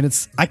 obviously,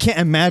 and I can't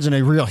imagine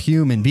a real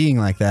human being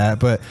like that,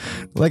 but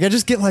like I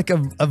just get like a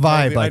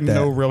vibe like that. I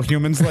know real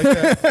humans like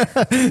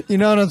that. You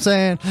know what I'm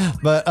saying?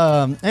 But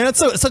and it's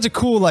such a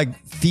cool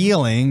like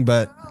feeling,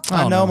 but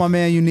I know my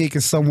man Unique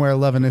is somewhere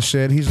loving this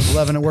shit. He's just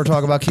loving it. We're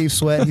talking about Keith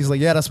Sweat. He's like,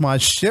 yeah, that's my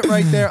shit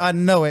right there. I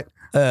know it.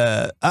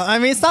 I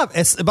mean,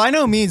 it's by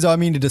no means do I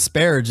mean to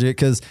disparage it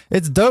because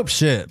it's dope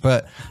shit,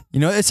 but you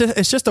know, it's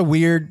just a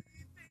weird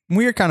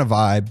kind of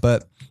vibe.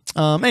 But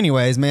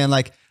anyways, man,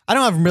 like I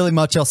don't have really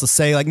much else to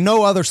say. Like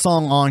no other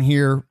song on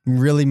here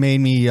really made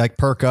me like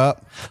perk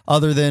up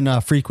other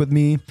than Freak With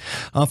Me.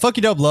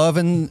 Funky Dope Love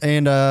and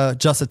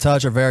Just a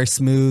Touch are very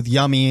smooth,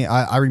 yummy.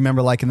 I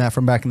remember liking that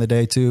from back in the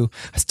day too.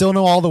 I still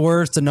know all the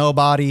words to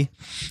Nobody.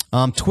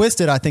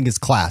 Twisted I think is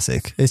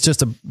classic. It's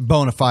just a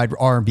bona fide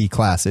R&B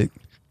classic.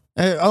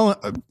 You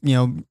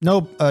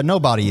know,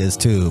 Nobody is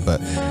too, but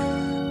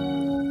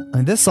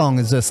this song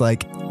is just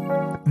like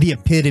the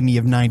epitome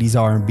of 90s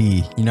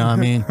R&B, you know what I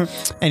mean?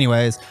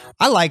 Anyways,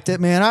 I liked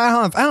it, man.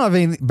 I don't have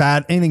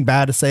anything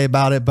bad to say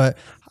about it, but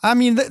I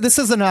mean, this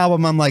is an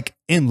album I'm like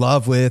in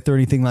love with or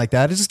anything like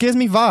that. It just gives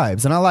me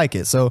vibes and I like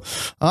it. So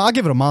I'll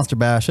give it a Monster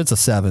Bash. It's a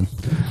 7.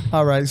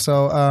 All right.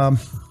 So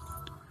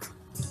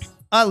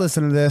I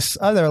listened to this.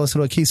 I've never listened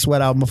to a Keith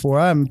Sweat album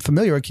before. I'm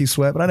familiar with Keith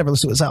Sweat, but I never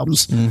listened to his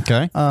albums.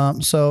 Okay.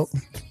 So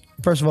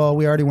first of all,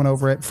 we already went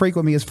over it. Freak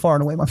With Me is far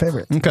and away my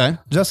favorite. Okay.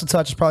 Just a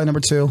Touch is probably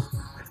number 2.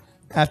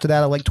 After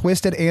that, I like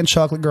Twisted and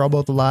Chocolate Girl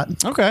both a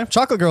lot. Okay.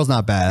 Chocolate Girl's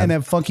not bad. And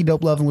then Funky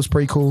Dope Lovin' was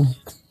pretty cool.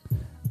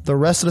 The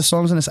rest of the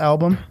songs in this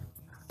album,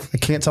 I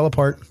can't tell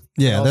apart.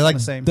 Yeah, all they're sound like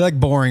the same. they're like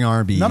boring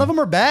R&B. None of them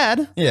are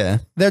bad. Yeah.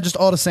 They're just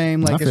all the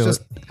same. Like I it's feel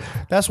just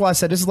that's why I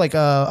said this is like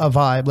a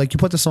vibe. Like you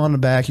put this on in the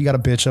back, you got a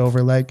bitch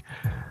over. Like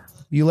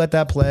you let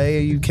that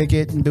play, you kick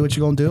it and do what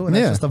you're gonna do, and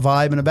that's just the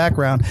vibe in the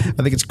background. I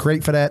think it's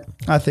great for that.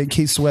 I think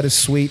Keith Sweat is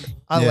sweet.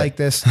 I like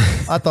this.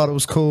 I thought it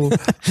was cool.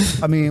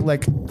 I mean,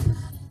 like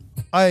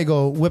I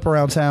go whip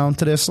around town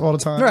to this all the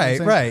time. Right, you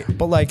know what I'm saying? right.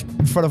 But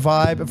like for the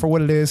vibe and for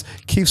what it is,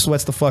 Keith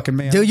Sweat's the fucking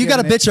man. Dude, you got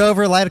to Giving it- bitch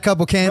over, light a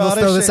couple candles,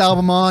 Bro, throw this shit-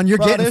 album on. You're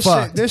bro, getting this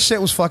fucked. Shit, this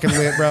shit was fucking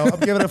lit, bro. I'm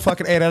giving it a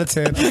fucking 8 out of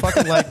 10. I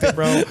fucking liked it,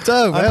 bro.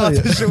 Dope, I hell thought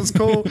yeah. this shit was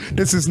cool.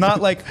 This is not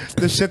like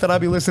the shit that I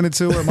be listening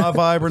to or my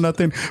vibe or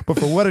nothing. But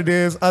for what it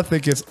is, I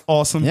think it's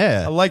awesome.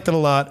 Yeah. I liked it a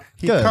lot.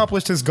 He Good.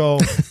 accomplished his goal.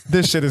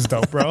 This shit is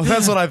dope, bro.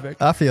 That's what I think.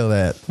 I feel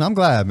that. I'm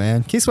glad,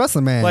 man. Keith Sweat's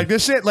the man. Like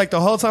this shit, like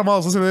the whole time I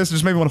was listening to this, it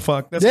just made me want to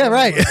fuck. That's Yeah, what I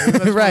right. wanna do. I just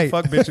wanna Right.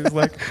 Fuck bitches,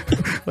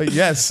 like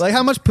yes. like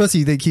how much pussy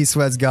you think Keith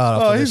Sweat's got?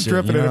 Off Oh, of this he's shit,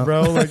 dripping you in know? it,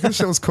 bro. Like this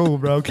shit was cool,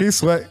 bro. Keith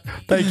Sweat,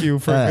 thank you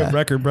for a good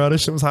record, bro.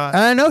 This shit was hot.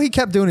 And I know he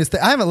kept doing his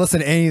thing. I haven't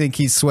listened to anything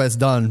Keith Sweat's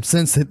done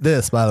since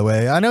this, by the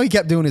way. I know he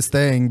kept doing his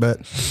thing, but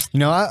you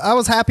know, I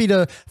was happy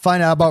to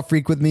find out about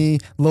Freak With Me,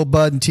 Lil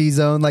Bud and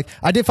T-Zone. Like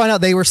I did find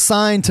out they were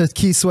signed to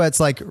Keith Sweat's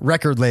like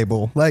record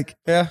label. Like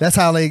Yeah. that's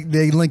how they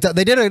linked up.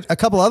 They did a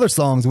couple other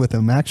songs with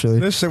him actually.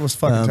 This shit was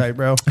fucking tight,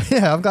 bro.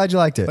 Yeah, I'm glad you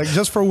liked it. Like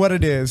just for what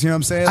it is, you know what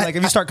I'm saying? Like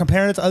if you start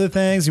comparing it to other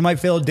things, you might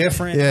feel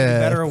different, Yeah.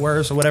 better or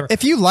worse or whatever.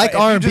 If you like But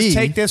if R&B, you just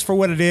take this for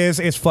what it is,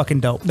 it's fucking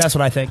dope. That's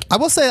what I think. I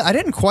will say I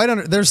didn't quite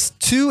there's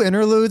 2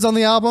 interludes on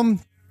the album.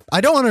 I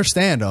don't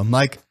understand them.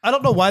 Like I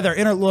don't know why they're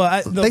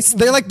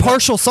they're like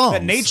partial songs.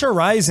 The Nature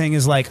Rising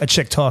is like a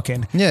chick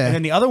talking, Yeah. and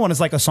then the other one is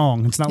like a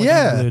song. It's not like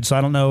Yeah. an interlude, so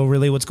I don't know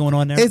really what's going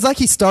on there. It's like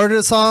he started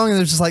a song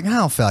and it's just like, I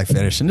don't feel like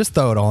finishing. Just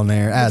throw it on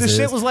there as This is.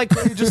 shit was like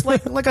just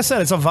like I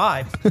said, it's a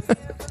vibe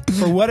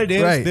for what it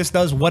is. Right. This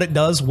does what it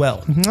does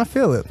well. I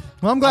feel it.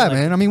 Well, I'm glad,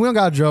 man. I mean, we don't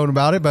got to drone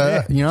about it,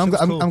 but Yeah, you know, shit was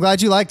cool. I'm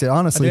glad you liked it.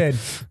 Honestly, I did.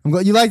 I'm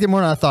glad you liked it more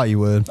than I thought you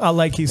would. I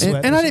like Keith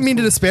Sweat, And I didn't mean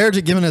to disparage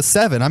it, giving it a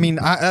 7. I mean,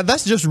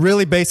 that's just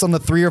really based on the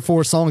 3 or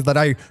 4 songs that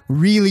I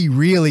really,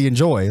 really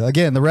enjoy.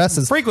 Again, the rest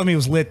is Freak With Me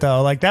was lit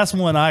though. Like that's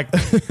one I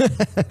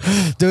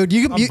dude.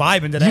 You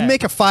vibing to You that.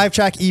 make a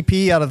 5-track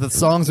EP out of the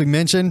songs we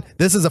mentioned.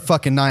 This is a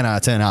fucking 9 out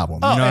of 10 album. You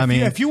know what I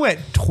mean? If you went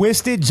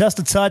Twisted, Just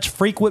a Touch,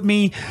 Freak With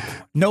Me,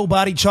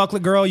 Nobody,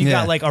 Chocolate Girl, you Yeah.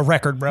 got like a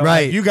record, bro.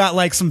 Right. Like, you got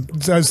like some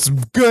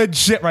good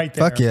shit right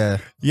there. Fuck yeah.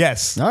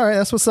 Yes. All right,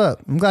 that's what's up.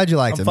 I'm glad you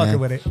liked I'm it, fucking man.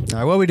 with it. All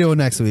right, what are we doing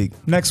next week?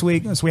 Next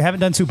week, so we haven't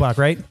done Tupac,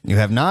 right? You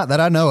have not that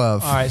I know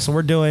of. All right, so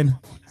we're doing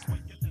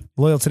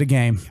Loyal to the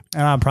Game,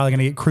 and I'm probably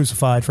gonna get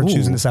crucified for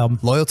choosing this album.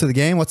 Loyal to the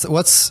Game.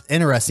 What's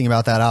interesting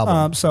about that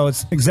album? So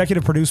it's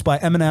executive produced by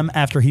Eminem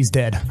after he's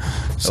dead.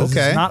 So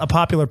Okay. it's not a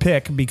popular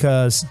pick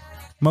because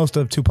most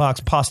of Tupac's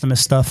posthumous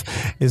stuff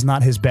is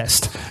not his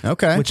best.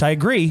 Okay. Which I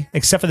agree,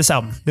 except for this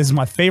album. This is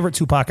my favorite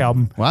Tupac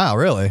album. Wow,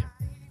 really?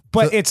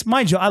 But it's,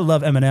 mind you, I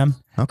love Eminem.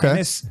 Okay. And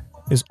this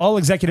is all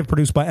executive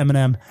produced by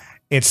Eminem.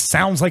 It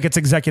sounds like it's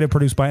executive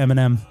produced by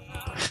Eminem.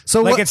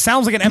 So Like what, it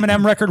sounds like an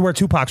Eminem record where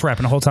Tupac's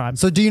rapping the whole time.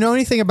 So do you know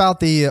anything about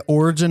the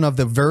origin of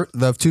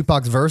the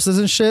Tupac's verses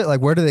and shit? Like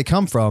where do they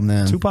come from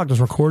then? Tupac just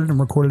recorded and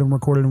recorded and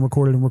recorded and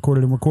recorded and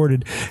recorded and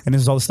recorded, and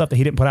this is all the stuff that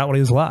he didn't put out when he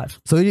was alive.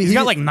 So he's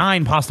got like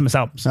 9 posthumous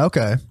albums.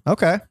 Okay.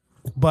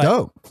 But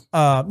Dope.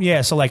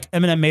 yeah, so like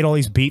Eminem made all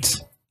these beats.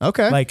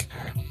 Okay. Like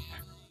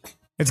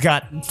it's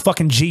got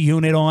fucking G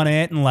Unit on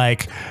it, and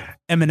like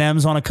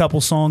Eminem's on a couple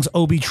songs.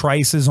 Obi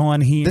Trice is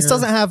on here. This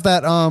doesn't have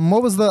that.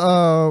 What was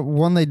the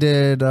one they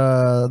did?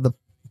 The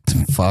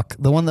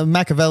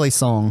Machiavelli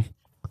song.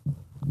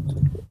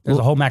 There's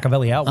a whole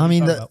Machiavelli album. I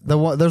mean,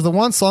 there's the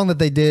one song that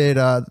they did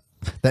that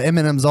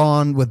Eminem's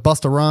on with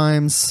Busta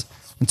Rhymes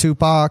and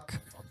Tupac.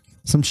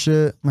 Some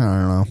shit. I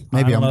don't know.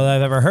 Maybe I don't know that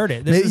I've ever heard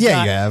it. This has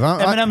Yeah, got you have.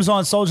 Eminem's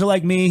on Soldier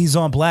Like Me. He's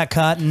on Black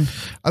Cotton.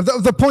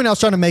 The point I was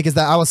trying to make is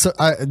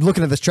that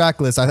looking at this track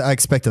list. I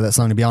expected that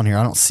song to be on here.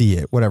 I don't see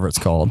it. Whatever it's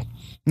called.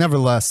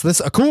 Nevertheless, this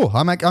cool.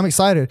 I'm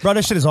excited. Bro,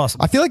 this shit is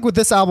awesome. I feel like with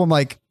this album,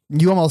 like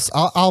you almost,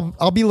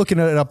 I'll be looking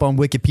it up on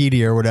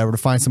Wikipedia or whatever to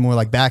find some more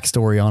like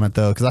backstory on it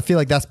though, because I feel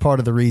like that's part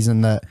of the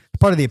reason that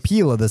part of the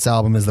appeal of this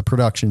album is the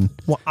production.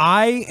 Well,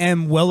 I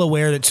am well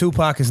aware that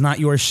Tupac is not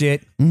your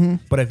shit,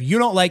 but if you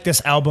don't like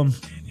this album,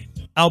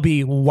 I'll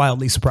be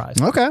wildly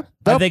surprised. Okay, I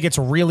dope. think it's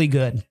really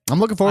good. I'm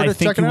looking forward I to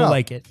think checking you it will out.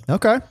 like it.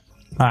 Okay,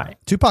 All right.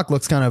 Tupac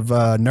looks kind of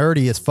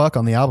nerdy as fuck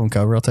on the album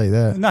cover. I'll tell you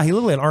that. No, he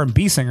looked like an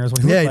R&B singer. Is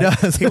what he Yeah, looked he like.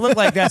 does. He looked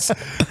like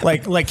that's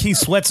like he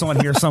sweats on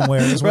here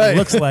somewhere. Is what Right. it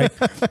looks like.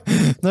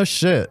 No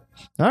shit.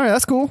 All right,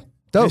 that's cool.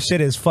 Dope. This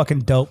shit is fucking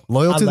dope.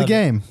 Loyal I to the love it.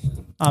 game.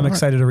 I'm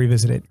excited to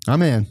revisit it.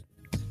 I'm in.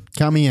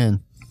 Count me in.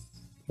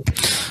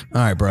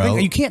 All right, bro.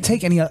 You can't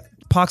take any of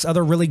Pac's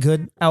other really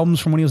good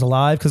albums from when he was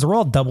alive because they're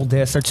all double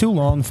discs. They're too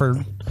long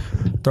for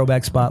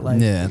Throwback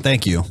Spotlight. Yeah,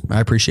 thank you. I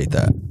appreciate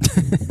that.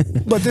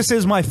 But this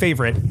is my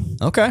favorite.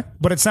 Okay.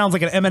 But it sounds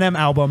like an Eminem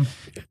album.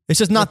 It's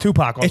just not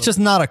Tupac on It's it. just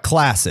not a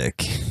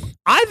classic.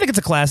 I think it's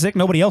a classic.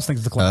 Nobody else thinks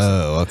it's a classic.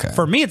 Oh, okay.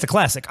 For me, it's a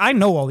classic. I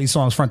know all these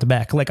songs front to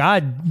back. Like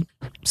I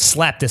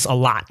slap this a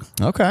lot.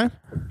 Okay.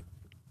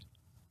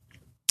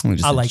 Let me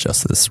just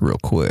adjust this real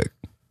quick.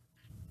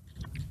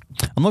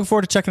 I'm looking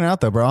forward to checking it out,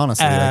 though, bro.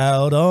 Honestly,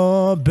 out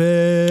on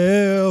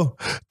bail,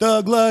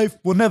 thug life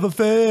will never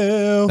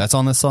fail. That's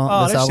on this song.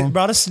 Oh, this album, shit,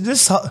 bro.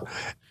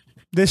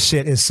 This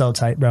shit is so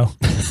tight, bro.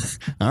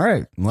 All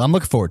right, well, I'm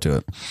looking forward to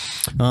it.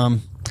 All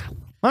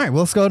right,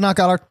 well, let's go knock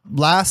out our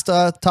last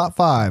top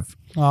 5.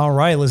 All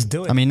right, let's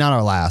do it. I mean, not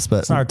our last, but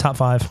it's not our top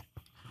 5.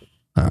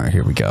 All right,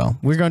 here we go.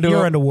 We're going to do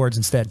year-end awards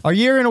instead. Our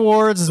year-end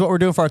awards is what we're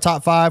doing for our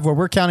top 5, where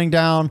we're counting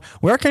down.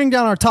 We're counting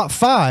down our top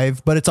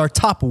 5, but it's our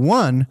top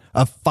 1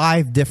 of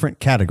 5 different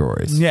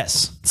categories.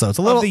 Yes. So it's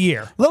a little of the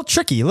year, a little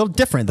tricky, a little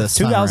different this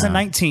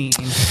 2019.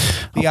 Time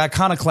the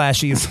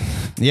Iconoclashies.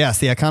 Yes,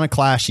 the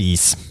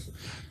Iconoclashies.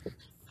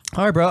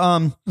 All right,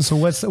 bro. So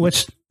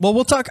which? Well,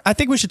 we'll talk. I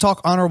think we should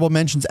talk honorable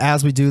mentions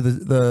as we do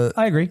the.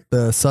 I agree.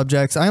 The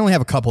subjects. I only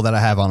have a couple that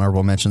I have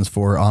honorable mentions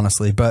for,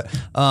 honestly. But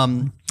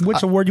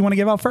which award you want to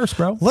give out first,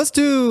 bro? Let's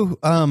do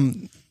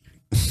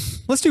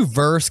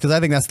verse, because I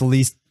think that's the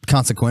least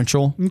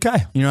consequential.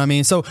 Okay. You know what I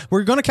mean? So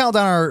we're going to count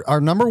down our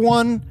number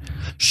 1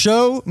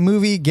 show,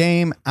 movie,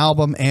 game,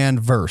 album, and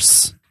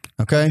verse.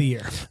 Okay. The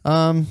year.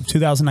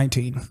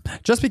 2019.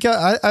 Just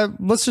because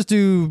let's just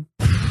do.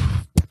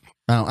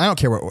 I don't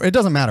care what. It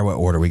doesn't matter what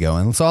order we go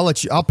in. So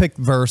I'll pick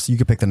verse. You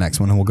can pick the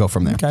next one, and we'll go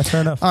from there. Okay, fair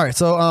enough. All right.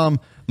 So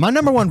my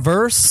number 1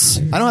 verse.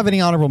 I don't have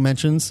any honorable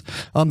mentions.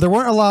 There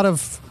weren't a lot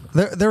of.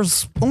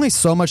 There's only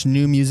so much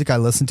new music I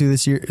listened to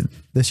this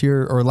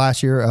year or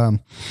last year,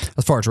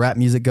 as far as rap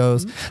music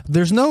goes. Mm-hmm.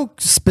 There's no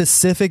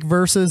specific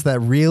verses that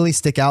really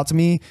stick out to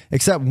me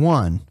except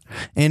one.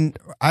 And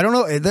I don't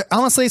know.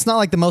 Honestly, it's not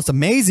like the most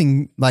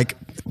amazing, like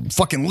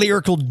fucking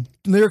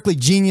lyrically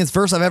genius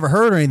verse I've ever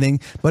heard or anything,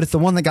 but it's the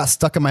one that got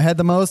stuck in my head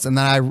the most. And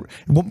then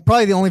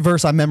probably the only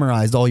verse I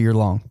memorized all year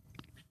long.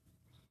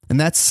 And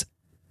that's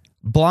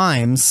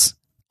Blimes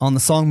on the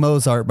song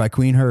Mozart by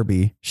Queen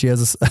Herbie. She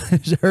has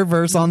her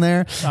verse on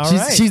there.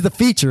 She's the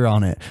feature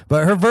on it,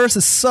 but her verse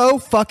is so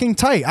fucking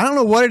tight. I don't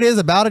know what it is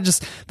about it.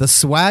 Just the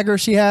swagger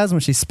she has when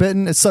she's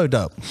spitting. It's so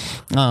dope.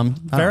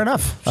 Fair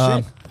enough.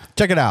 Shit.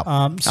 Check it out.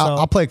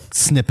 I'll play a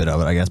snippet of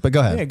it, I guess, but go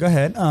ahead. Yeah, go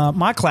ahead.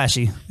 My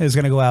Clashy is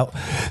going to go out.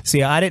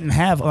 See, I didn't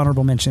have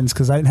honorable mentions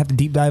because I didn't have to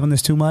deep dive on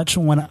this too much.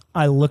 When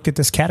I looked at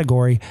this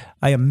category,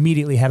 I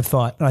immediately had a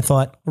thought. And I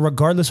thought,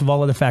 regardless of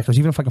all other factors,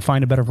 even if I can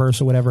find a better verse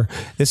or whatever,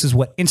 this is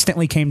what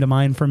instantly came to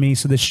mind for me,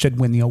 so this should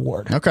win the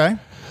award. Okay.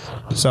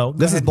 So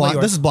this is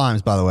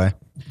Blimes, by the way.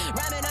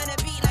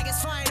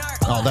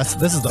 Oh,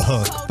 this is the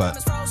hook, but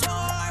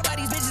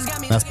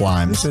that's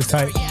Blimes. This is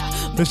tight.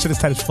 This shit is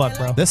tight as fuck,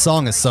 bro. This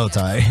song is so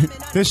tight.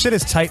 This shit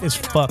is tight as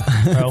fuck,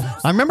 bro.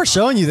 I remember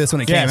showing you this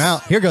when it came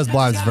out. Here goes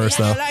Blimes' verse,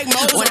 though. Cut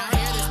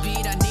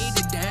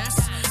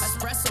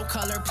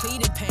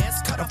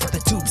up with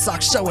the tube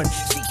sock showing.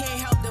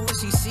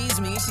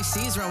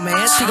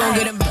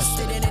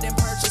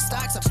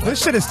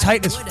 This shit is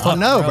tight as fuck. Oh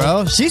no,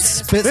 bro. She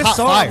spits this hot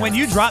song, fire. When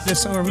you drop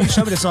this song, or when you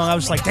show me this song, I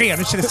was like, damn,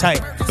 this shit is tight.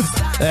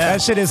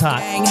 That shit is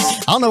hot.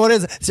 I don't know what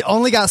it is. She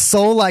only got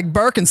soul like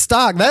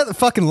Birkenstock. That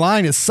fucking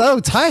line is so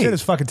tight. It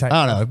is fucking tight.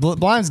 I don't know.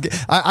 Blimes.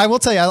 I will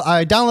tell you,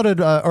 I downloaded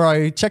or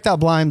I checked out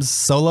Blimes'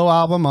 solo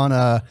album on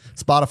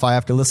Spotify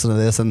after listening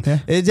to this, and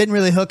it didn't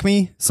really hook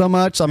me so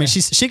much. I mean,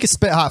 she could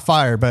spit hot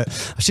fire,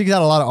 but she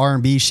got a lot of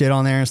R&B shit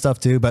on there and stuff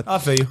too. But I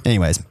feel you.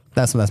 Anyways,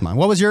 that's mine.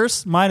 What was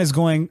yours? Mine is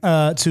going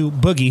to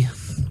Boogie.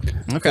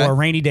 Okay. Or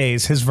Rainy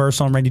Days, his verse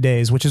on Rainy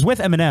Days, which is with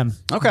Eminem.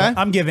 Okay. But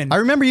I'm giving. I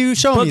remember you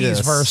showing me Boogie's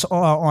this verse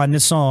on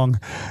this song,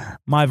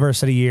 my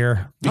verse of the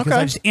year. Because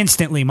I just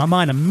instantly, my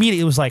mind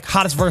immediately was like,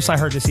 hottest verse I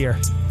heard this year. I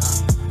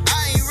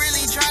ain't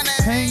really trying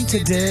to hang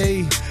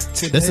today.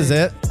 This is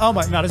it? Oh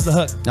my, no, this is the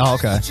hook. Oh,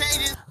 okay.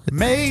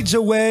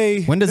 Major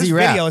way. When does this he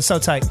rap? This video is so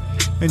tight.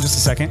 In just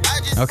a second.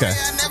 Okay.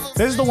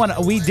 This is the one,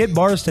 we did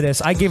bars to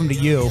this. I gave him to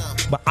you,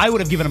 but I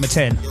would have given him a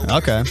 10.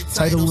 Okay.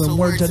 Title and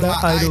word to the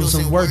idols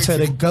and word to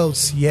the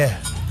ghosts.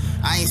 Yeah.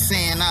 I ain't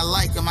saying I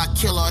like them. I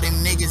kill all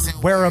them niggas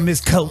and wear them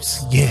as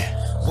coats. Yeah.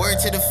 Word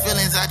to the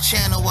feelings I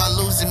channel while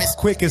losing as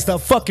quick as the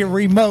fucking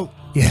remote.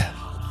 Yeah.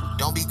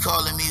 Don't be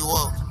calling me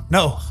woke.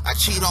 No. I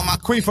cheat on my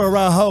queen for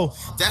a hoe.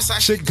 That's how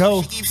shit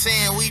go. She keep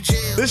saying we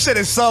jail. This shit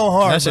is so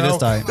hard, that shit bro. is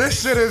tight.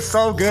 This shit is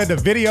so good. The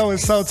video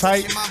is so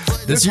tight.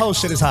 This whole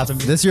shit is hot to me.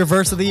 This is your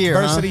verse of the year,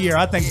 Verse of the year.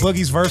 I think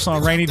Boogie's verse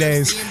on Rainy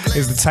Days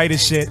is the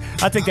tightest shit.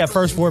 I think that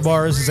first 4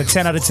 bars is a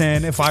 10 out of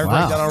 10. If I rate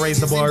that, I'll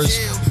raise the bars.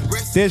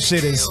 This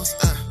shit is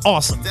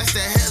awesome.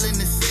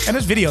 And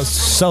this video is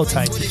so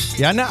tight.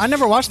 Yeah, I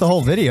never watched the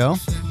whole video.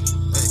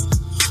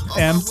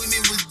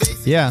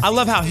 Yeah. I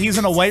love how he's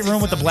in a white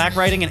room with the black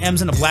writing and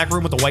M's in a black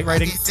room with the white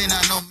writing.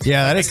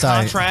 Yeah, that is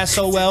tight. Contrast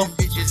so well.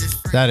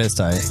 That is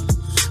tight.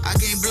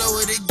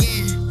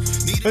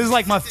 This is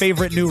like my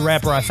favorite new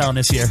rapper I found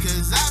this year.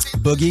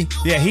 Boogie?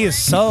 Yeah, he is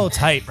so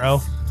tight, bro.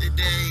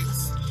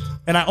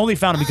 And I only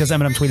found him because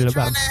Eminem tweeted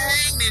about him.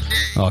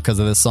 Oh, because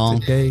of this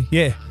song?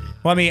 Yeah.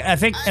 Well, I mean, I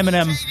think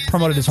Eminem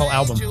promoted his whole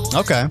album.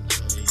 Okay.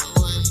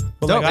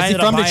 But dope. Is he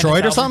from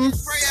Detroit or something?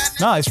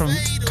 No, he's from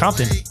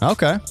Compton.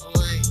 Okay.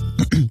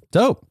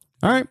 Dope.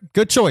 All right.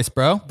 Good choice,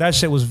 bro. That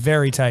shit was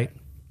very tight.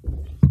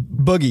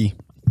 Boogie.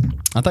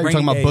 I thought you were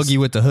talking Rainy about Days. Boogie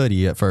with the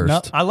Hoodie at first.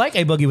 No, I like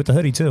A Boogie with the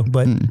Hoodie too,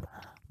 but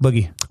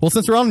Boogie. Well,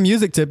 since we're on the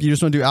music tip, you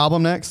just want to do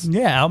album next?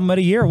 Yeah, album of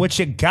the year. What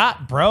you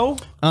got, bro?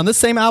 This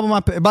same album,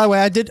 by the way,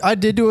 I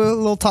did do a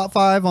little top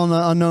 5 on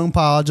the unknown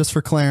pile just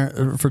for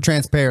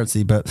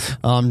transparency, but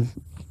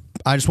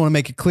I just want to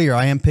make it clear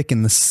I am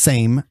picking the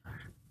same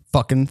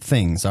fucking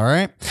things. All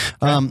right.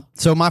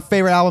 So my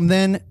favorite album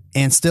then,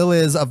 and still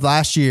is, of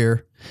last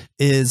year,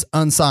 is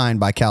Unsigned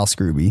by Cal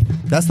Scrooby.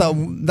 That's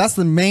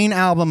the main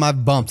album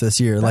I've bumped this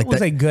year. That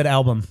was a good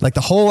album. Like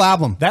the whole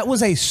album. That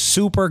was a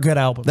super good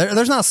album.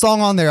 There's not a song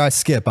on there I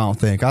skip. I don't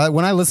think.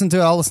 When I listen to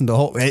it, I'll listen to the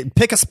whole.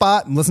 Pick a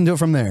spot and listen to it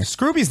from there.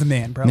 Scrooby's the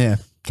man, bro. Yeah,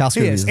 Cal He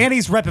Scrooby is. And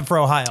he's repping for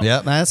Ohio.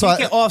 Yep, that's he why.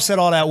 can offset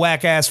all that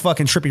whack ass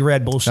fucking Trippie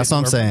Redd bullshit. That's what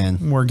I'm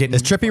saying. We're getting.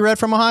 Is Trippie Redd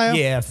from Ohio?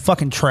 Yeah,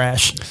 fucking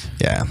trash.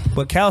 Yeah.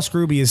 But Cal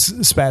Scrooby is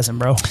spazzing,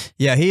 bro.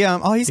 Yeah,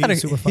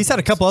 he's had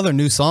a couple other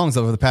new songs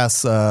over the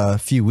past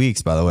few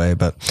weeks, by the way.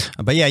 But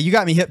yeah, you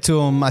got me hip to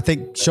him. I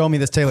think Show Me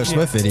This Taylor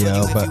Swift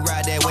video.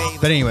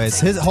 But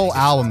anyways, his whole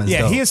album is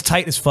dope. He is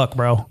tight as fuck,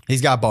 bro.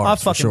 He's got bars. I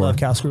for fucking sure. love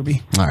Cal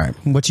Scrooby. All right,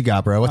 what you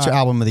got, bro? What's your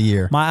album of the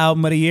year? My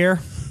album of the year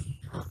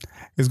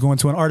is going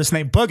to an artist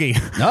named Boogie.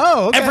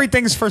 Oh, okay.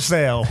 Everything's for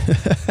sale.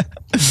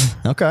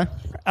 Okay.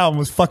 Album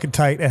was fucking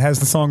tight. It has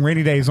the song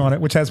Rainy Days on it,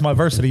 which has my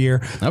verse of the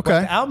year. Okay.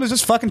 But the album is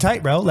just fucking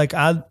tight, bro. Like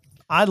I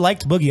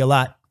liked Boogie a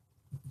lot.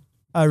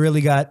 I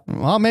really got.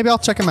 Well, maybe I'll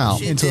check him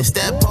out. It's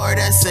that part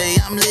I say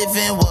I'm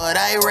living what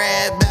I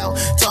rap about.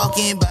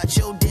 Talking about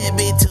your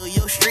debit to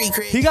your street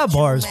cred. He got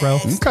bars, bro.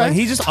 Okay. Like,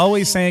 he's just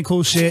always saying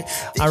cool shit.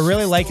 I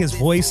really like his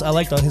voice. I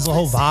like his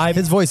whole vibe.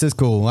 His voice is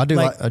cool. I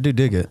do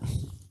dig it.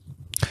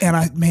 And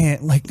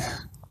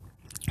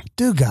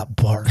dude got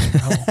bars,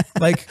 bro.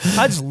 Like,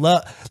 I just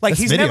love. Like,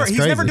 he's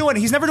never doing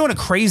the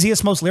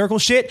craziest, most lyrical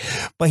shit,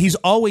 but he's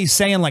always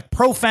saying like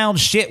profound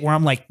shit where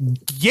I'm like,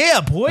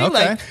 yeah, boy,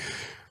 Okay.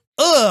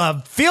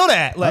 feel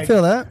that. Like, I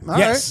feel that. All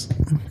yes,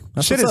 right.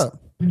 That's shit what's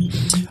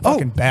is up.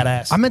 fucking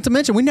badass. I meant to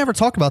mention, we never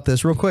talked about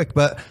this real quick,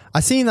 but I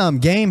seen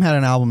Game had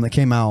an album that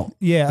came out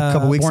a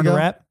couple weeks Born ago. to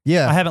Rap.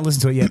 Yeah. I haven't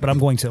listened to it yet, but I'm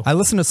going to. I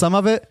listened to some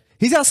of it.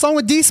 He's got a song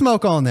with D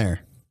Smoke on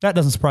there. That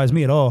doesn't surprise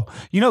me at all.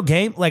 You know,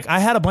 Game, like I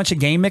had a bunch of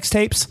Game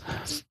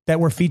mixtapes that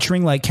were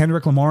featuring like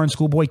Kendrick Lamar and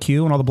Schoolboy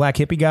Q and all the Black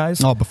Hippie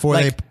guys. Oh, before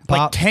they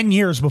popped? 10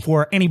 years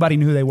before anybody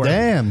knew who they were.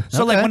 Damn.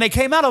 So Okay. like when they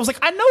came out, I was like,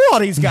 I know all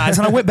these guys.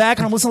 And I went back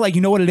and I'm listening like, You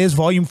Know What It Is,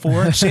 Volume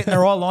 4 and shit. And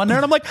they're all on there.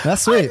 And I'm like,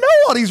 That's sweet. I know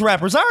all these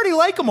rappers. I already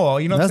like them all.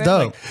 You know what That's I'm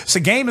saying? dope. Like, so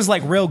Game is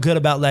like real good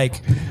about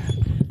like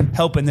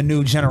helping the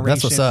new generation.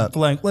 That's what's up.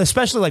 Like,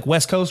 especially like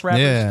West Coast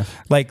rappers. Yeah.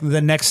 Like the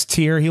next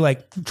tier, he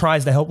like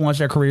tries to help launch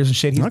their careers and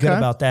shit. He's good Okay.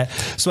 about that.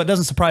 So it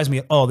doesn't surprise me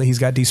at all that he's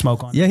got D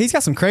Smoke on. Yeah, he's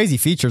got some crazy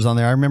features on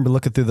there. I remember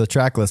looking through the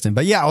track listing.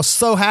 But yeah, I was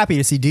so happy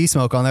to see D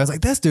Smoke on there. I was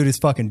like, this dude is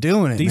fucking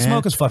doing it. D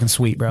Smoke is fucking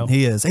sweet, bro.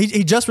 He is.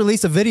 He just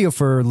released a video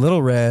for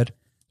Little Red.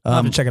 I'll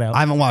have to check it out.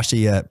 I haven't watched it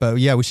yet, but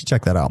yeah, we should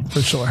check that out.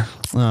 for sure.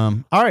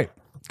 All right,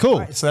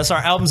 cool. So that's our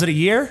albums of the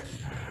year.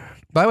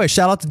 By the way,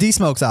 shout out to D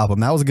Smoke's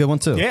album. That was a good one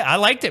too. Yeah, I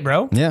liked it,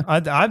 bro. Yeah.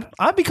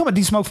 I've become a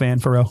D Smoke fan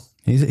for real.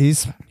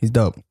 He's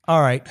dope. All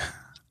right,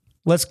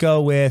 let's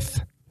go with.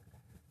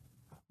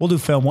 We'll do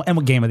film and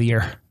what game of the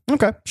year.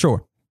 Okay,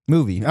 sure.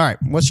 Movie. All right,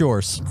 what's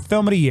yours?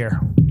 Film of the year.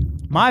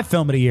 My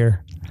film of the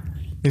year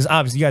is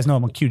obviously, you guys know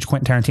I'm a huge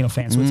Quentin Tarantino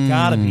fan, so it's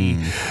gotta be.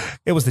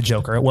 It was The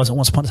Joker. It wasn't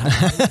Once Upon a Time.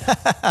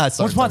 Once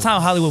Upon a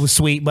Time Hollywood was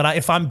sweet, but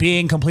if I'm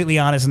being completely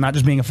honest and not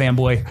just being a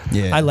fanboy,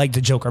 Yeah. I like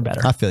The Joker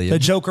better. I feel you. The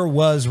Joker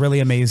was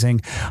really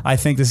amazing. I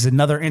think this is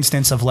another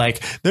instance of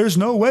like, there's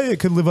no way it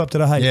could live up to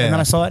the hype. Yeah. And then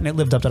I saw it and it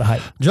lived up to the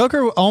hype.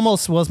 Joker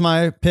almost was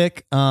my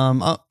pick.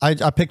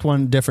 I picked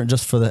one different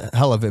just for the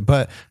hell of it,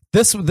 but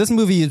this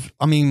movie is,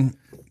 I mean,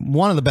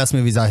 one of the best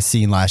movies I've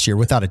seen last year,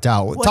 without a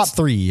doubt. Top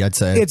 3, I'd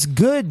say. It's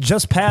good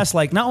just past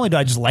like, not only do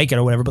I just like it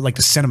or whatever, but like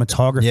the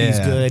cinematography is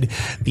Yeah. good,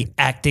 the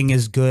acting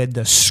is good,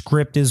 the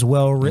script is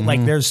well written.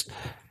 Like there's,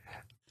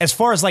 as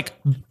far as like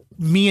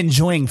me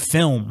enjoying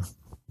film,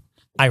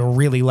 I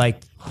really like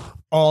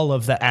all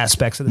of the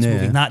aspects of this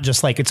movie, not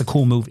just like it's a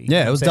cool movie.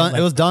 Yeah, it was done.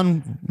 It was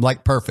done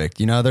like perfect.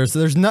 You know,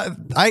 there's no.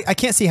 I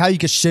can't see how you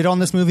could shit on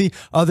this movie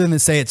other than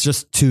say it's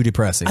just too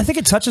depressing. I think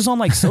it touches on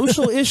like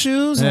social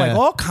issues and like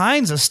all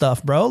kinds of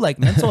stuff, bro. Like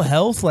mental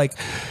health, like.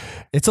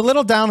 It's a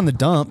little down in the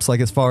dumps,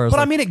 like as far as. But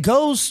like, I mean, it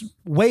goes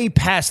way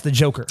past the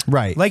Joker,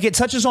 Right. Like it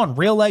touches on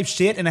real life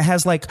shit, and it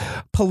has like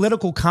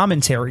political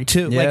commentary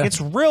too. Yeah. Like it's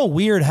real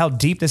weird how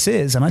deep this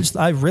is, and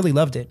I really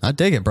loved it. I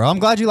dig it, bro. I'm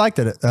glad you liked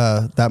it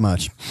that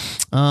much.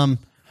 Mine,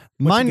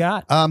 you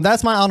got?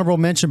 That's my honorable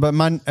mention, but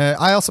my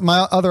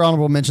other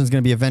honorable mention is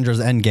going to be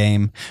Avengers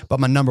Endgame, but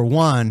my number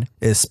 1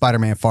 is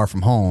Spider-Man Far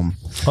From Home.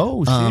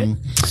 Oh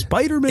shit,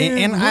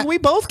 Spider-Man! and we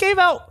both gave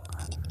out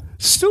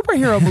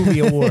superhero movie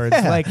awards.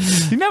 Like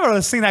you never would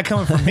have seen that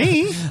coming from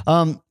me.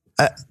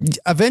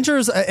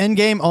 Avengers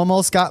Endgame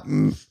almost got.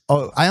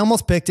 I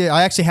almost picked it.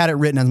 I actually had it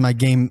written as my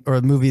game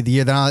or movie of the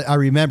year. Then I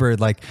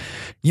remembered, like,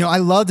 you know, I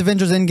loved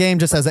Avengers Endgame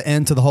just as an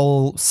end to the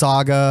whole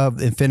saga,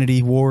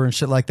 Infinity War and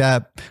shit like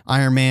that,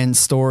 Iron Man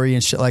story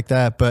and shit like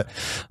that. But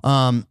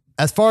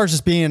as far as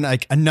just being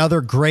like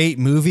another great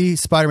movie,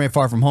 Spider-Man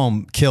Far From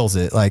Home kills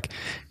it. Like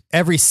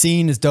every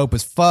scene is dope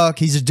as fuck.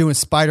 He's just doing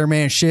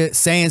Spider-Man shit,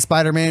 saying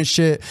Spider-Man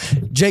shit.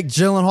 Jake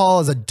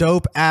Gyllenhaal is a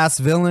dope ass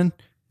villain.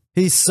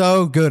 He's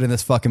so good in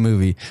this fucking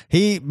movie.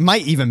 He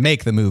might even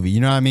make the movie.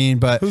 You know what I mean?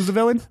 But who's the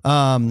villain?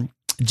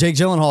 Jake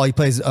Gyllenhaal. He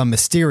plays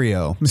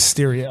Mysterio.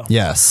 Mysterio.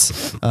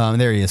 Yes.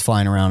 There he is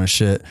flying around and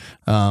shit.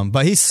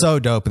 But he's so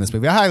dope in this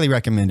movie. I highly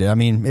recommend it. I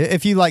mean,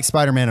 if you like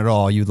Spider-Man at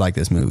all, you'd like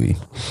this movie.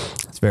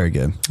 It's very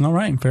good. All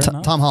right. Fair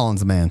enough. Tom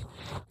Holland's the man.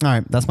 All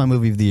right. That's my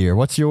movie of the year.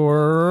 What's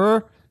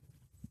your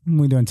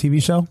we doing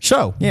TV show?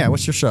 Show. Yeah.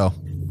 What's your show?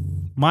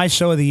 My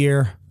show of the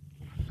year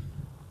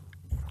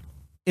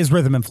is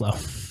Rhythm and Flow.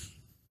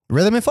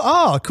 Rhythm and Flow.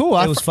 Oh, cool.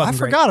 It was fucking I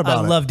forgot great.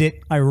 about it. I loved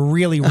it. I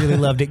really, really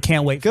loved it.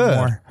 Can't wait for Good.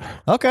 more.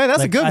 Okay,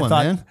 that's a good one,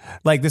 man.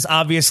 Like this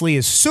obviously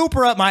is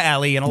super up my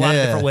alley in a lot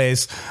of different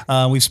ways.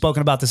 We've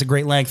spoken about this at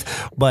great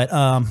length, but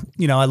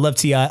you know, I love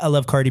T.I. I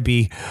love Cardi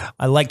B.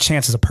 I like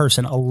Chance as a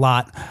person a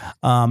lot.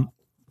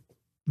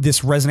 This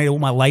resonated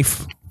with my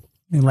life,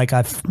 and like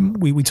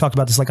we talked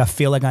about this. Like I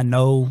feel like I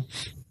know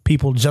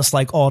people just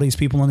like all these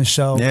people on the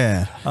show.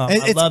 Yeah,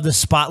 I love the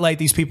spotlight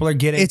these people are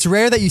getting. It's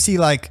rare that you see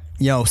like,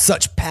 you know,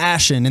 such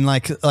passion and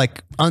like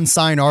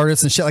unsigned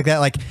artists and shit like that,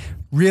 like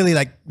really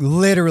like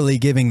literally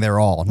giving their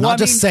all, not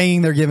just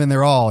saying they're giving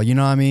their all. You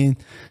know what I mean?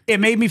 It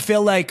made me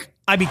feel like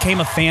I became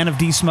a fan of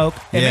D Smoke.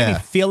 It made me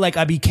feel like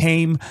I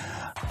became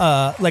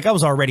like I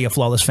was already a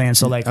Flawless fan,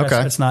 so like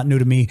that's not new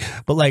to me.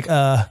 But like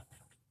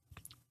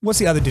what's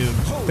the other dude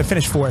that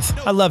finished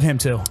fourth? I love him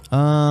too.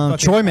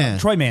 Troy Man.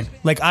 Troy Man.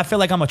 Like I feel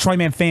like I'm a Troy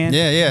Man fan.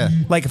 Yeah.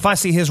 Like if I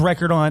see his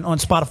record on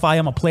Spotify,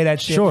 I'm gonna play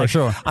that shit.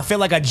 Sure. I feel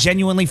like I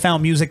genuinely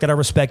found music that I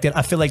respected.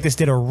 I feel like this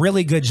did a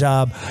really good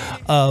job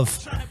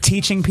of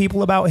teaching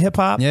people about hip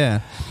hop.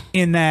 Yeah.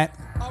 In that,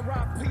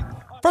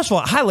 first of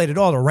all, it highlighted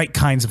all the right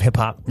kinds of hip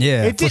hop.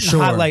 Yeah, it didn't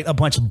highlight a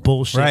bunch of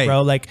bullshit,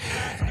 bro. Like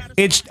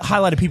it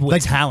highlighted people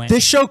with talent.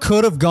 This show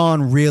could have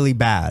gone really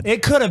bad.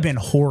 It could have been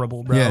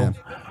horrible, bro. Yeah.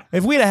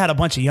 If we'd have had a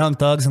bunch of Young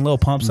Thugs and Lil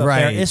Pumps up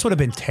there, this would have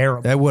been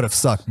terrible. That would have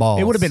sucked balls.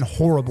 It would have been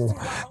horrible.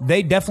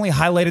 They definitely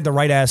highlighted the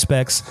right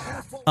aspects.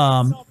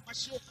 Oh,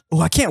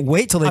 I can't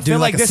wait till they do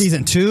like a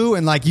season 2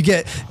 and like you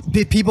get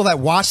people that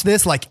watch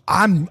this like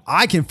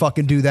I can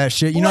fucking do that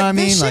shit. You know what I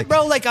mean? This shit, like,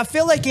 bro, like I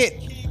feel like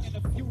it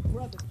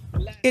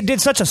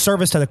did such a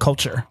service to the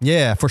culture.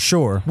 Yeah, for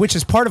sure. Which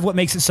is part of what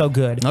makes it so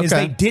good. Is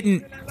they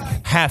didn't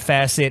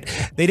half-ass it.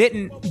 They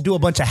didn't do a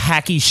bunch of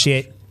hacky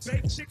shit.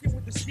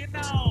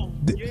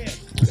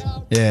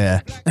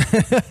 Yeah.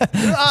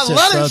 I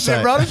love this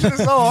shit, bro. This shit is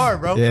so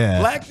hard, bro. Yeah.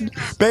 Black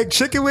baked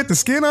chicken with the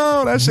skin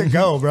on. That shit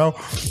go, bro.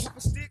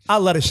 I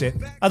love this shit.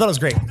 I thought it was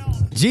great.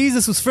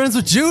 Jesus was friends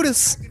with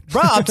Judas.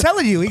 Bro, I'm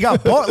telling you, he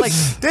got bought. Like,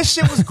 this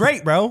shit was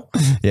great, bro.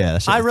 Yeah.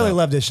 I really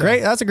love this shit.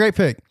 Great. That's a great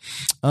pick.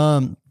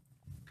 I'm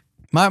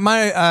going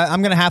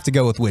to have to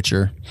go with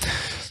Witcher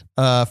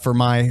for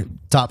my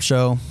top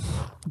show.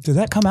 Did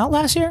that come out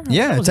last year?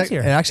 Yeah,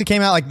 it actually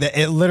came out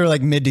literally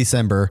like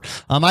mid-December.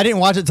 I didn't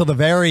watch it till the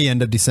very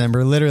end of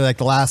December, literally like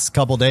the last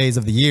couple days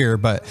of the year,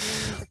 but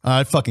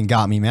it fucking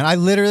got me, man. I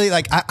literally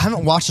I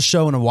haven't watched a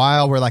show in a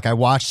while where like I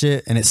watched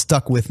it and it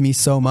stuck with me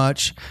so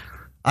much.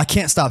 I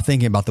can't stop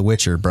thinking about The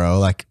Witcher, bro.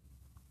 Like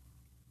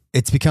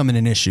it's becoming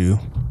an issue.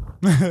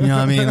 You know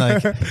what I mean?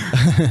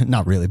 Like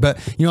not really, but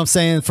you know what I'm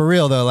saying? For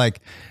real though,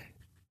 like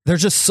They're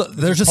just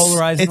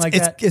polarizing like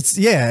that.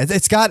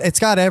 It's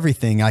got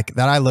everything like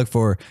that I look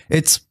for.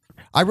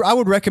 I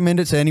would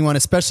recommend it to anyone,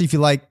 especially if you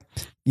like,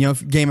 you know,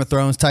 Game of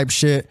Thrones type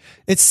shit.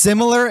 It's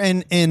similar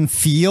in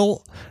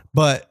feel,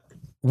 but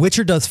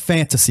Witcher does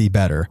fantasy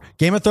better.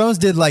 Game of Thrones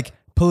did like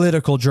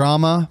political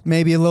drama,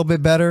 maybe a little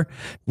bit better.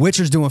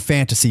 Witcher's doing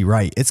fantasy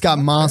right. It's got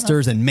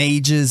monsters and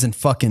mages and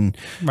fucking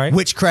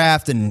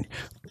witchcraft and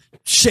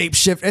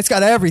shapeshift. It's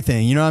got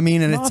everything, you know what I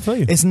mean? And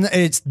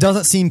it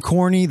doesn't seem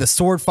corny. The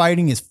sword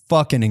fighting is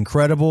fucking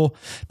incredible.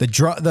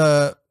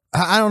 I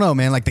don't know,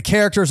 man. Like the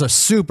characters are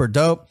super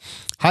dope.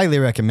 Highly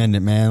recommend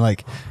it, man.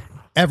 Like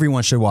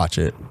everyone should watch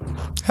it.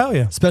 Hell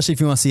yeah! Especially if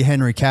you want to see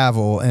Henry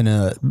Cavill in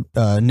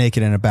a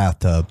naked in a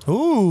bathtub.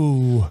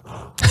 Ooh.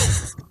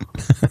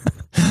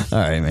 All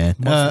right, man.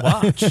 Must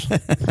watch.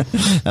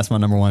 That's my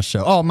number one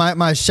show. Oh,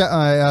 my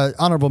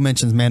honorable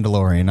mentions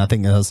Mandalorian. I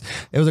think it was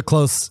a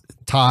close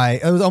tie.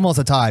 It was almost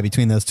a tie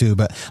between those two,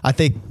 but I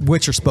think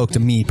Witcher spoke to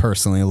me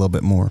personally a little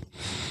bit more.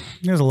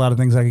 There's a lot of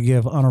things I could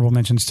give honorable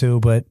mentions to,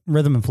 but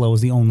Rhythm and Flow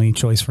was the only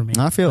choice for me.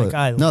 I feel it.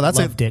 I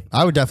loved it.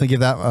 I would definitely give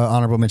that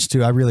honorable mention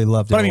too. I really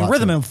loved it. But I mean,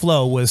 Rhythm and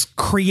Flow was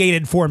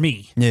created for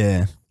me.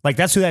 Yeah. Like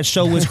that's who that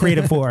show was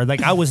created for.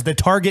 Like I was the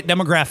target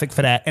demographic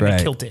for that, and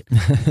I killed it.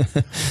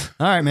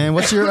 All right, man.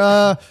 What's your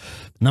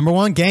number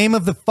one game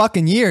of the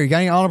fucking year? You got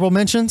any honorable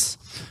mentions?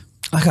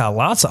 I got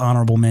lots of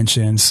honorable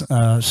mentions.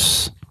 I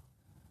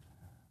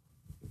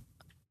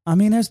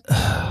mean, there's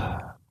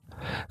a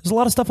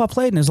lot of stuff I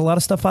played, and there's a lot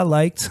of stuff I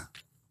liked,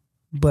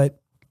 but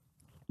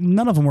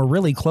none of them were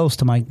really close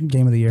to my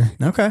game of the year.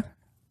 Okay.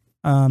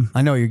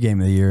 I know what your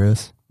game of the year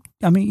is.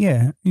 I mean,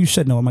 yeah, you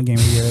should know what my game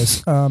of the year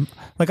is.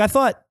 Like I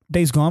thought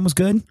Days Gone was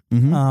good.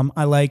 Mm-hmm.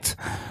 I liked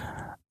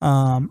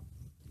Master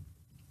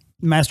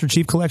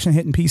Chief Collection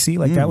hitting PC,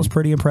 like that was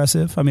pretty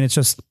impressive. I mean, it's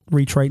just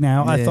Reach right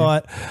now. Yeah. I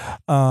thought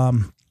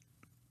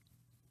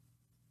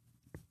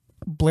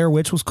Blair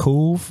Witch was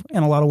cool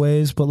in a lot of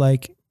ways, but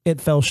like it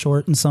fell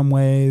short in some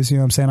ways. You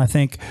know what I'm saying? I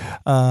think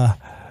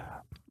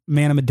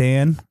Man of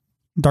Medan,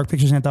 Dark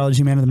Pictures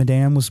Anthology Man of the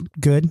Medan was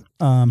good.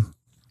 There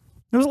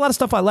was a lot of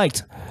stuff I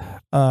liked.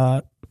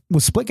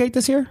 Was Splitgate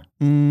this year?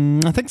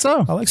 I think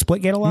so. I like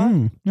Splitgate a lot. You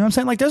know what I'm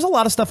saying? Like there's a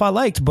lot of stuff I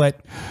liked,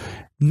 but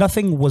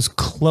nothing was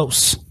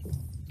close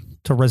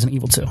to Resident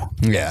Evil 2.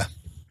 Yeah.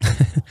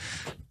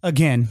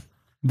 Again,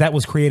 that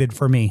was created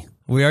for me.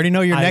 We already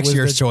know your next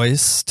year's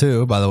choice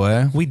too, by the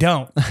way. We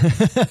don't.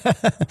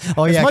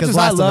 Oh yeah, as much as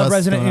I love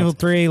Resident Evil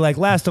 3, like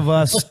Last of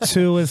Us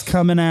 2 is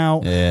coming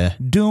out. Yeah.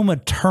 Doom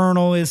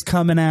Eternal is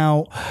coming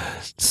out.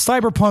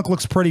 Cyberpunk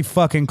looks pretty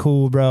fucking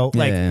cool, bro.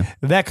 Like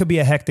that could be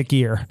a hectic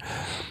year.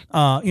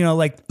 You know,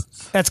 like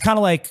that's kind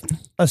of like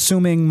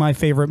assuming my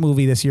favorite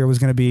movie this year was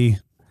going to be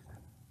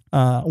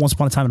Once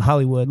Upon a Time in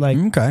Hollywood. Like,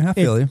 okay, I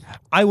feel you.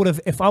 I would have,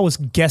 if I was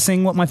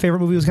guessing what my favorite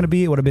movie was going to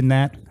be, it would have been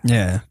that.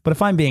 Yeah. But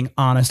if I'm being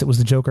honest, it was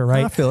The Joker,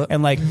 right? I feel it.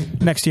 And like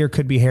next year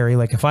could be Harry.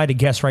 Like if I had to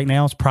guess right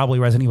now, it's probably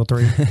Resident Evil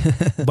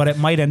 3. But it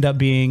might end up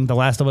being The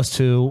Last of Us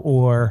 2,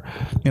 or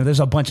you know, there's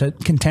a bunch of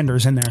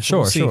contenders in there.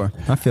 So sure.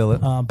 I feel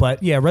it.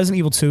 But yeah, Resident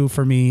Evil 2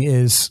 for me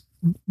is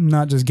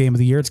not just game of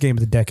the year; it's game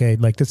of the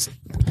decade. Like this.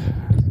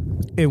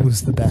 It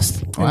was the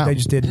best. Wow. They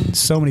just did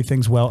so many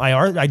things well.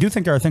 I do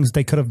think there are things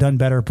they could have done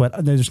better,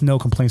 but there's no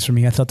complaints from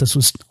me. I thought this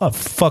was a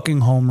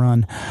fucking home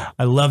run.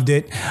 I loved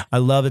it. I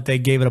love that they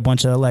gave it a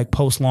bunch of like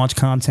post-launch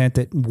content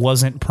that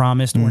wasn't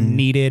promised or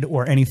needed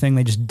or anything.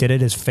 They just did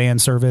it as fan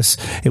service.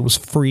 It was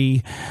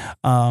free.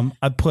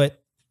 I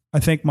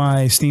think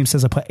my Steam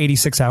says I put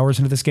 86 hours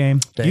into this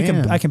game.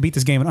 I can beat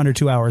this game in under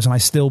 2 hours, and I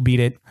still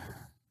beat it.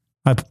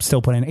 I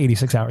still put in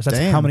 86 hours. That's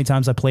how many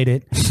times I played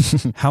it,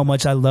 how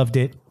much I loved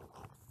it.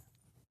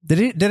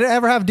 Did it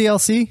ever have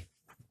DLC?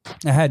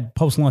 It had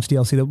post-launch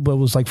DLC that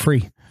was like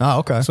free. Oh,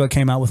 okay. So it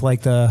came out with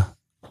like the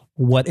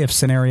what if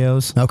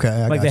scenarios.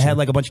 Okay. Like they had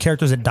like a bunch of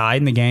characters that died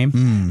in the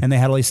game, and they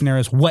had all these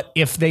scenarios. What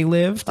if they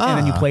lived, and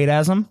then you played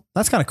as them?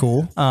 That's kind of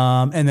cool.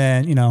 And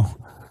then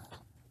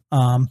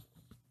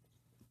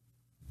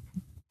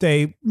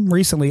they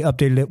recently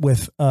updated it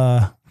with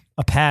a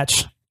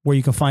patch where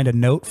you can find a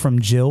note from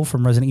Jill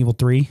from Resident Evil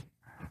 3.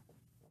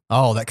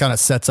 Oh, that kind of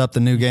sets up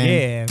the new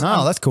game. Yeah.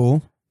 Oh, that's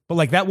cool. But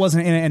like that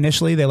wasn't in it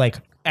initially. They like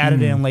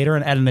added it in later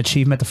and added an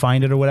achievement to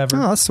find it or whatever.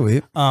 Oh, that's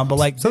sweet. But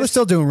like, so they're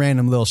still doing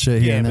random little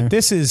shit here and there. But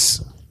this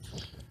is.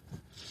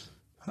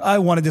 I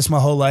wanted this my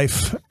whole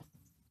life.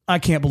 I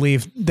can't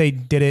believe they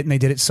did it, and they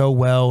did it so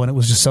well, and it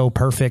was just so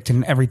perfect,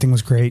 and everything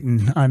was great,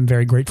 and I'm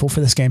very grateful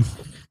for this game.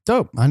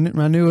 Dope. I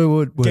knew it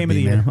would game be, of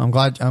the year. Man.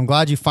 I'm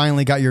glad you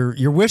finally got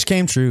your wish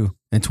came true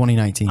in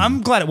 2019.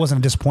 I'm glad it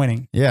wasn't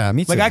disappointing. Yeah,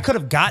 me too. Like I could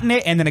have gotten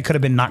it, and then it could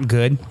have been not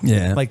good.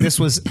 Yeah. Like it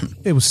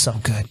was so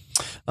good.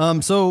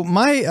 So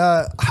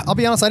my, I'll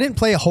be honest, I didn't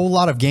play a whole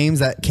lot of games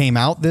that came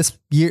out this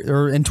year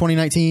or in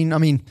 2019. I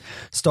mean,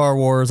 Star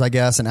Wars, I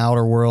guess, and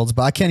Outer Worlds,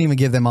 but I can't even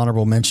give them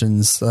honorable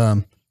mentions.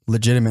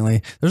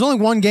 Legitimately, there's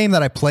only one game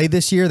that I played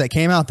this year that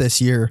came out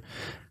this year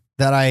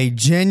that I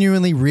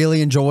genuinely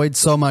really enjoyed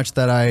so much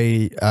that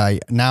I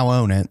now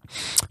own it.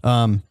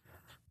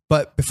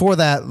 But before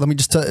that, let me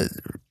just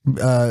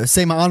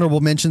say my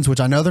honorable mentions, which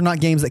I know they're not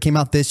games that came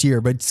out this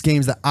year, but it's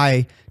games that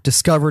I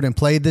discovered and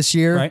played this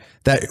year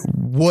that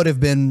would have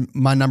been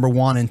my number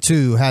 1 and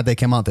 2 had they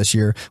come out this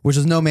year, which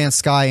is No Man's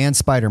Sky and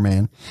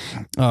Spider-Man.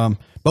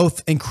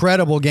 Both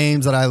incredible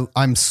games that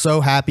I'm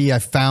so happy I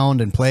found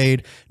and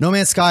played. No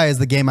Man's Sky is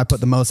the game I put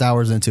the most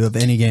hours into of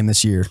any game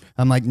this year.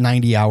 I'm like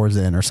 90 hours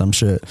in or some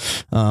shit.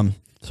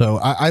 So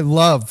I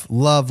love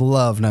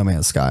No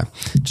Man's Sky.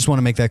 Just want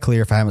to make that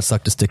clear if I haven't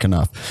sucked a stick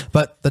enough.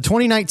 But the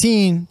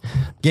 2019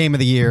 game of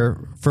the year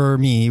for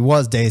me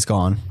was Days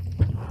Gone.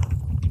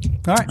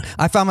 All right.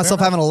 I found myself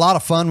having a lot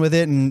of fun with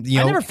it, and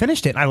I never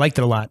finished it. I liked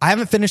it a lot. I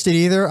haven't finished it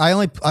either.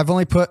 I've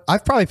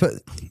probably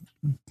put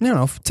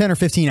 10 or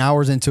 15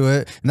 hours into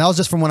it, and that was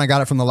just from when I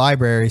got it from the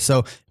library.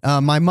 So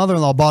my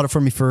mother-in-law bought it for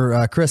me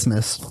for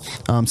Christmas.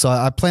 So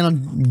I plan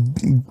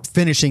on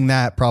finishing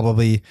that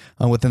probably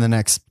within the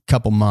next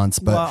couple months.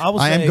 But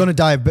I am going to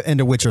dive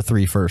into Witcher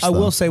 3 first. I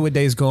will say with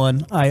Days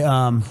Gone,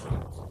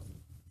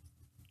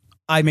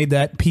 I made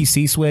that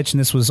PC switch, and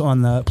this was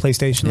on the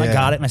PlayStation. Yeah. I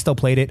got it, and I still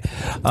played it.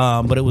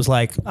 But it was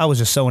like I was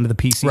just so into the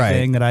PC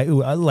thing that I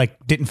like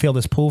didn't feel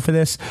this pull for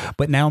this.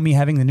 But now me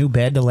having the new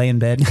bed to lay in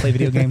bed and play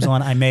video games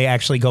on, I may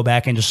actually go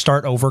back and just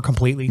start over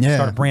completely,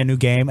 start a brand new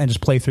game, and just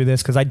play through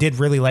this because I did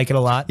really like it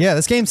a lot. Yeah,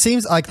 this game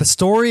seems like the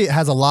story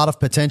has a lot of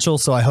potential,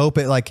 so I hope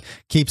it like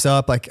keeps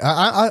up. Like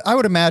I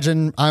would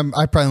imagine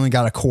I probably only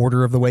got a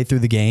quarter of the way through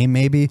the game,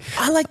 maybe.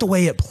 I like the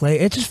way it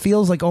plays. It just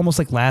feels like almost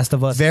like Last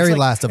of Us. Very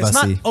Last of Us.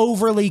 It's not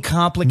overly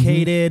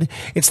complicated.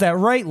 It's that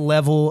right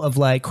level of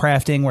like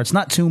crafting where it's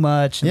not too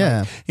much. And, like, you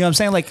know what I'm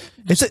saying? Like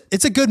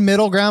it's a good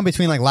middle ground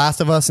between like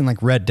Last of Us and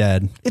like Red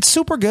Dead. It's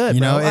super good.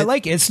 You know, I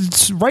like it.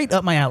 It's right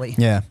up my alley.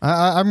 Yeah,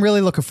 I'm really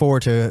looking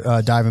forward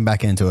to diving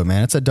back into it,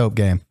 man. It's a dope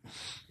game.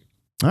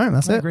 All right,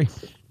 that's I it. agree.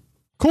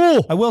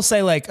 Cool. I will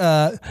say, like,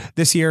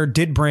 this year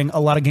did bring a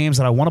lot of games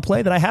that I want to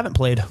play that I haven't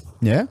played.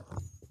 Yeah.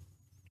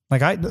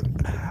 Like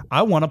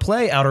I want to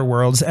play Outer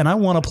Worlds, and I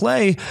want to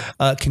play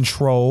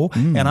Control,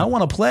 and I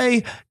want to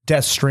play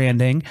Death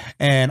Stranding,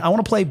 and I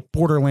want to play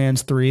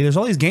Borderlands 3. There's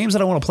all these games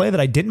that I want to play that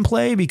I didn't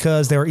play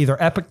because they were either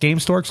Epic Game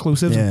Store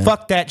exclusives. Yeah.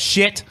 Fuck that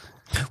shit.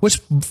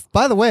 Which,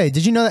 by the way,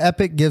 did you know that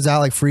Epic gives out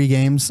like free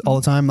games all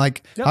the time?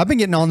 Like, Yep. I've been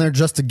getting on there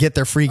just to get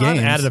their free games.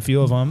 I've added a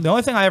few of them. The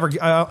only thing I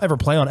ever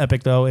play on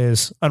Epic though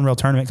is Unreal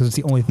Tournament because it's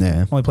the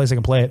only place I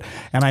can play it,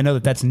 and I know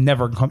that that's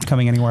never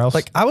coming anywhere else.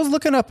 Like, I was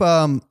looking up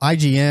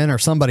IGN or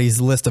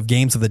somebody's list of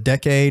games of the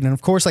decade, and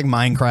of course, like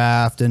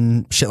Minecraft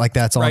and shit like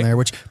that's on Right. there.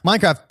 Which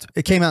Minecraft,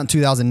 it came out in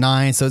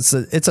 2009, so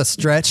it's a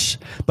stretch,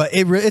 but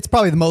it's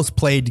probably the most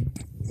played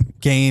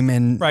game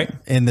in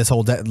this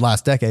whole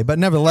last decade. But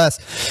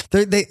nevertheless,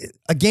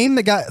 a game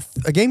got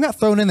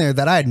thrown in there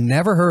that I had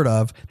never heard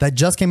of that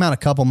just came out a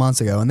couple months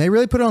ago, and they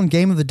really put it on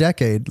game of the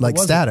decade like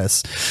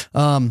status.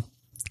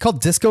 Called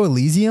Disco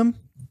Elysium.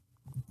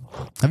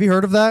 Have you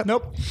heard of that?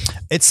 Nope.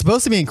 It's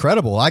supposed to be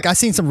incredible. Like, I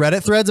seen some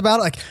Reddit threads about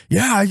it. Like,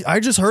 yeah,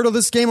 I just heard of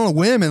this game on a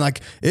whim, and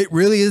like, it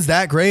really is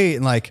that great.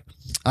 And like,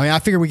 I mean, I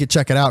figured we could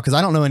check it out because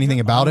I don't know anything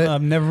about it.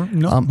 I've never.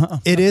 No.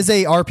 It is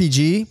a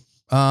RPG.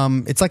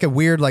 It's like a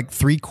weird, like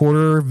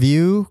 3/4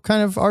 view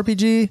kind of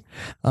RPG.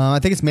 I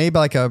think it's made by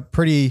like a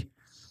pretty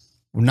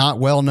not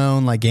well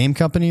known like game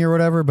company or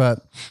whatever, but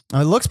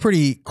it looks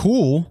pretty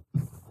cool.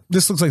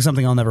 This looks like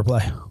something I'll never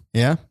play.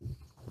 Yeah.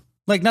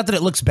 Like, not that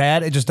it looks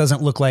bad. It just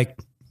doesn't look like.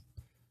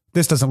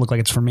 This doesn't look like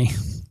it's for me.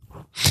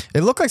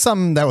 It looked like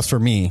something that was for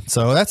me,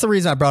 so that's the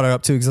reason I brought it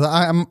up too. Because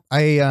I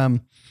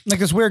like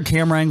this weird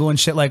camera angle and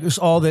shit. Like, there's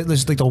all that.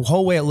 There's like the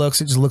whole way it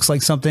looks. It just looks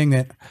like something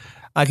that.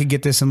 I could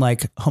get this in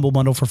like Humble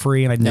Bundle for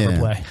free, and I'd never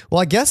play. Well,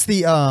 I guess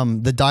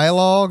the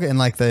dialogue and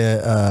like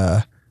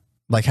the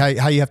like how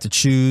you have to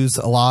choose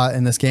a lot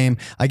in this game.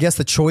 I guess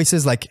the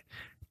choices like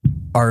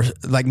are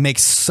like make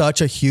such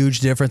a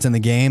huge difference in the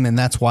game, and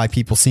that's why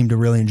people seem to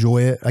really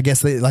enjoy it. I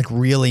guess it like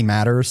really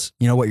matters,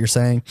 you know what you're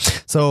saying.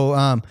 So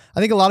I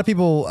think a lot of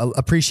people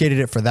appreciated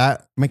it for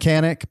that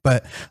mechanic,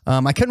 but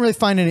I couldn't really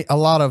find a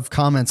lot of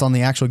comments on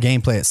the actual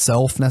gameplay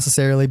itself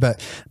necessarily. But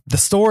the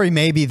story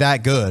may be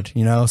that good,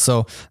 you know.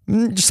 So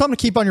just something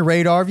to keep on your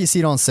radar. If you see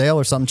it on sale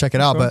or something, check it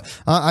out. But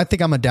I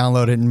think I'm gonna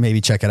download it and maybe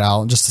check it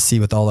out just to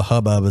see what all the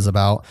hubbub is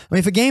about. I mean,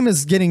 if a game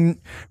is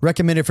getting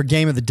recommended for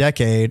Game of the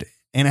Decade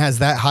and it has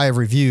that high of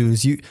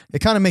reviews, it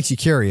kind of makes you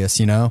curious,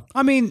 you know?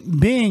 I mean,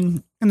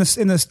 being in the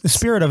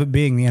spirit of it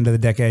being the end of the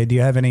decade, do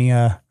you have any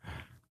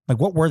like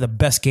what were the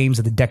best games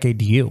of the decade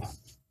to you?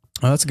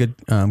 Oh, that's a good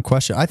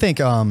question. I think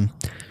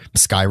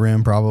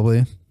Skyrim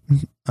probably.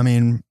 I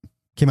mean,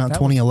 came out in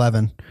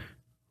 2011.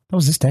 That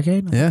was this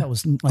decade? Yeah. That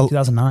was like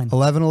 2009.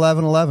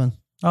 11.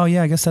 Oh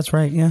yeah, I guess that's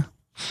right. Yeah.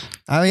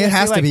 I mean, it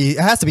has to be. It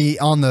has to be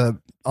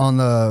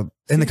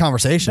in the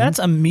conversation. That's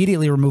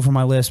immediately removed from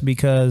my list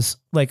because,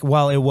 like,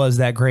 while it was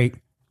that great,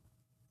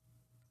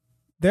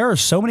 there are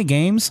so many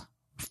games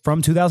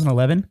from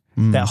 2011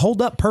 that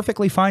hold up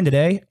perfectly fine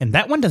today, and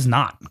that one does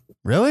not.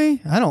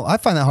 Really? I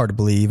find that hard to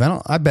believe.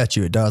 I bet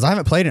you it does. I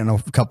haven't played it in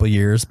a couple of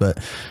years, but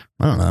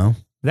I don't know.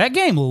 That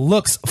game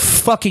looks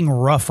fucking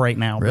rough right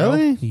now, bro.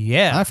 Really?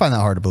 Yeah. I find that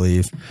hard to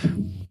believe.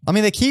 I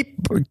mean, they keep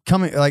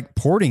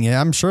porting it.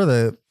 I'm sure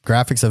the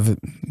graphics have,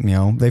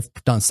 they've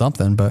done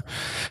something, but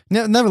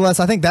nevertheless,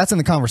 I think that's in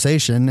the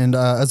conversation, and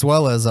as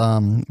well as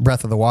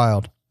Breath of the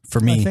Wild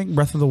for me. I think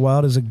Breath of the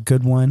Wild is a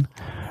good one.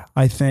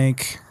 I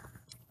think.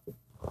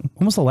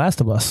 When was The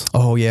Last of Us?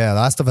 Oh yeah, The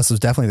Last of Us was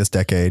definitely this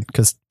decade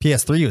because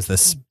PS3 was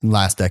this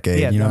last decade.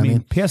 Yeah, you know what I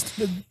mean?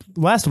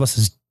 Last of Us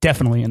is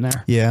definitely in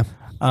there. Yeah.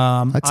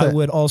 I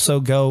would also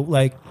go,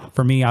 like,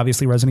 for me,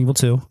 obviously Resident Evil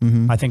 2.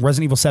 Mm-hmm. I think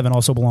Resident Evil 7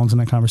 also belongs in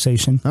that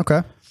conversation.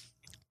 Okay.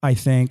 I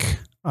think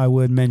I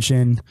would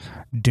mention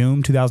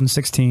Doom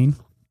 2016,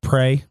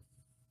 Prey.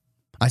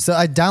 I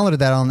downloaded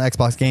that on the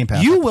Xbox Game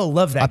Pass. You will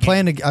love that. I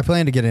plan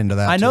to get into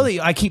that. I know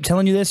that I keep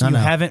telling you this, and you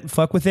haven't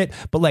fucked with it,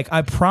 but like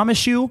I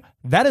promise you,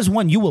 that is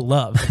one you will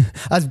love.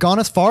 I've gone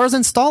as far as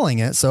installing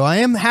it, so I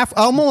am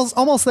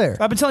almost there.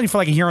 I've been telling you for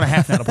like a year and a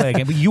half now to play a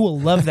game, but you will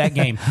love that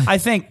game. I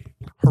think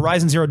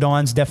Horizon Zero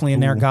Dawn's definitely in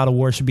there. God of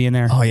War should be in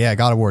there. Oh yeah,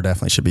 God of War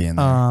definitely should be in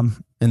there.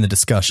 In the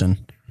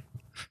discussion.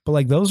 But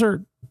like those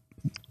are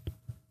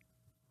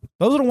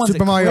the ones.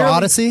 Super Mario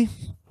Odyssey.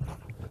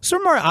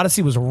 Super Mario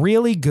Odyssey was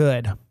really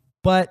good,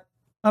 but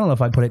I don't know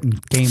if I'd put it in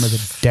game of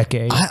the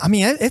decade. I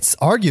mean, it's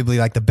arguably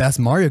like the best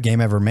Mario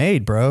game ever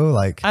made, bro.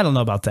 Like, I don't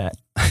know about that.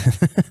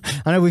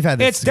 I know we've had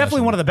this. It's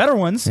definitely one of the better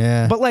ones.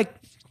 Yeah. But like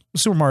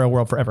Super Mario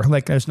World forever.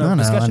 Like there's no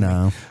discussion. I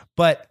know.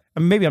 But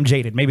maybe I'm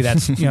jaded. Maybe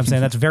that's, you know what I'm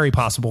saying? That's very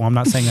possible. I'm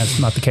not saying that's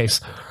not the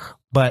case.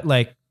 But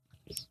like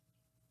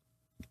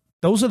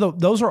those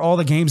are all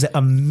the games that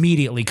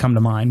immediately come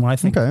to mind when I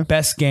think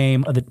best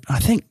game of I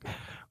think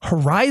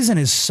Horizon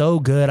is so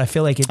good. I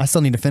feel like I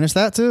still need to finish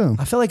that too.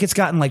 I feel like it's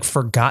gotten like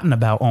forgotten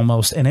about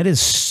almost, and it is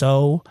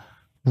so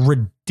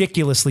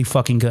ridiculously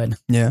fucking good.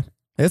 Yeah.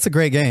 It's a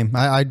great game.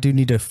 I do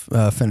need to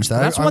finish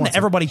that. That's I one want that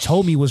everybody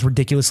told me was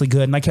ridiculously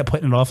good, and I kept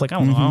putting it off. Like, I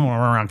don't know, I don't want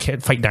to run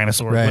around, fight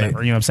dinosaurs, Right.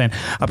 whatever. You know what I'm saying?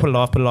 I put it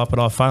off.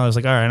 Finally, I was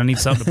like, all right, I need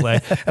something to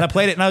play. And I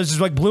played it, and I was just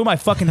like, blew my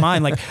fucking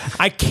mind. Like,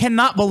 I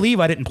cannot believe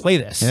I didn't play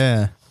this.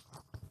 Yeah.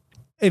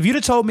 If you'd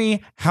have told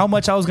me how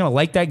much I was going to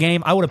like that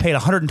game, I would have paid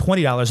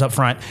 $120 up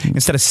front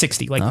instead of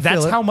 $60. Like,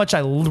 that's how much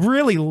I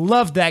really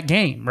loved that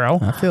game, bro.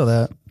 I feel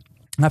that.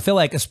 I feel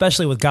like,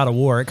 especially with God of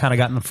War, it kind of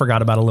gotten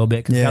forgot about a little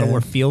bit because God of War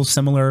feels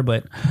similar,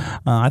 but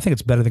I think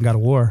it's better than God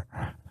of War.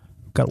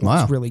 God of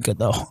War is really good,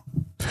 though.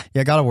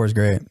 Yeah, God of War is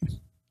great.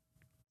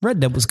 Red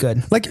Dead was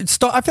good. Like,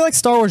 I feel like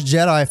Star Wars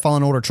Jedi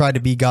Fallen Order tried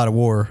to be God of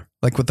War,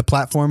 like with the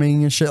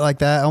platforming and shit like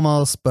that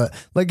almost. But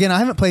like, again, I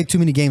haven't played too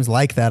many games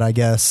like that, I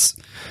guess.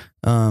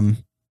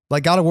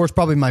 Like God of War is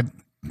probably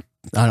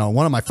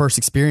one of my first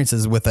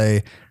experiences with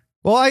a.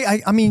 Well,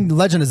 I mean,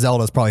 Legend of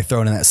Zelda is probably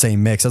thrown in that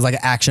same mix as like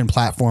an action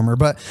platformer,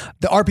 but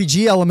the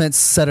RPG elements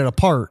set it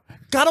apart.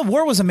 God of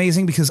War was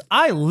amazing because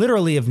I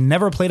literally have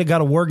never played a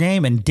God of War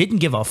game and didn't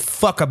give a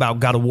fuck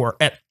about God of War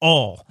at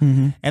all.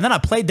 And then I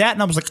played that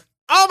and I was like,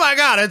 oh my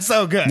God, it's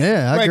so good.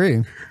 Yeah, I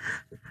agree.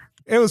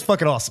 It was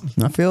fucking awesome.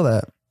 I feel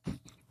that.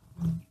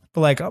 But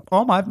like,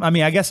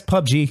 I guess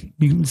PUBG,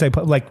 you can say,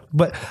 but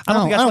I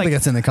don't think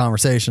it's in the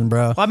conversation,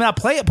 bro. I mean, I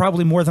play it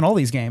probably more than all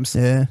these games.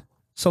 Yeah.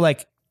 So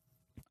like,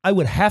 I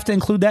would have to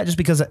include that just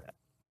because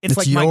it's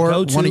like my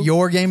go-to. One of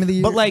your game of the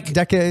year, but like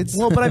decades.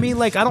 Well, but I mean,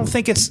 like, I don't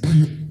think it's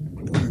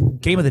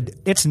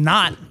it's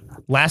not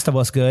Last of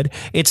Us good.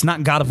 It's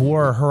not God of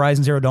War or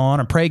Horizon Zero Dawn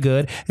or Prey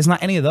good. It's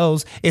not any of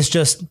those. It's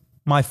just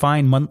my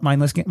fun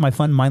mindless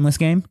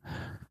game.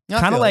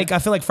 Kind of like, I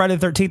feel like Friday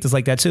the 13th is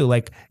like that too.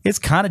 Like, it's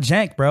kind of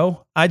jank,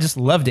 bro. I just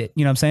loved it.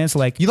 You know what I'm saying? So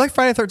like, you like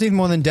Friday the 13th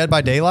more than Dead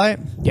by Daylight?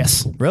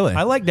 Yes. Really?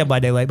 I like Dead by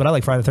Daylight, but I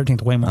like Friday the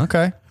 13th way more.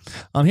 Okay.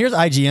 Here's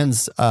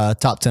IGN's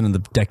top 10 of the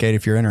decade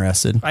if you're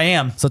interested. I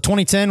am. So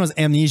 2010 was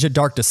Amnesia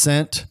Dark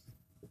Descent,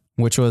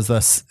 which was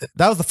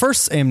the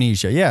first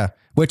Amnesia, yeah.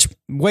 Which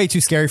way too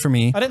scary for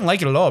me. I didn't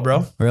like it at all,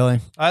 bro. Really?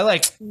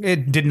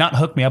 It did not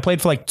hook me. I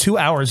played for like 2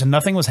 hours and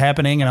nothing was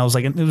happening, and I was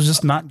like, it was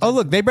just not. Oh,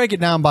 look, they break it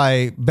down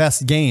by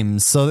best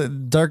games. So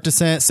Dark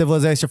Descent,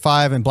 Civilization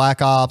 5, and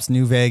Black Ops,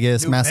 New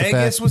Vegas, Mass Effect. New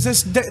Vegas was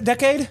this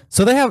decade?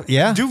 So they have,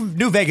 yeah.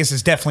 New Vegas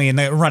is definitely in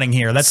the running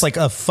here. That's like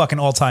a fucking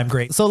all-time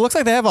great. So it looks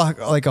like they have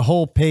a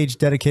whole page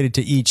dedicated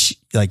to each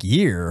like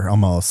year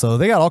almost. So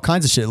they got all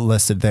kinds of shit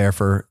listed there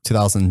for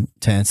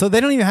 2010. So they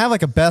don't even have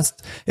like a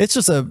best. It's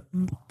just a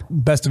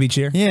best of each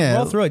year. Yeah.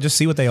 Roll through it. Just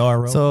see what they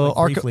are. So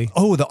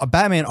the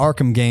Batman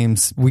Arkham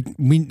games, it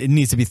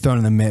needs to be thrown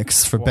in the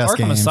mix for best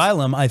Arkham games.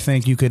 Asylum, I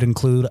think you could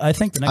include. I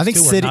think the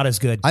next two are not as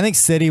good. I think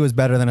City was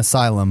better than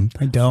Asylum.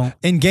 I don't.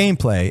 In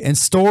gameplay. In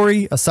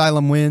story,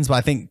 Asylum wins, but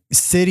I think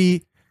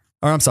City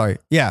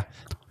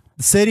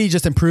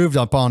just improved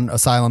upon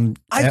Asylum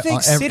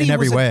in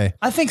every way.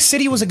 I think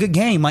City was a good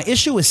game. My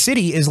issue with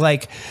City is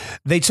like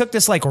they took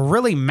this like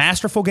really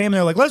masterful game and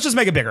they're like, let's just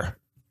make it bigger.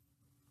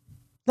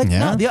 Like,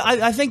 no,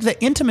 I think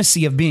the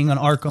intimacy of being an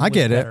Arkham. I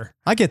get it.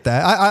 I get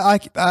that.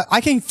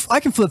 I can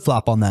flip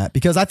flop on that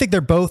because I think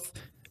they're both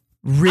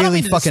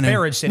really fucking.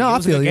 No, I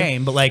feel you.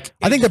 Game, but like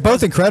I think they're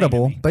both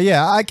incredible. But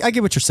yeah, I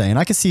get what you're saying.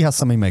 I can see how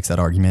somebody makes that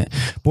argument.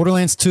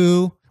 Borderlands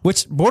 2,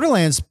 which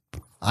Borderlands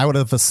I would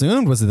have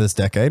assumed was this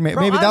decade.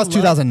 Maybe that was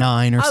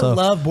 2009 or so. I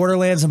love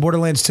Borderlands and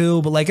Borderlands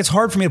 2, but like it's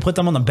hard for me to put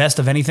them on the best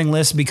of anything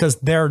list because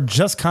they're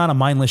just kind of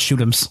mindless shoot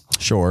 'ems.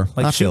 Sure,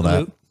 like I feel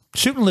that.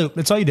 Shoot and loot.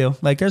 That's all you do.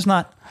 Like there's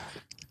not.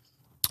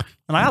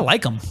 And I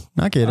like them.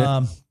 I get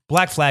it.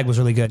 Black Flag was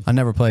really good. I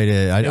never played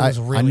it.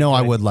 I know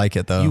I would like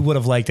it though. You would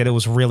have liked it. It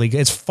was really good.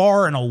 It's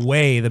far and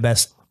away the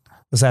best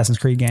Assassin's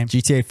Creed game.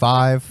 GTA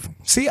 5.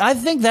 See, I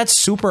think that's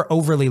super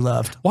overly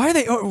loved. Why are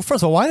they?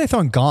 First of all, why are they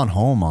throwing Gone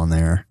Home on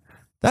there?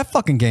 That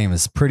fucking game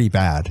is pretty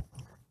bad.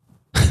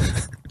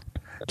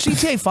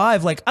 GTA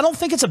 5, like I don't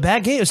think it's a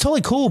bad game. It's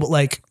totally cool, but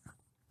like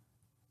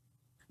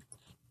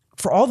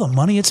for all the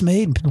money it's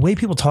made, and the way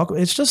people talk,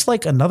 it's just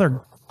like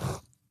another.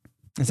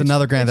 It's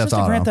another Grand Theft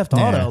Auto. Grand Theft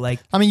Auto.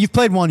 Like, I mean, you've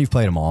played one, you've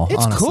played them all.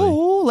 It's honestly.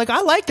 cool. Like,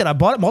 I liked it. I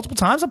bought it multiple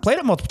times. I played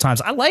it multiple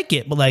times. I like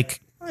it, but like,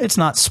 it's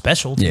not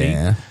special to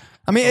me.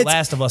 I mean, The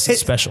Last of Us is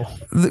special.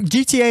 The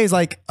GTA is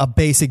like a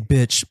basic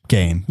bitch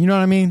game. You know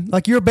what I mean?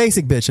 Like, you're a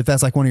basic bitch if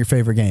that's like one of your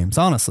favorite games.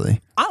 Honestly,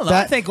 I don't know.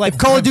 I think like if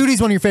Call of Duty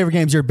is one of your favorite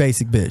games, you're a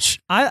basic bitch.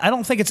 I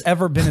don't think it's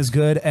ever been as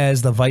good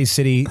as the Vice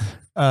City.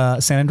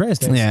 San Andreas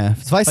days. Yeah,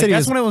 Vice City.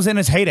 That's when it was in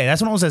its heyday.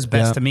 That's when it was its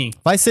best to me.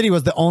 Vice City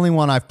was the only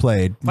one I've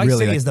played. Vice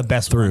really, City is the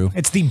best one.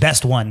 It's the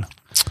best one.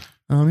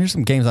 Here's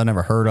some games I've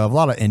never heard of. A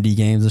lot of indie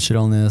games and shit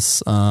on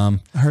this.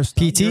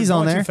 PT's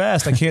on there. Too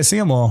fast. I can't see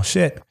them all.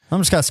 Shit. I'm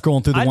just kind of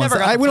scrolling through the ones.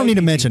 We don't need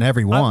to mention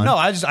every one.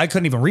 I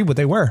couldn't even read what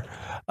they were.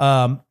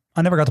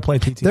 I never got to play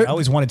PT. I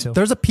always wanted to.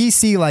 There's a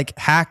PC like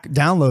hack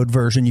download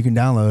version you can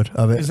download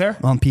of it. Is there?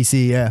 On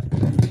PC, yeah.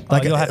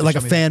 Like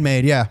a fan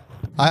made, yeah.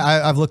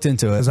 I've looked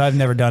into it. Because I've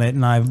never done it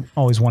and I've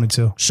always wanted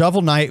to.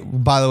 Shovel Knight,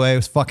 by the way,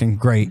 was fucking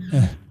great.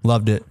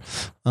 Loved it.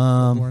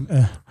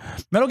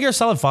 Metal Gear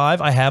Solid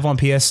 5 I have on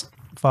PS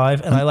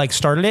 5, and I like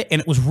started it, and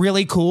it was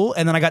really cool,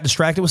 and then I got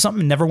distracted with something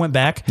and never went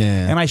back.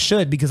 Yeah. And I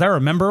should, because I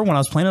remember when I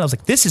was playing it, I was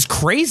like, this is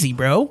crazy,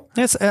 bro.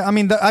 It's, I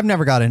mean, I've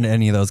never got into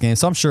any of those games,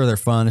 so I'm sure they're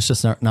fun. It's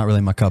just not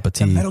really my cup of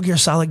tea. The Metal Gear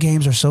Solid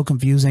games are so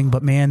confusing,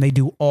 but man, they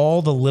do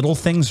all the little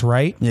things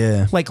right.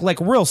 Yeah. Like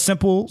real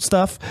simple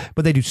stuff,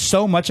 but they do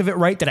so much of it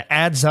right that it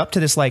adds up to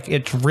this, like,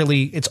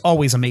 it's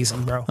always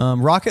amazing, bro.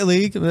 Rocket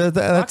League,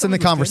 that's in the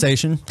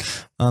conversation.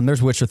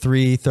 There's Witcher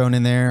 3 thrown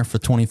in there for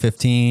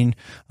 2015.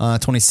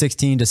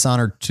 2016,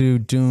 Dishonored 2,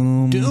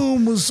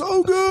 Doom was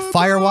so good.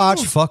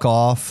 Firewatch, fuck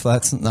off.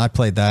 I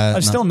played that.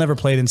 I've still never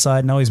played Inside,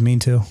 and always mean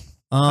to.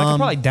 I could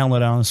probably download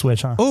it on the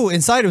Switch, huh? Oh,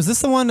 Inside, was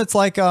this the one that's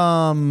like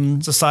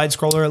It's a side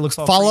scroller. It looks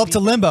all follow up creepy. to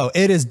Limbo?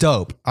 It is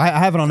dope. I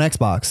have it on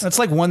Xbox. That's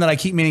like one that I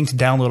keep meaning to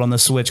download on the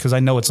Switch because I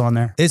know it's on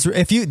there.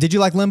 Did you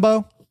like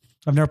Limbo?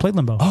 I've never played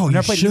Limbo. Oh, I've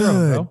never played either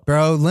of them,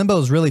 bro.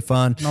 Limbo's really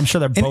fun. I'm sure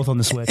they're both on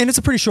the Switch. And it's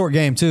a pretty short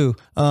game too.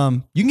 You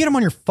can get them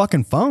on your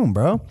fucking phone,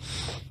 bro.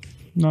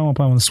 No, I'll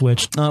play on the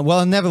Switch.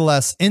 Well,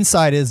 nevertheless,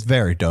 Inside is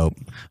very dope.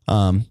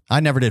 I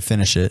never did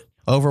finish it.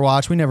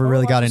 Overwatch, we never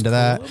really got into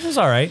that. It was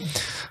all right.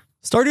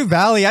 Stardew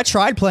Valley, I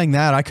tried playing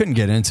that. I couldn't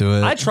get into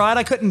it. I tried.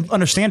 I couldn't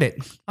understand it.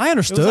 I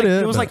understood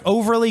it. It was like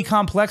overly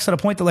complex at a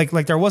point that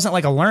like there wasn't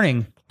like a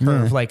learning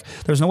curve. Like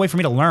there's no way for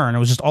me to learn. It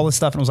was just all this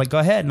stuff, and it was like, go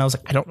ahead. And I was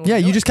like, I don't know. Yeah,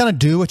 you just kind of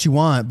do what you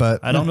want,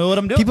 but I don't know what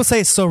I'm doing. People say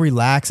it's so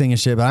relaxing and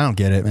shit, but I don't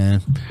get it,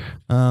 man.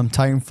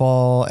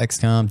 Titanfall,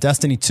 XCOM,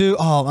 Destiny 2.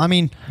 Oh, I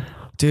mean,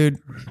 dude,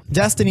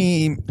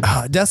 Destiny's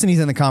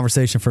in the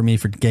conversation for me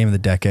for game of the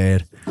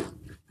decade.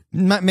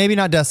 Maybe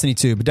not Destiny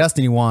 2, but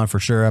Destiny 1 for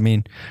sure. I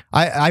mean,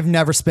 I've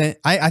never spent...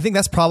 I think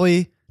that's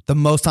probably the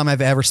most time I've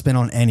ever spent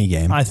on any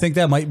game. I think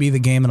that might be the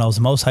game that I was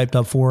most hyped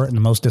up for and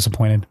the most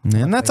disappointed.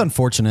 And that's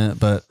unfortunate,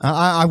 but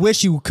I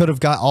wish you could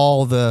have got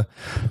all the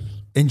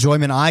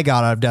enjoyment I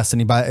got out of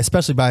Destiny,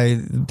 especially by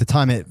the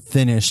time it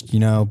finished, you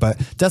know. But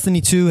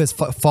Destiny 2 has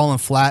fallen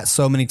flat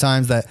so many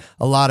times that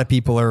a lot of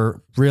people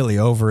are really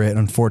over it,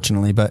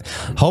 unfortunately. But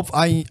I'll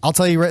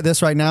tell you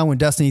this right now, when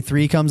Destiny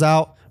 3 comes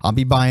out, I'll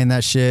be buying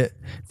that shit.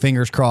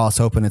 Fingers crossed,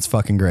 hoping it's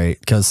fucking great.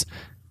 Because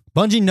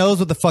Bungie knows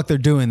what the fuck they're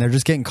doing. They're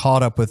just getting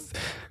caught up with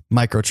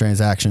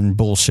microtransaction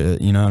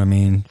bullshit. You know what I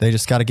mean? They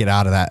just got to get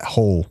out of that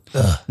hole.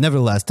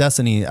 Nevertheless,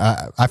 Destiny,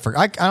 I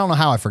don't know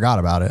how I forgot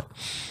about it.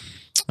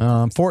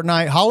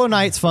 Fortnite, Hollow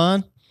Knight's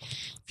fun.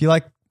 If you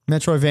like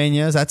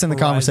Metroidvanias, that's in the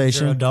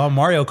conversation.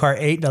 Mario Kart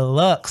 8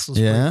 Deluxe was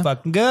pretty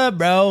fucking good,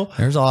 bro.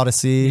 There's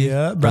Odyssey.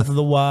 Yeah, Breath of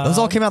the Wild. Those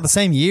all came out the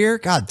same year?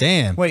 God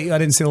damn. Wait, I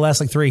didn't see the last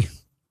like 3.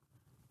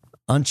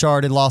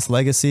 Uncharted, Lost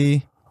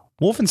Legacy.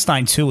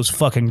 Wolfenstein 2 was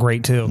fucking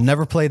great too.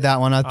 Never played that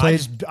one.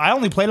 I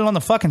only played it on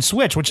the fucking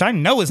Switch, which I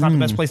know is not the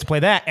best place to play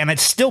that, and it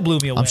still blew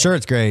me away. I'm sure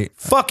it's great.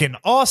 Fucking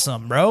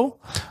awesome, bro.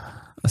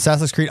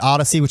 Assassin's Creed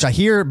Odyssey, which I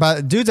hear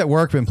by dudes at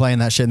work been playing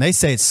that shit, and they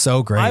say it's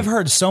so great. I've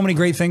heard so many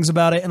great things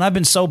about it, and I've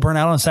been so burnt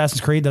out on Assassin's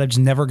Creed that I've just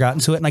never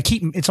gotten to it.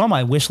 And it's on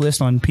my wish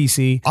list on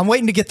PC. I'm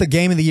waiting to get the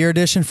Game of the Year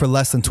edition for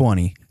less than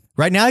 20.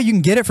 Right now, you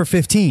can get it for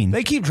 15.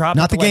 They keep dropping.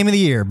 Not the Game of the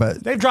Year,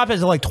 but they've dropped it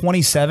to like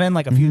 27,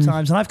 like a few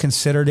times, and I've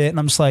considered it, and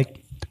I'm just like,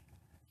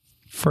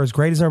 for as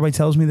great as everybody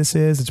tells me this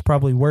is, it's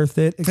probably worth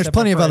it. There's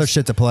plenty of other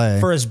shit to play.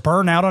 For as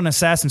burnt out on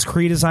Assassin's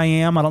Creed as I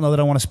am, I don't know that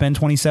I want to spend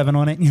 27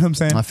 on it. You know what I'm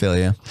saying? I feel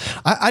you.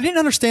 I didn't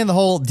understand the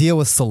whole deal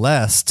with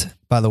Celeste,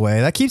 by the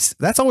way.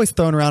 That's always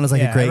thrown around as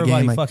like a great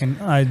game. Like,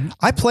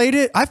 I played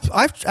it.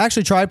 I've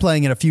actually tried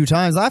playing it a few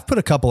times. I've put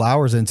a couple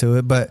hours into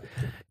it, but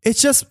it's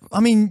just,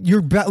 I mean,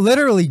 you're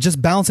literally just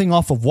bouncing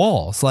off of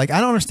walls. Like, I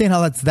don't understand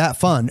how that's that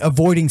fun,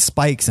 avoiding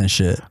spikes and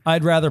shit.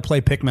 I'd rather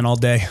play Pikmin all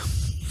day.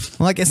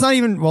 Like, it's not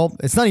even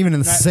in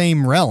the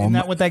same realm. Isn't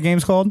that what that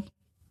game's called?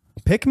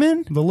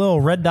 Pikmin? The little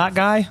red dot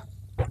guy?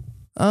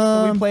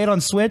 We played on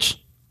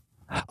Switch?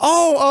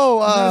 No,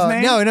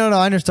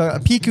 I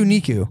understand. Piku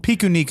Niku.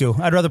 Piku Niku.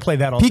 I'd rather play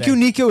that all day. Piku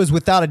Niku is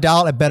without a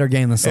doubt a better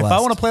game than Celeste. If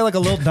I want to play like a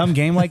little dumb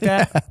game like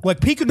that, like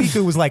Piku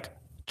Niku was like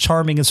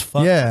charming as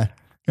fuck. Yeah.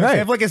 Right.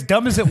 If, like, as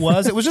dumb as it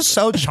was just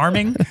so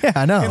charming. Yeah,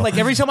 I know. And like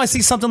every time I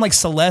see something like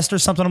Celeste or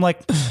something, I'm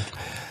like,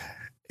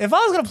 if I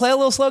was gonna play a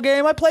little slow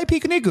game, I'd play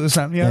Piku Niku or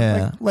something. You know?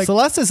 Yeah. Like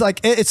Celeste is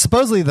like, it's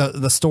supposedly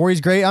the story's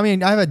great. I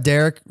mean, I've had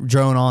Derek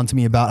drone on to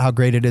me about how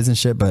great it is and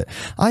shit, but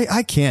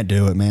I can't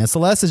do it, man.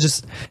 Celeste is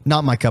just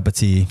not my cup of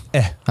tea.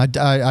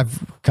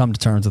 I've come to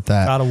terms with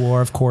that. God of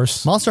War, of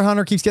course. Monster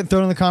Hunter keeps getting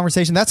thrown in the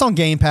conversation. That's on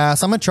Game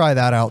Pass. I'm gonna try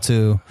that out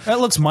too. That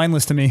looks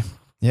mindless to me.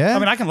 Yeah, I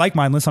mean, I can like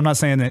mindless. I'm not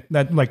saying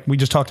that like we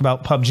just talked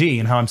about PUBG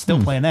and how I'm still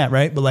playing that,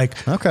 right? But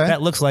like, okay,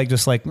 that looks like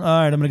just like, all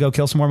right, I'm gonna go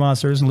kill some more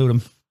monsters and loot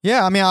them.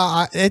 Yeah, I mean,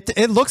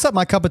 it looks up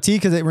my cup of tea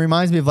because it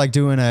reminds me of like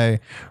doing a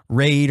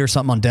raid or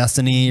something on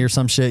Destiny or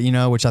some shit, you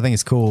know, which I think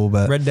is cool.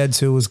 But Red Dead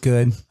 2 was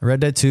good. Red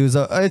Dead 2 is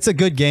it's a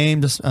good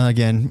game. Just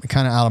again,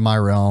 kind of out of my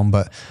realm,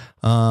 but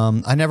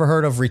I never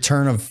heard of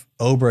Return of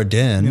Obra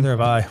Dinn. Neither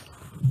have I.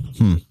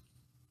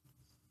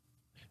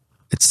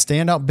 Its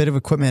standout bit of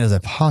equipment is a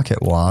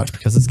pocket watch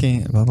because this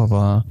game, blah, blah,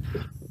 blah.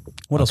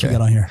 What else we got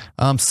on here?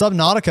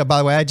 Subnautica, by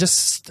the way, I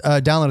just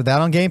downloaded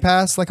that on Game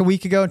Pass like a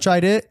week ago and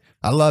tried it.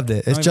 I loved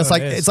it. It's know just what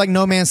like it is. it's like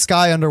No Man's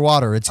Sky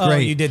underwater. It's Oh,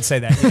 great. you did say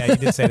that. Yeah, you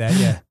did say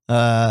that.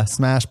 Yeah.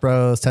 Smash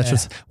Bros,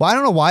 Tetris. Well, I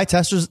don't know why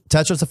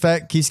Tetris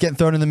Effect keeps getting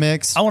thrown in the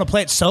mix. I want to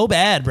play it so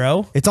bad,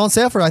 bro. It's on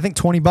sale for I think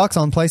 $20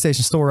 on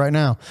PlayStation Store right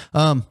now.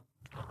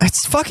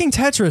 It's fucking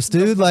Tetris,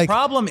 dude. Like,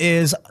 Problem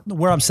is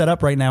where I'm set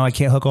up right now. I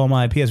can't hook all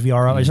my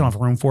PSVR up. I just don't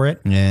have room for it.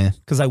 yeah,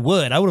 Because I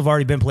would have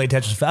already been playing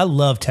Tetris. I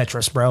love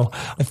Tetris, bro.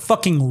 I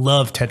fucking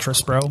love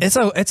Tetris, bro.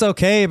 it's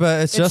okay,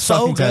 but it's just so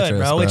fucking good, Tetris,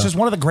 bro. It's just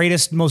one of the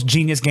greatest, most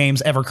genius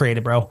games ever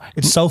created, bro.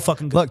 It's so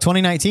fucking good. Look,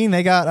 2019,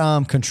 they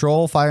got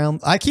Control, Fire Emblem.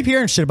 I keep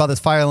hearing shit about this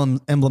Fire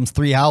Emblem's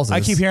Three Houses. I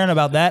keep hearing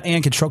about that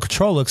and Control.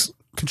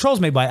 Control's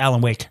made by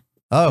Alan Wake.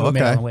 Oh,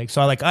 Made okay. Alan Wake.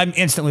 So I'm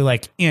instantly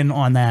like in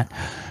on that.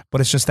 But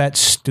it's just that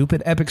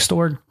stupid Epic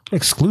Store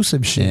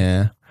exclusive shit.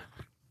 Yeah.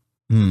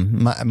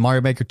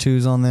 Mario Maker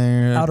 2's on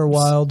there. Outer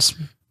Wilds,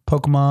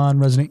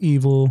 Pokemon, Resident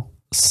Evil.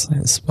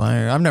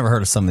 Spire. I've never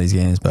heard of some of these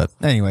games, but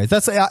anyways,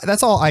 that's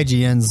all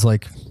IGN's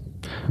like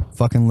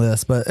fucking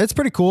list. But it's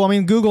pretty cool. I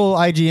mean, Google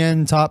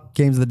IGN top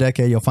games of the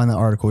decade. You'll find that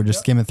article. Just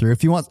skim it through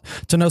if you want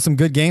to know some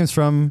good games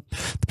from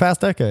the past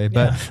decade.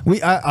 But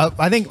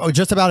I think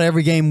just about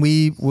every game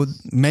we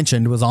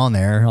mentioned was on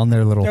their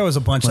little. There was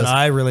a bunch list. that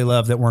I really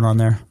loved that weren't on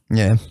there.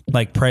 Yeah.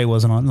 Like Prey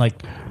wasn't on.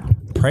 Like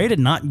Prey did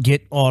not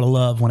get all the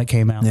love when it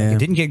came out. Like, Yeah. it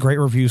didn't get great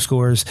review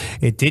scores.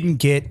 It didn't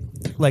get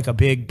like a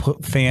big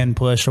fan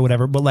push or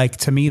whatever. But like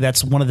to me,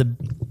 that's one of the.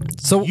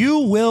 So You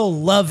will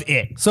love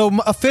it. So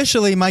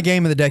officially, my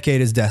game of the decade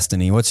is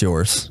Destiny. What's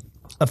yours?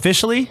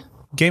 Officially,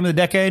 game of the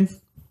decade.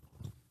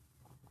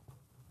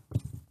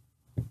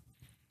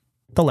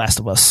 The Last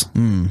of Us.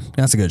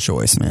 That's a good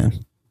choice, man.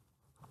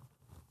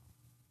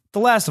 The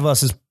Last of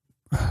Us is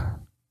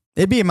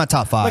It'd be in my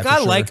top 5.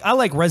 like I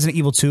like Resident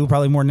Evil 2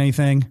 probably more than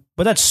anything,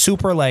 but that's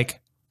super like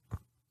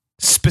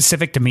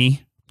specific to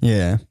me.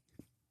 Yeah.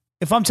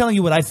 If I'm telling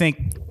you what I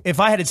think, if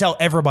I had to tell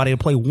everybody to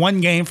play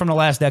one game from the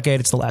last decade,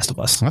 it's The Last of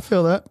Us. I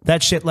feel that.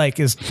 That shit like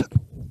is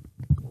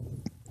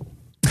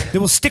it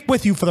will stick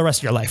with you for the rest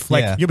of your life.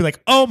 Like Yeah. you'll be like,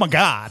 oh my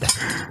god,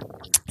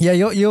 Yeah,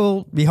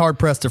 you'll be hard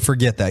pressed to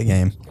forget that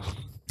game.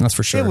 That's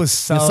for sure. It was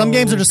so some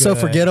games are just so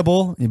good.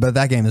 forgettable, but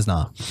that game is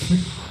not.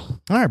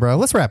 All right, bro.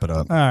 Let's wrap it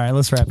up. All right,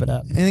 let's wrap it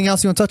up. Anything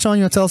else you want to touch on?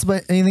 You want to tell us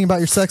about anything about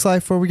your sex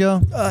life before we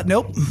go?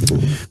 Nope.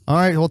 All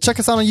right. Well, check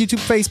us out on YouTube,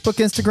 Facebook,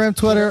 Instagram,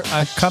 Twitter.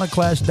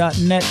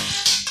 Iconoclash.net.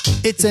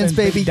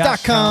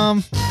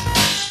 itsensbaby.com.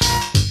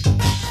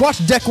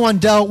 Watch Deck One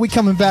Dealt. We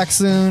coming back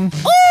soon.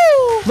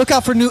 Look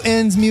out for new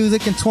Ends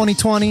music in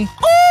 2020.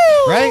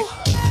 Right?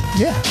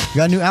 Yeah. You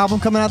got a new album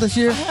coming out this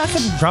year? I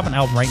could drop an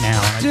album right now.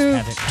 I Dude,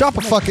 just have it. drop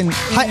a fucking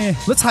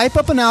let's hype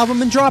up an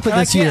album and drop it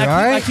And this year, all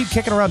I right? keep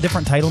kicking around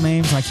different title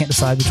names, and I can't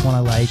decide which one I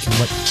like and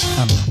what.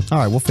 I don't know. All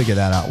right, we'll figure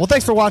that out. Well,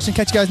 thanks for watching.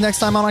 Catch you guys next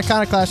time on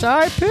Iconoclash. All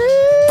right,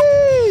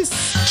 peace.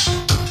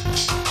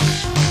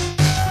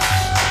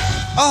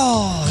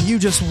 Oh, you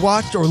just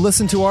watched or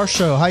listened to our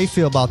show. How you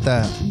feel about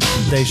that?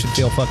 They should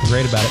feel fucking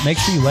great about it. Make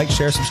sure you like,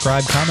 share,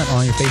 subscribe, comment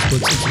on your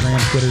Facebooks,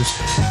 Instagram, Twitters,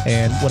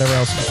 and whatever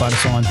else you can find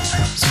us on.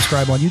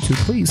 Subscribe on YouTube,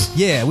 please.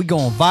 Yeah, we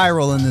going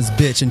viral in this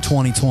bitch in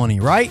 2020,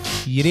 right?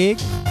 You dig?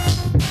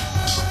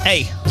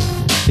 Hey.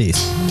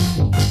 Peace.